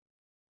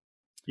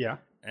 Yeah.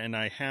 And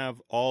I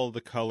have all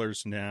the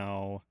colors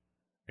now,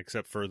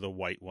 except for the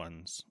white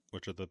ones,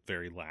 which are the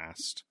very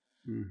last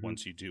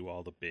once you do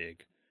all the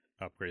big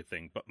upgrade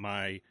thing. But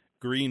my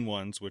green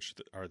ones, which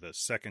are the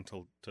second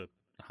to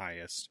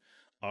highest,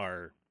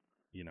 are,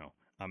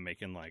 I'm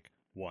making like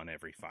one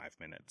every 5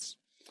 minutes.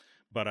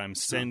 But I'm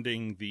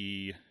sending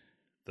the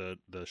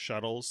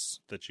shuttles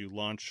that you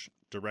launch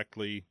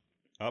directly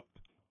up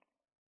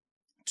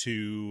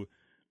to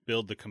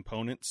build the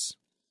components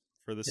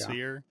for the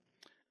sphere.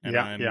 And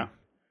I'm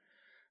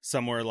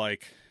somewhere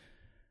like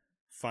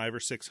 500 or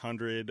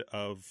 600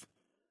 of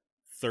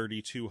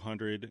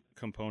 3,200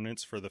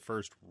 components for the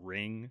first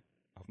ring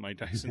of my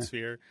Dyson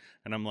Sphere.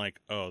 And I'm like,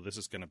 oh, this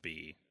is going to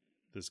be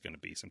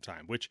some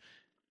time, which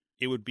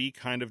it would be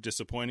kind of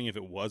disappointing if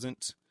it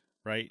wasn't,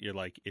 right? You're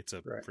like, it's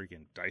a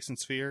freaking Dyson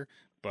Sphere,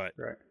 but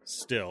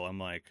still I'm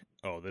like,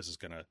 oh,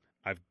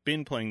 I've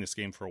been playing this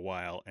game for a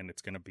while and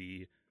it's going to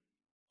be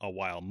a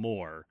while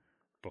more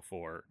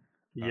before.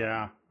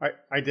 I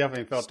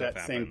definitely felt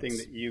that same thing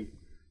that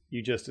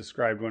you just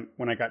described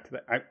when I got to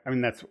that. I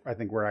mean, that's, I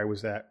think, where I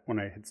was at when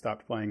I had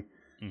stopped playing.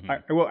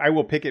 I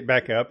will pick it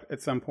back up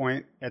at some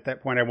point. At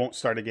that point, I won't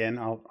start again.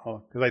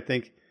 Because I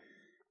think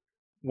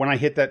when I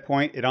hit that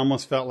point, it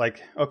almost felt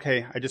like,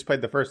 okay, I just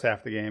played the first half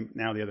of the game,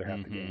 now the other half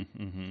of the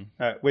game,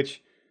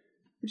 which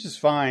is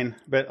fine.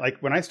 But like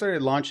when I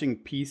started launching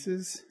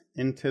pieces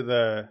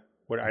into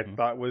what I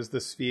thought was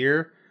the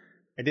sphere,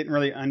 I didn't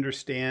really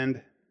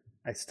understand.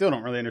 I still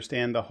don't really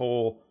understand the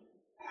whole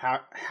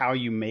how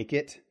you make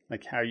it,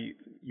 like how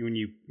when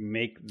you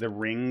make the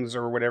rings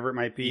or whatever it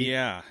might be.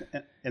 Yeah,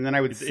 and then I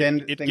would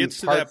send it things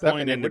gets to parts that up,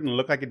 point and it wouldn't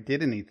look like it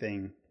did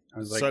anything. I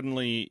was like,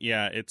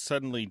 it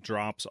suddenly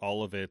drops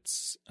all of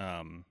its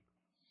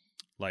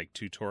like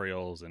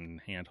tutorials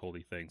and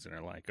hand-holdy things, and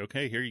are like,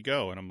 okay, here you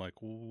go, and I'm like,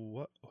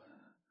 what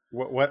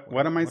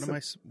am I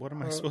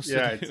supposed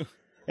to do?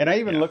 And I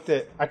even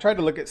I tried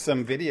to look at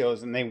some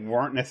videos, and they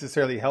weren't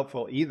necessarily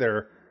helpful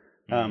either.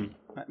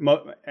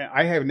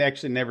 I have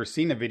actually never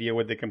seen a video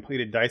with the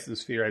completed Dyson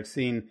Sphere. I've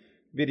seen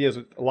videos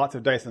with lots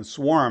of Dyson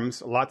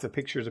Swarms, lots of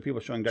pictures of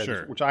people showing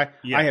Dyson, which I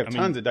have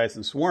tons of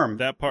Dyson Swarm.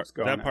 That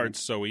part's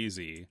so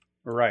easy.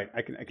 Right.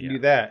 I can do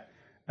that.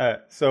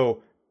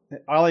 So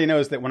all I know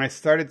is that when I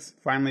started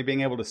finally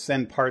being able to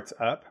send parts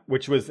up,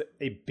 which was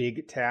a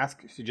big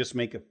task to just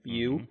make a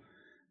few,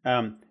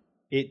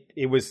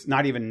 it was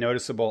not even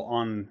noticeable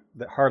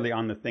hardly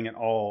on the thing at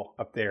all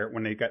up there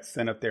when they got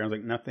sent up there. I was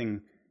like,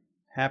 nothing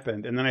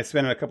happened. And then I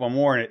spent a couple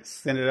more and it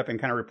sent it up and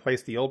kind of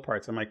replaced the old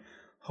parts. I'm like,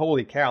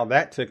 holy cow,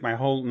 that took my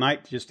whole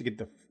night just to get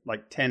the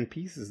like 10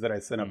 pieces that I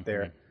sent up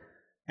there.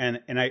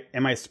 And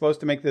am I supposed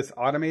to make this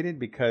automated?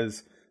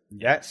 Because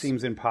that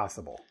seems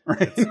impossible.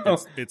 Right?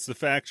 It's the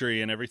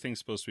factory and everything's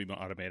supposed to be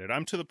automated.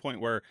 I'm to the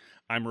point where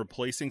I'm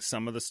replacing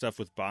some of the stuff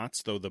with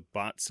bots, though the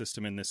bot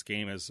system in this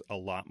game is a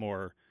lot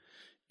more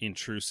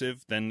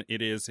intrusive than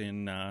it is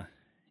in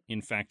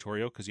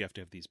Factorio, because you have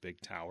to have these big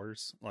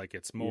towers. Like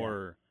it's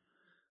more,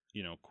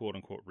 quote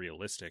unquote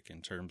realistic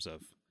in terms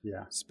of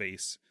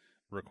space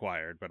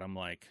required. But I'm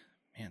like,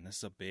 man, this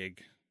is a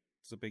big.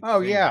 It's a big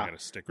thing. Yeah,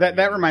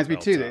 that reminds me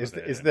too. Is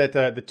that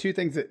the two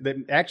things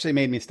that actually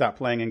made me stop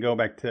playing and go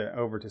back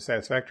over to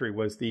Satisfactory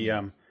was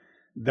the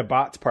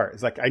bots part.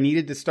 It's like I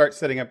needed to start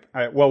setting up.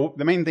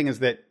 The main thing is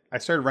that I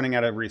started running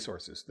out of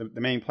resources.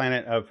 The main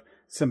planet of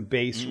some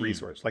base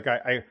resource. Like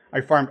I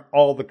farmed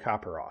all the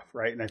copper off,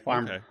 right, and I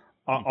farmed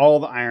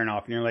all the iron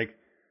off, and you're like,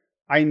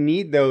 I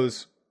need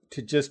those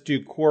to just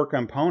do core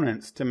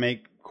components to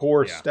make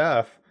core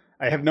stuff.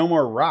 I have no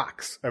more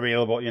rocks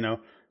available,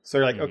 So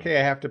they're like, okay,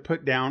 I have to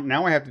put down.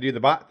 Now I have to do the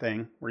bot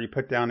thing where you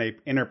put down a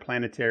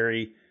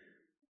interplanetary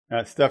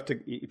stuff.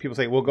 People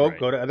say, well, go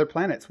to other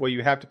planets. Well,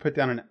 you have to put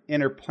down an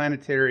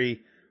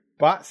interplanetary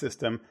bot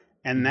system,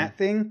 and that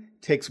thing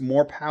takes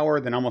more power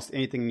than almost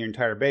anything in your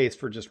entire base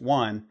for just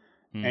one.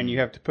 And you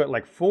have to put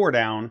like 4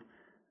 down,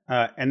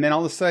 and then all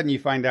of a sudden you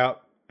find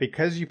out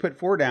because you put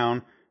 4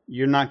 down,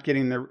 you're not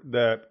getting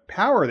the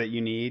power that you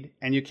need,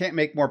 and you can't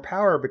make more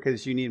power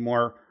because you need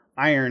more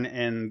iron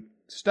and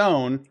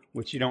stone,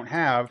 which you don't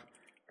have,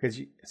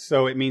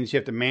 so it means you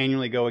have to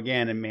manually go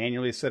again and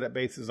manually set up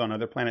bases on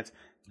other planets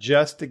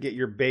just to get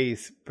your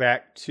base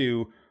back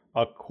to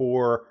a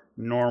core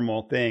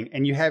normal thing,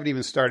 and you haven't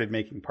even started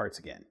making parts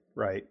again,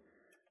 right?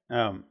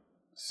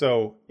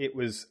 So it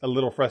was a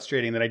little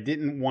frustrating that I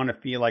didn't want to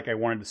feel like I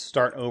wanted to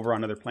start over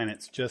on other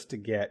planets just to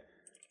get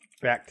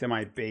back to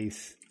my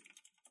base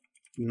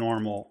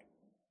normal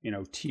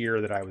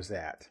tier that I was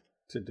at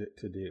to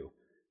do.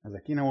 I was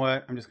like, you know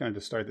what? I'm just going to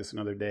just start this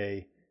another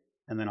day,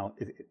 and then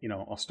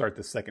I'll start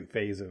the second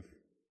phase of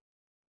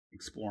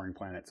exploring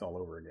planets all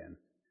over again,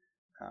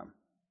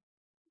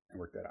 and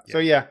work that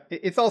out. Yeah. So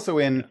it's also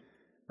in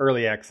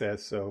early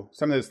access, so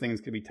some of those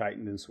things could be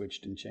tightened and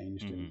switched and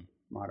changed and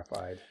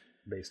modified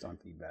based on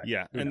feedback.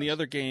 Yeah, and the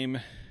other game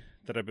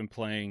that I've been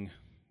playing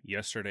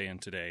yesterday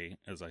and today,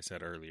 as I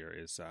said earlier,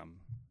 is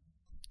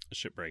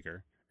Shipbreaker.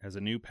 It has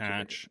a new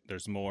patch.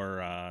 There's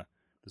more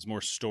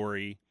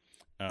story.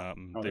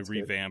 They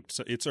revamped.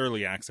 So it's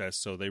early access,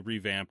 so they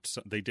revamped.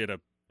 They did a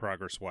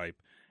progress wipe,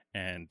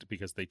 and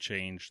because they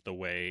changed the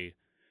way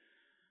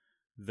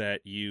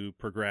that you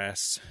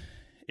progress,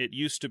 it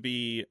used to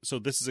be. So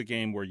this is a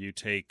game where you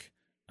take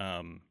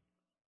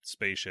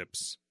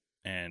spaceships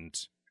and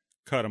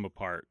cut them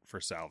apart for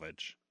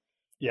salvage.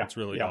 Yeah, it's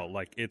really all.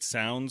 Like it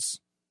sounds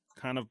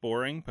kind of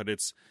boring, but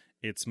it's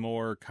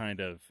more kind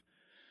of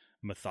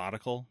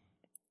methodical.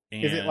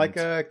 And is it like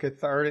a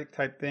cathartic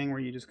type thing where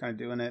you just kind of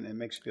doing it and it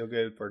makes you feel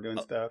good for doing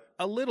stuff?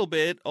 A little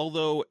bit,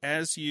 although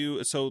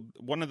so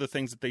one of the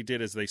things that they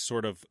did is they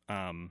sort of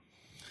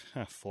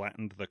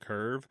flattened the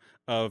curve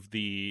of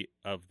the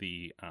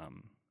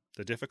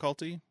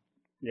difficulty.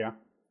 Yeah.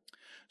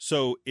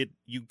 So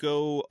you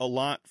go a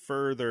lot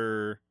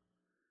further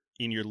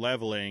in your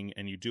leveling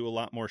and you do a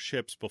lot more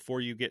ships before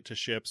you get to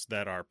ships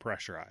that are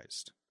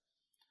pressurized.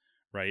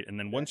 Right? And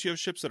then once you have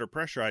ships that are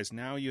pressurized,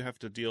 now you have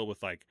to deal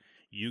with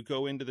you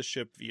go into the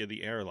ship via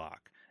the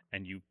airlock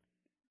and you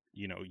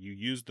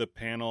use the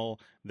panel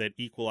that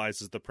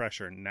equalizes the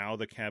pressure. Now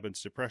the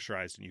cabin's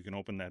depressurized and you can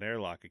open that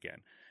airlock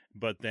again.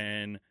 But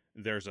then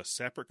there's a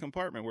separate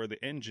compartment where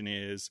the engine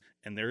is,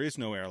 and there is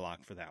no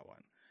airlock for that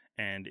one.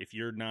 And if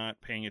you're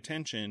not paying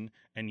attention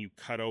and you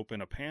cut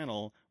open a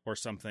panel or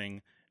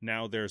something,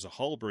 now there's a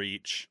hull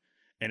breach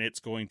and it's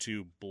going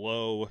to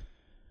blow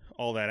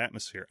all that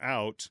atmosphere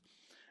out.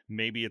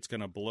 Maybe it's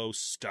going to blow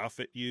stuff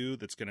at you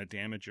that's going to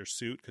damage your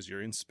suit because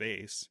you're in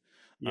space.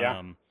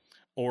 Yeah.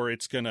 Or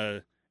it's going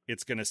to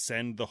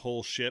send the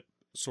whole ship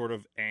sort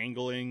of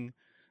angling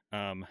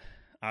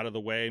out of the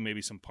way.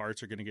 Maybe some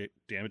parts are going to get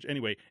damaged.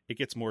 Anyway, it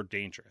gets more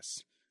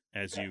dangerous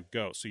as you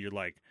go. So you're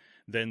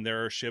then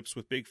there are ships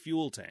with big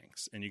fuel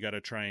tanks, and you got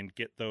to try and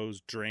get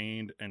those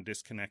drained and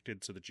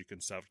disconnected so that you can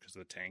sell, because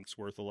the tank's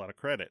worth a lot of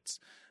credits.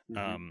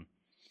 Mm-hmm.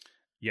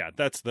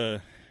 That's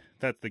the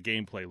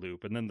gameplay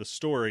loop. And then the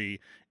story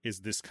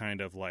is this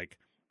kind of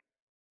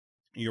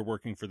you're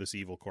working for this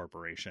evil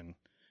corporation,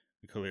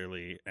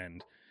 clearly,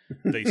 and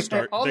they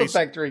start all the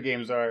factory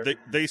games are.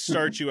 They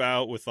start you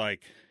out with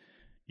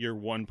your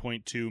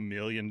 $1.2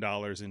 million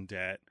in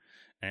debt,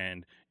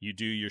 and you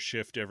do your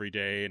shift every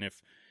day. And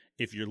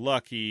if you're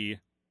lucky,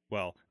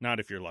 well, not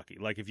if you're lucky,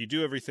 if you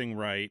do everything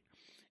right,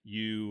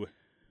 you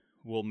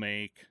will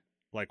make,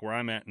 where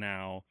I'm at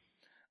now,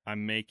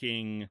 I'm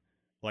making,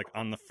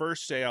 on the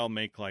first day, I'll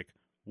make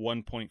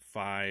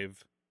 1.5,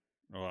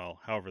 well,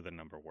 however the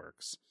number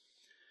works.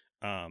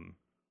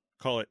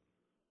 call it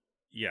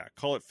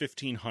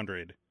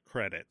 1,500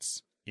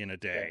 credits in a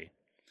day. Okay.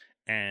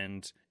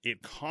 And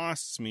it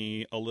costs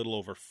me a little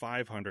over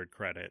 500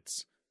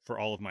 credits for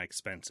all of my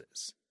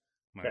expenses,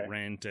 my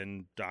rent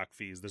and dock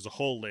fees. There's a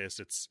whole list.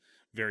 It's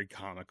very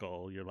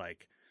comical. You're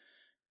like,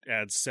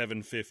 add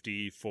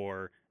 750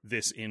 for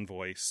this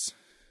invoice,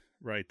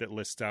 right? That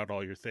lists out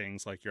all your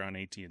things, like you're on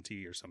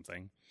AT&T or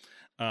something.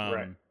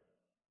 Right.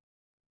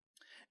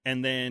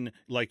 And then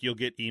like you'll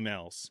get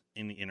emails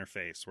in the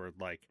interface where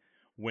like,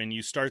 when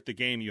you start the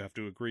game, you have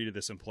to agree to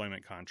this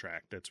employment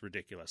contract. That's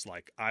ridiculous.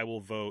 Like, I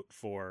will vote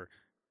for,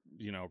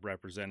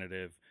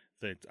 representative,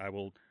 that I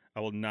will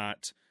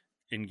not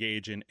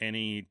engage in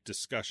any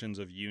discussions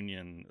of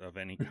union of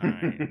any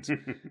kind.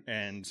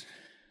 And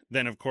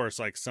then, of course,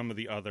 like some of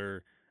the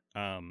other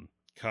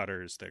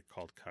cutters, they're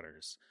called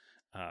cutters,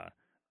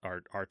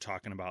 are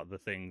talking about the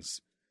things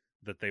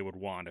that they would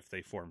want if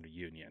they formed a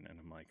union. And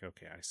I'm like,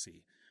 okay, I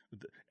see.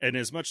 And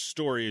as much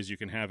story as you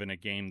can have in a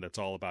game that's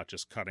all about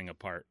just cutting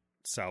apart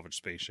salvage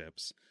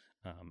spaceships,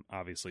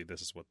 obviously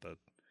this is what the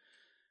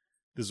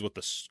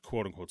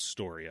quote unquote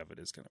story of it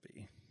is going to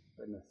be.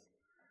 Goodness.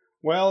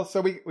 Well, so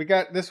we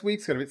got this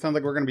week's gonna be. It sounds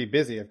like we're gonna be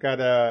busy. I'm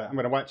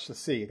gonna watch.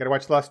 Let's see. I got to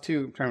watch the last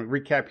two. I'm trying to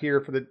recap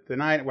here for the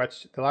night.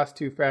 Watch the last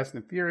two Fast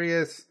and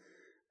Furious.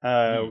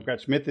 We've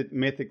got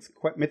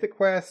Mythic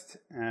Quest.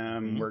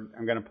 I'm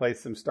gonna play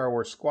some Star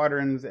Wars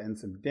Squadrons and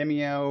some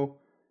Demeo.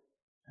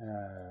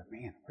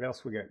 Man, what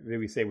else we got? Did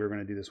we say we were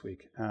gonna do this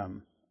week?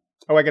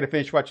 I got to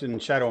finish watching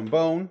Shadow and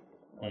Bone.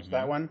 Watch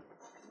that one.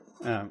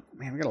 Man,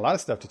 we got a lot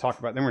of stuff to talk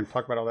about. Then we're going to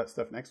talk about all that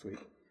stuff next week.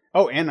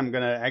 Oh, and I'm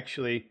going to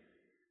actually,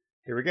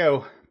 here we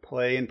go,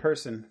 play in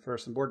person for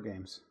some board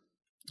games.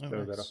 Oh, so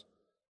nice.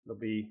 that'll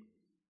be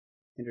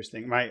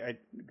interesting. My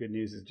good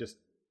news is just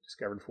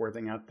discovered before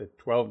thing out that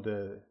 12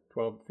 to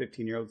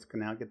 15-year-olds can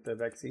now get the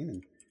vaccine,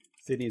 and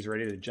Sydney's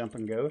ready to jump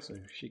and go, so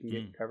she can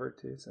get covered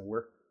too. So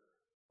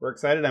we're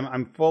excited.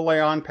 I'm fully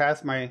on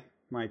past my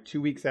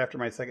 2 weeks after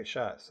my second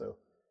shot. So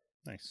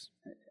nice.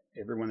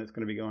 Everyone that's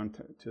going to be going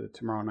to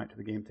tomorrow night to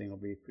the game thing will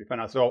be pretty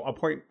fun. So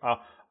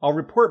I'll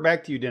report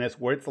back to you, Dennis,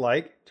 what it's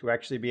like to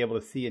actually be able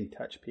to see and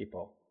touch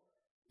people,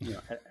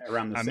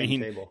 around the same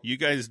table. You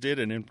guys did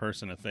an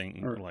in-person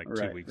thing like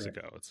 2 weeks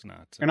ago. It's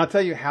not. And I'll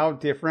tell you how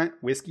different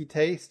whiskey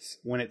tastes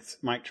when it's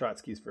Mike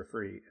Trotsky's for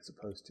free as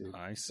opposed to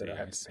I see. that I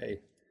have to pay.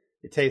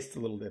 It tastes a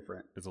little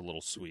different. It's a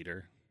little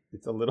sweeter.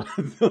 It's a little,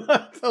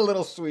 it's a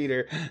little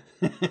sweeter.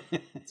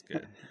 It's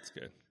good. It's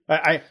good.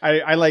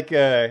 I like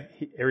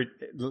every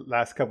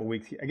last couple of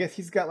weeks. I guess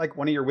he's got like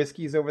one of your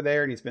whiskeys over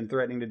there, and he's been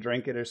threatening to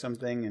drink it or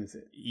something. And what's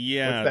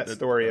that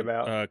story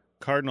about?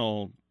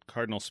 Cardinal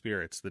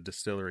Spirits, the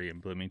distillery in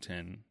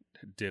Bloomington,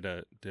 did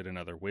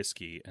another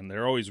whiskey, and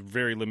they're always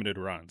very limited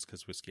runs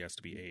because whiskey has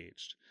to be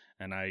aged.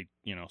 And I,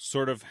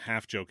 sort of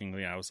half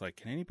jokingly, I was like,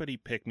 "Can anybody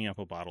pick me up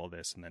a bottle of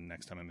this? And then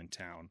next time I'm in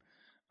town,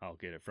 I'll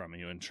get it from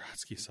you." And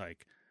Trotsky's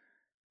like,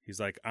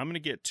 "I'm going to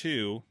get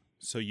 2,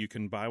 so you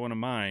can buy one of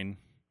mine."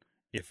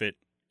 If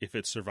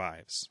it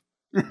survives,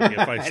 like if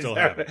I still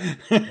have it,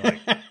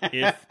 like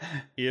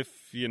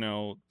if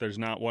there's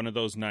not one of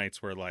those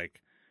nights where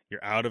like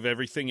you're out of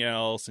everything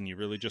else and you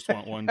really just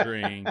want one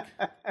drink,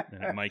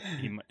 then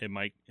it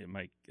might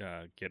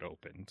get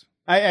opened.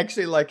 I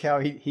actually like how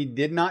he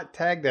did not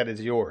tag that as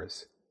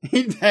yours.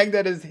 He tagged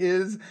that as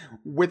his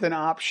with an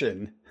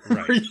option.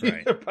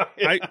 Right.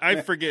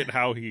 I forget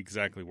how he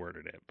exactly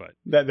worded it, but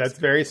that's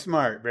very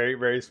smart, very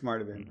very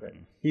smart of him. But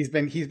he's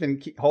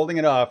been holding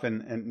it off,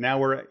 and now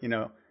we're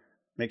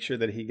make sure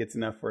that he gets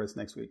enough for us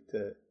next week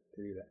to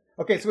do that.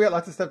 Okay, so we got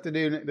lots of stuff to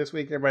do this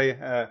week. Everybody,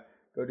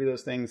 go do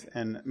those things,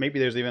 and maybe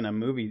there's even a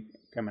movie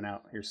coming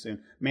out here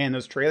soon. Man,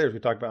 those trailers we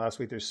talked about last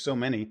week. There's so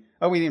many.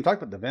 Oh, we didn't even talk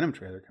about the Venom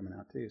trailer coming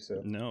out too.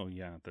 So no,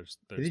 yeah, there's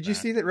Did you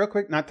see that real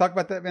quick? Not talk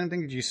about that Venom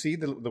thing. Did you see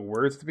the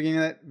words at the beginning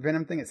of that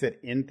Venom thing? It said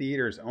in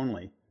theaters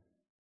only.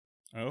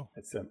 Oh,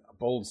 it's a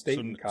bold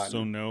statement.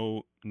 So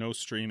no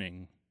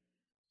streaming.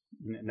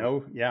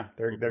 No, yeah,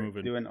 they're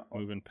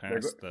moving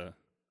past the.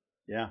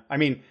 Yeah, I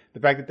mean the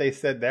fact that they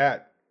said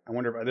that, I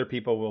wonder if other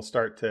people will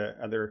start to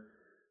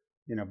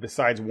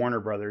besides Warner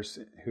Brothers,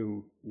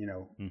 who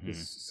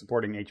is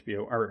supporting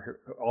HBO or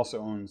also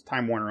owns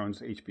Time Warner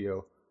owns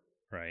HBO,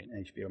 right?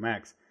 And HBO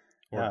Max,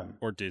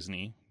 or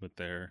Disney with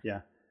their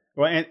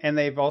Well, and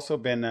they've also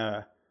been,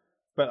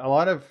 but a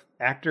lot of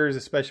actors,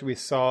 especially we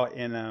saw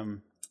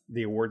in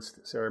the awards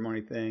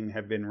ceremony thing,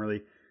 have been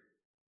really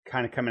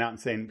kind of coming out and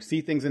saying,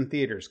 see things in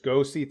theaters,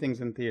 go see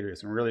things in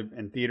theaters.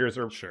 And theaters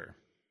are,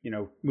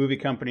 movie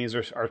companies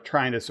are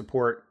trying to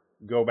support,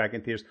 go back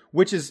in theaters,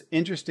 which is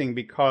interesting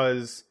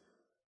because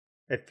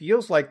it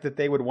feels like that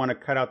they would want to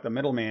cut out the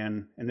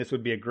middleman, and this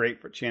would be a great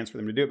chance for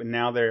them to do it. But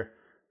now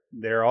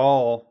they're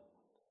all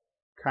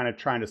kind of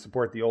trying to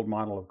support the old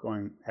model of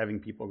having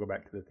people go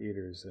back to the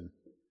theaters. And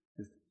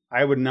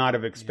I would not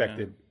have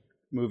expected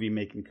movie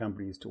making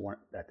companies to want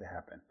that to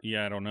happen.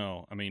 Yeah, I don't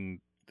know. I mean,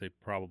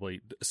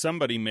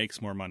 somebody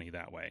makes more money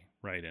that way,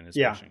 right? And is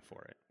pushing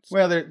for it. So.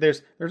 Well,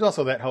 there's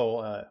also that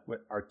whole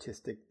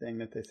artistic thing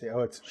that they say,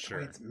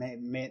 it's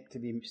meant to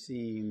be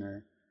seen,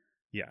 or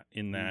Yeah,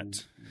 in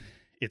that,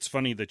 it's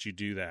funny that you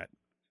do that.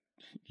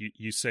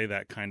 You say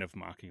that kind of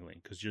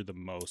mockingly because you're the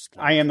most.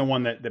 I am the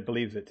one that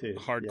believes it too.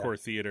 Hardcore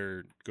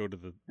theater, go to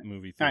the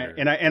movie theater,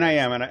 I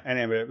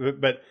am.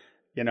 But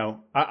you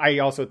know, I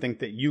also think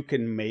that you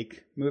can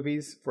make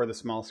movies for the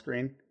small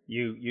screen.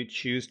 You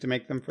choose to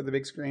make them for the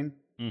big screen,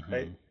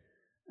 right?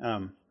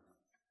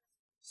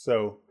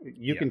 So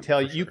you can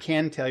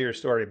tell your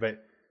story,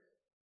 but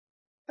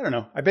I don't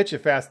know. I bet you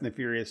Fast and the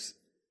Furious,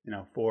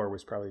 4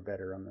 was probably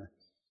better on the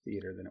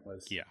theater than it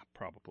was. Yeah,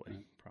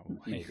 probably.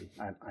 Maybe.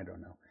 I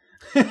don't know.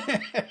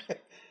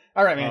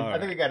 All right, man. I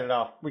think we got it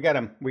all. We got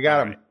him.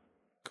 Right.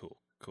 Cool.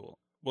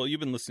 Well, you've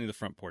been listening to The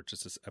Front Porch.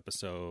 This is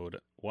episode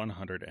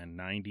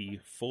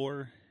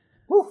 194.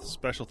 Woo.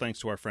 Special thanks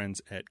to our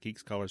friends at Geek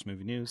Scholars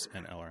Movie News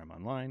and LRM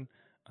Online.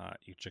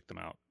 You check them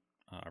out.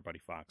 Our buddy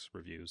Fox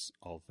reviews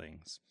all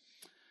things.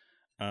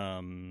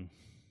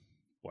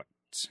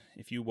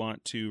 If you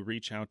want to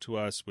reach out to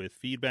us with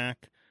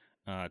feedback,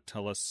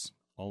 tell us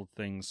all the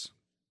things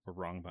we're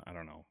wrong, but I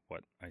don't know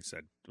what I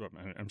said.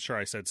 I'm sure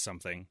I said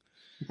something.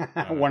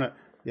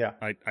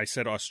 I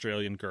said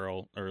Australian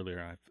girl earlier.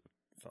 I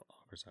felt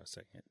awkward. I was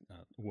saying it.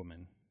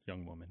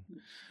 Young woman.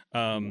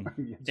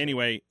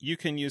 Anyway, you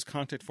can use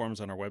contact forms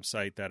on our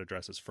website. That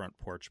address is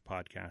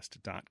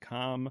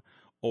frontporchpodcast.com.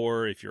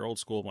 Or if you're old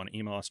school, want to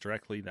email us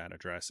directly, that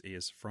address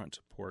is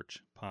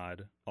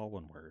frontporchpod, all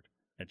one word,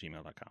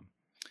 @gmail.com.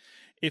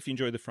 If you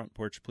enjoy The Front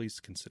Porch, please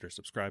consider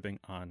subscribing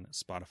on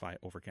Spotify,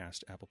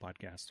 Overcast, Apple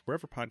Podcasts,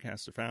 wherever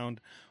podcasts are found.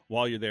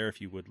 While you're there,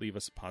 if you would leave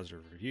us a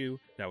positive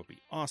review, that would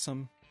be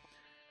awesome.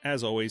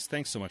 As always,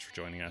 thanks so much for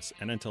joining us,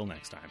 and until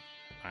next time,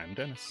 I'm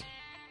Dennis.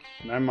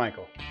 And I'm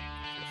Michael. The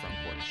Front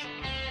Porch.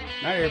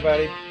 Night,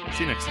 everybody.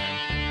 See you next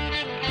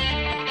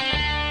time.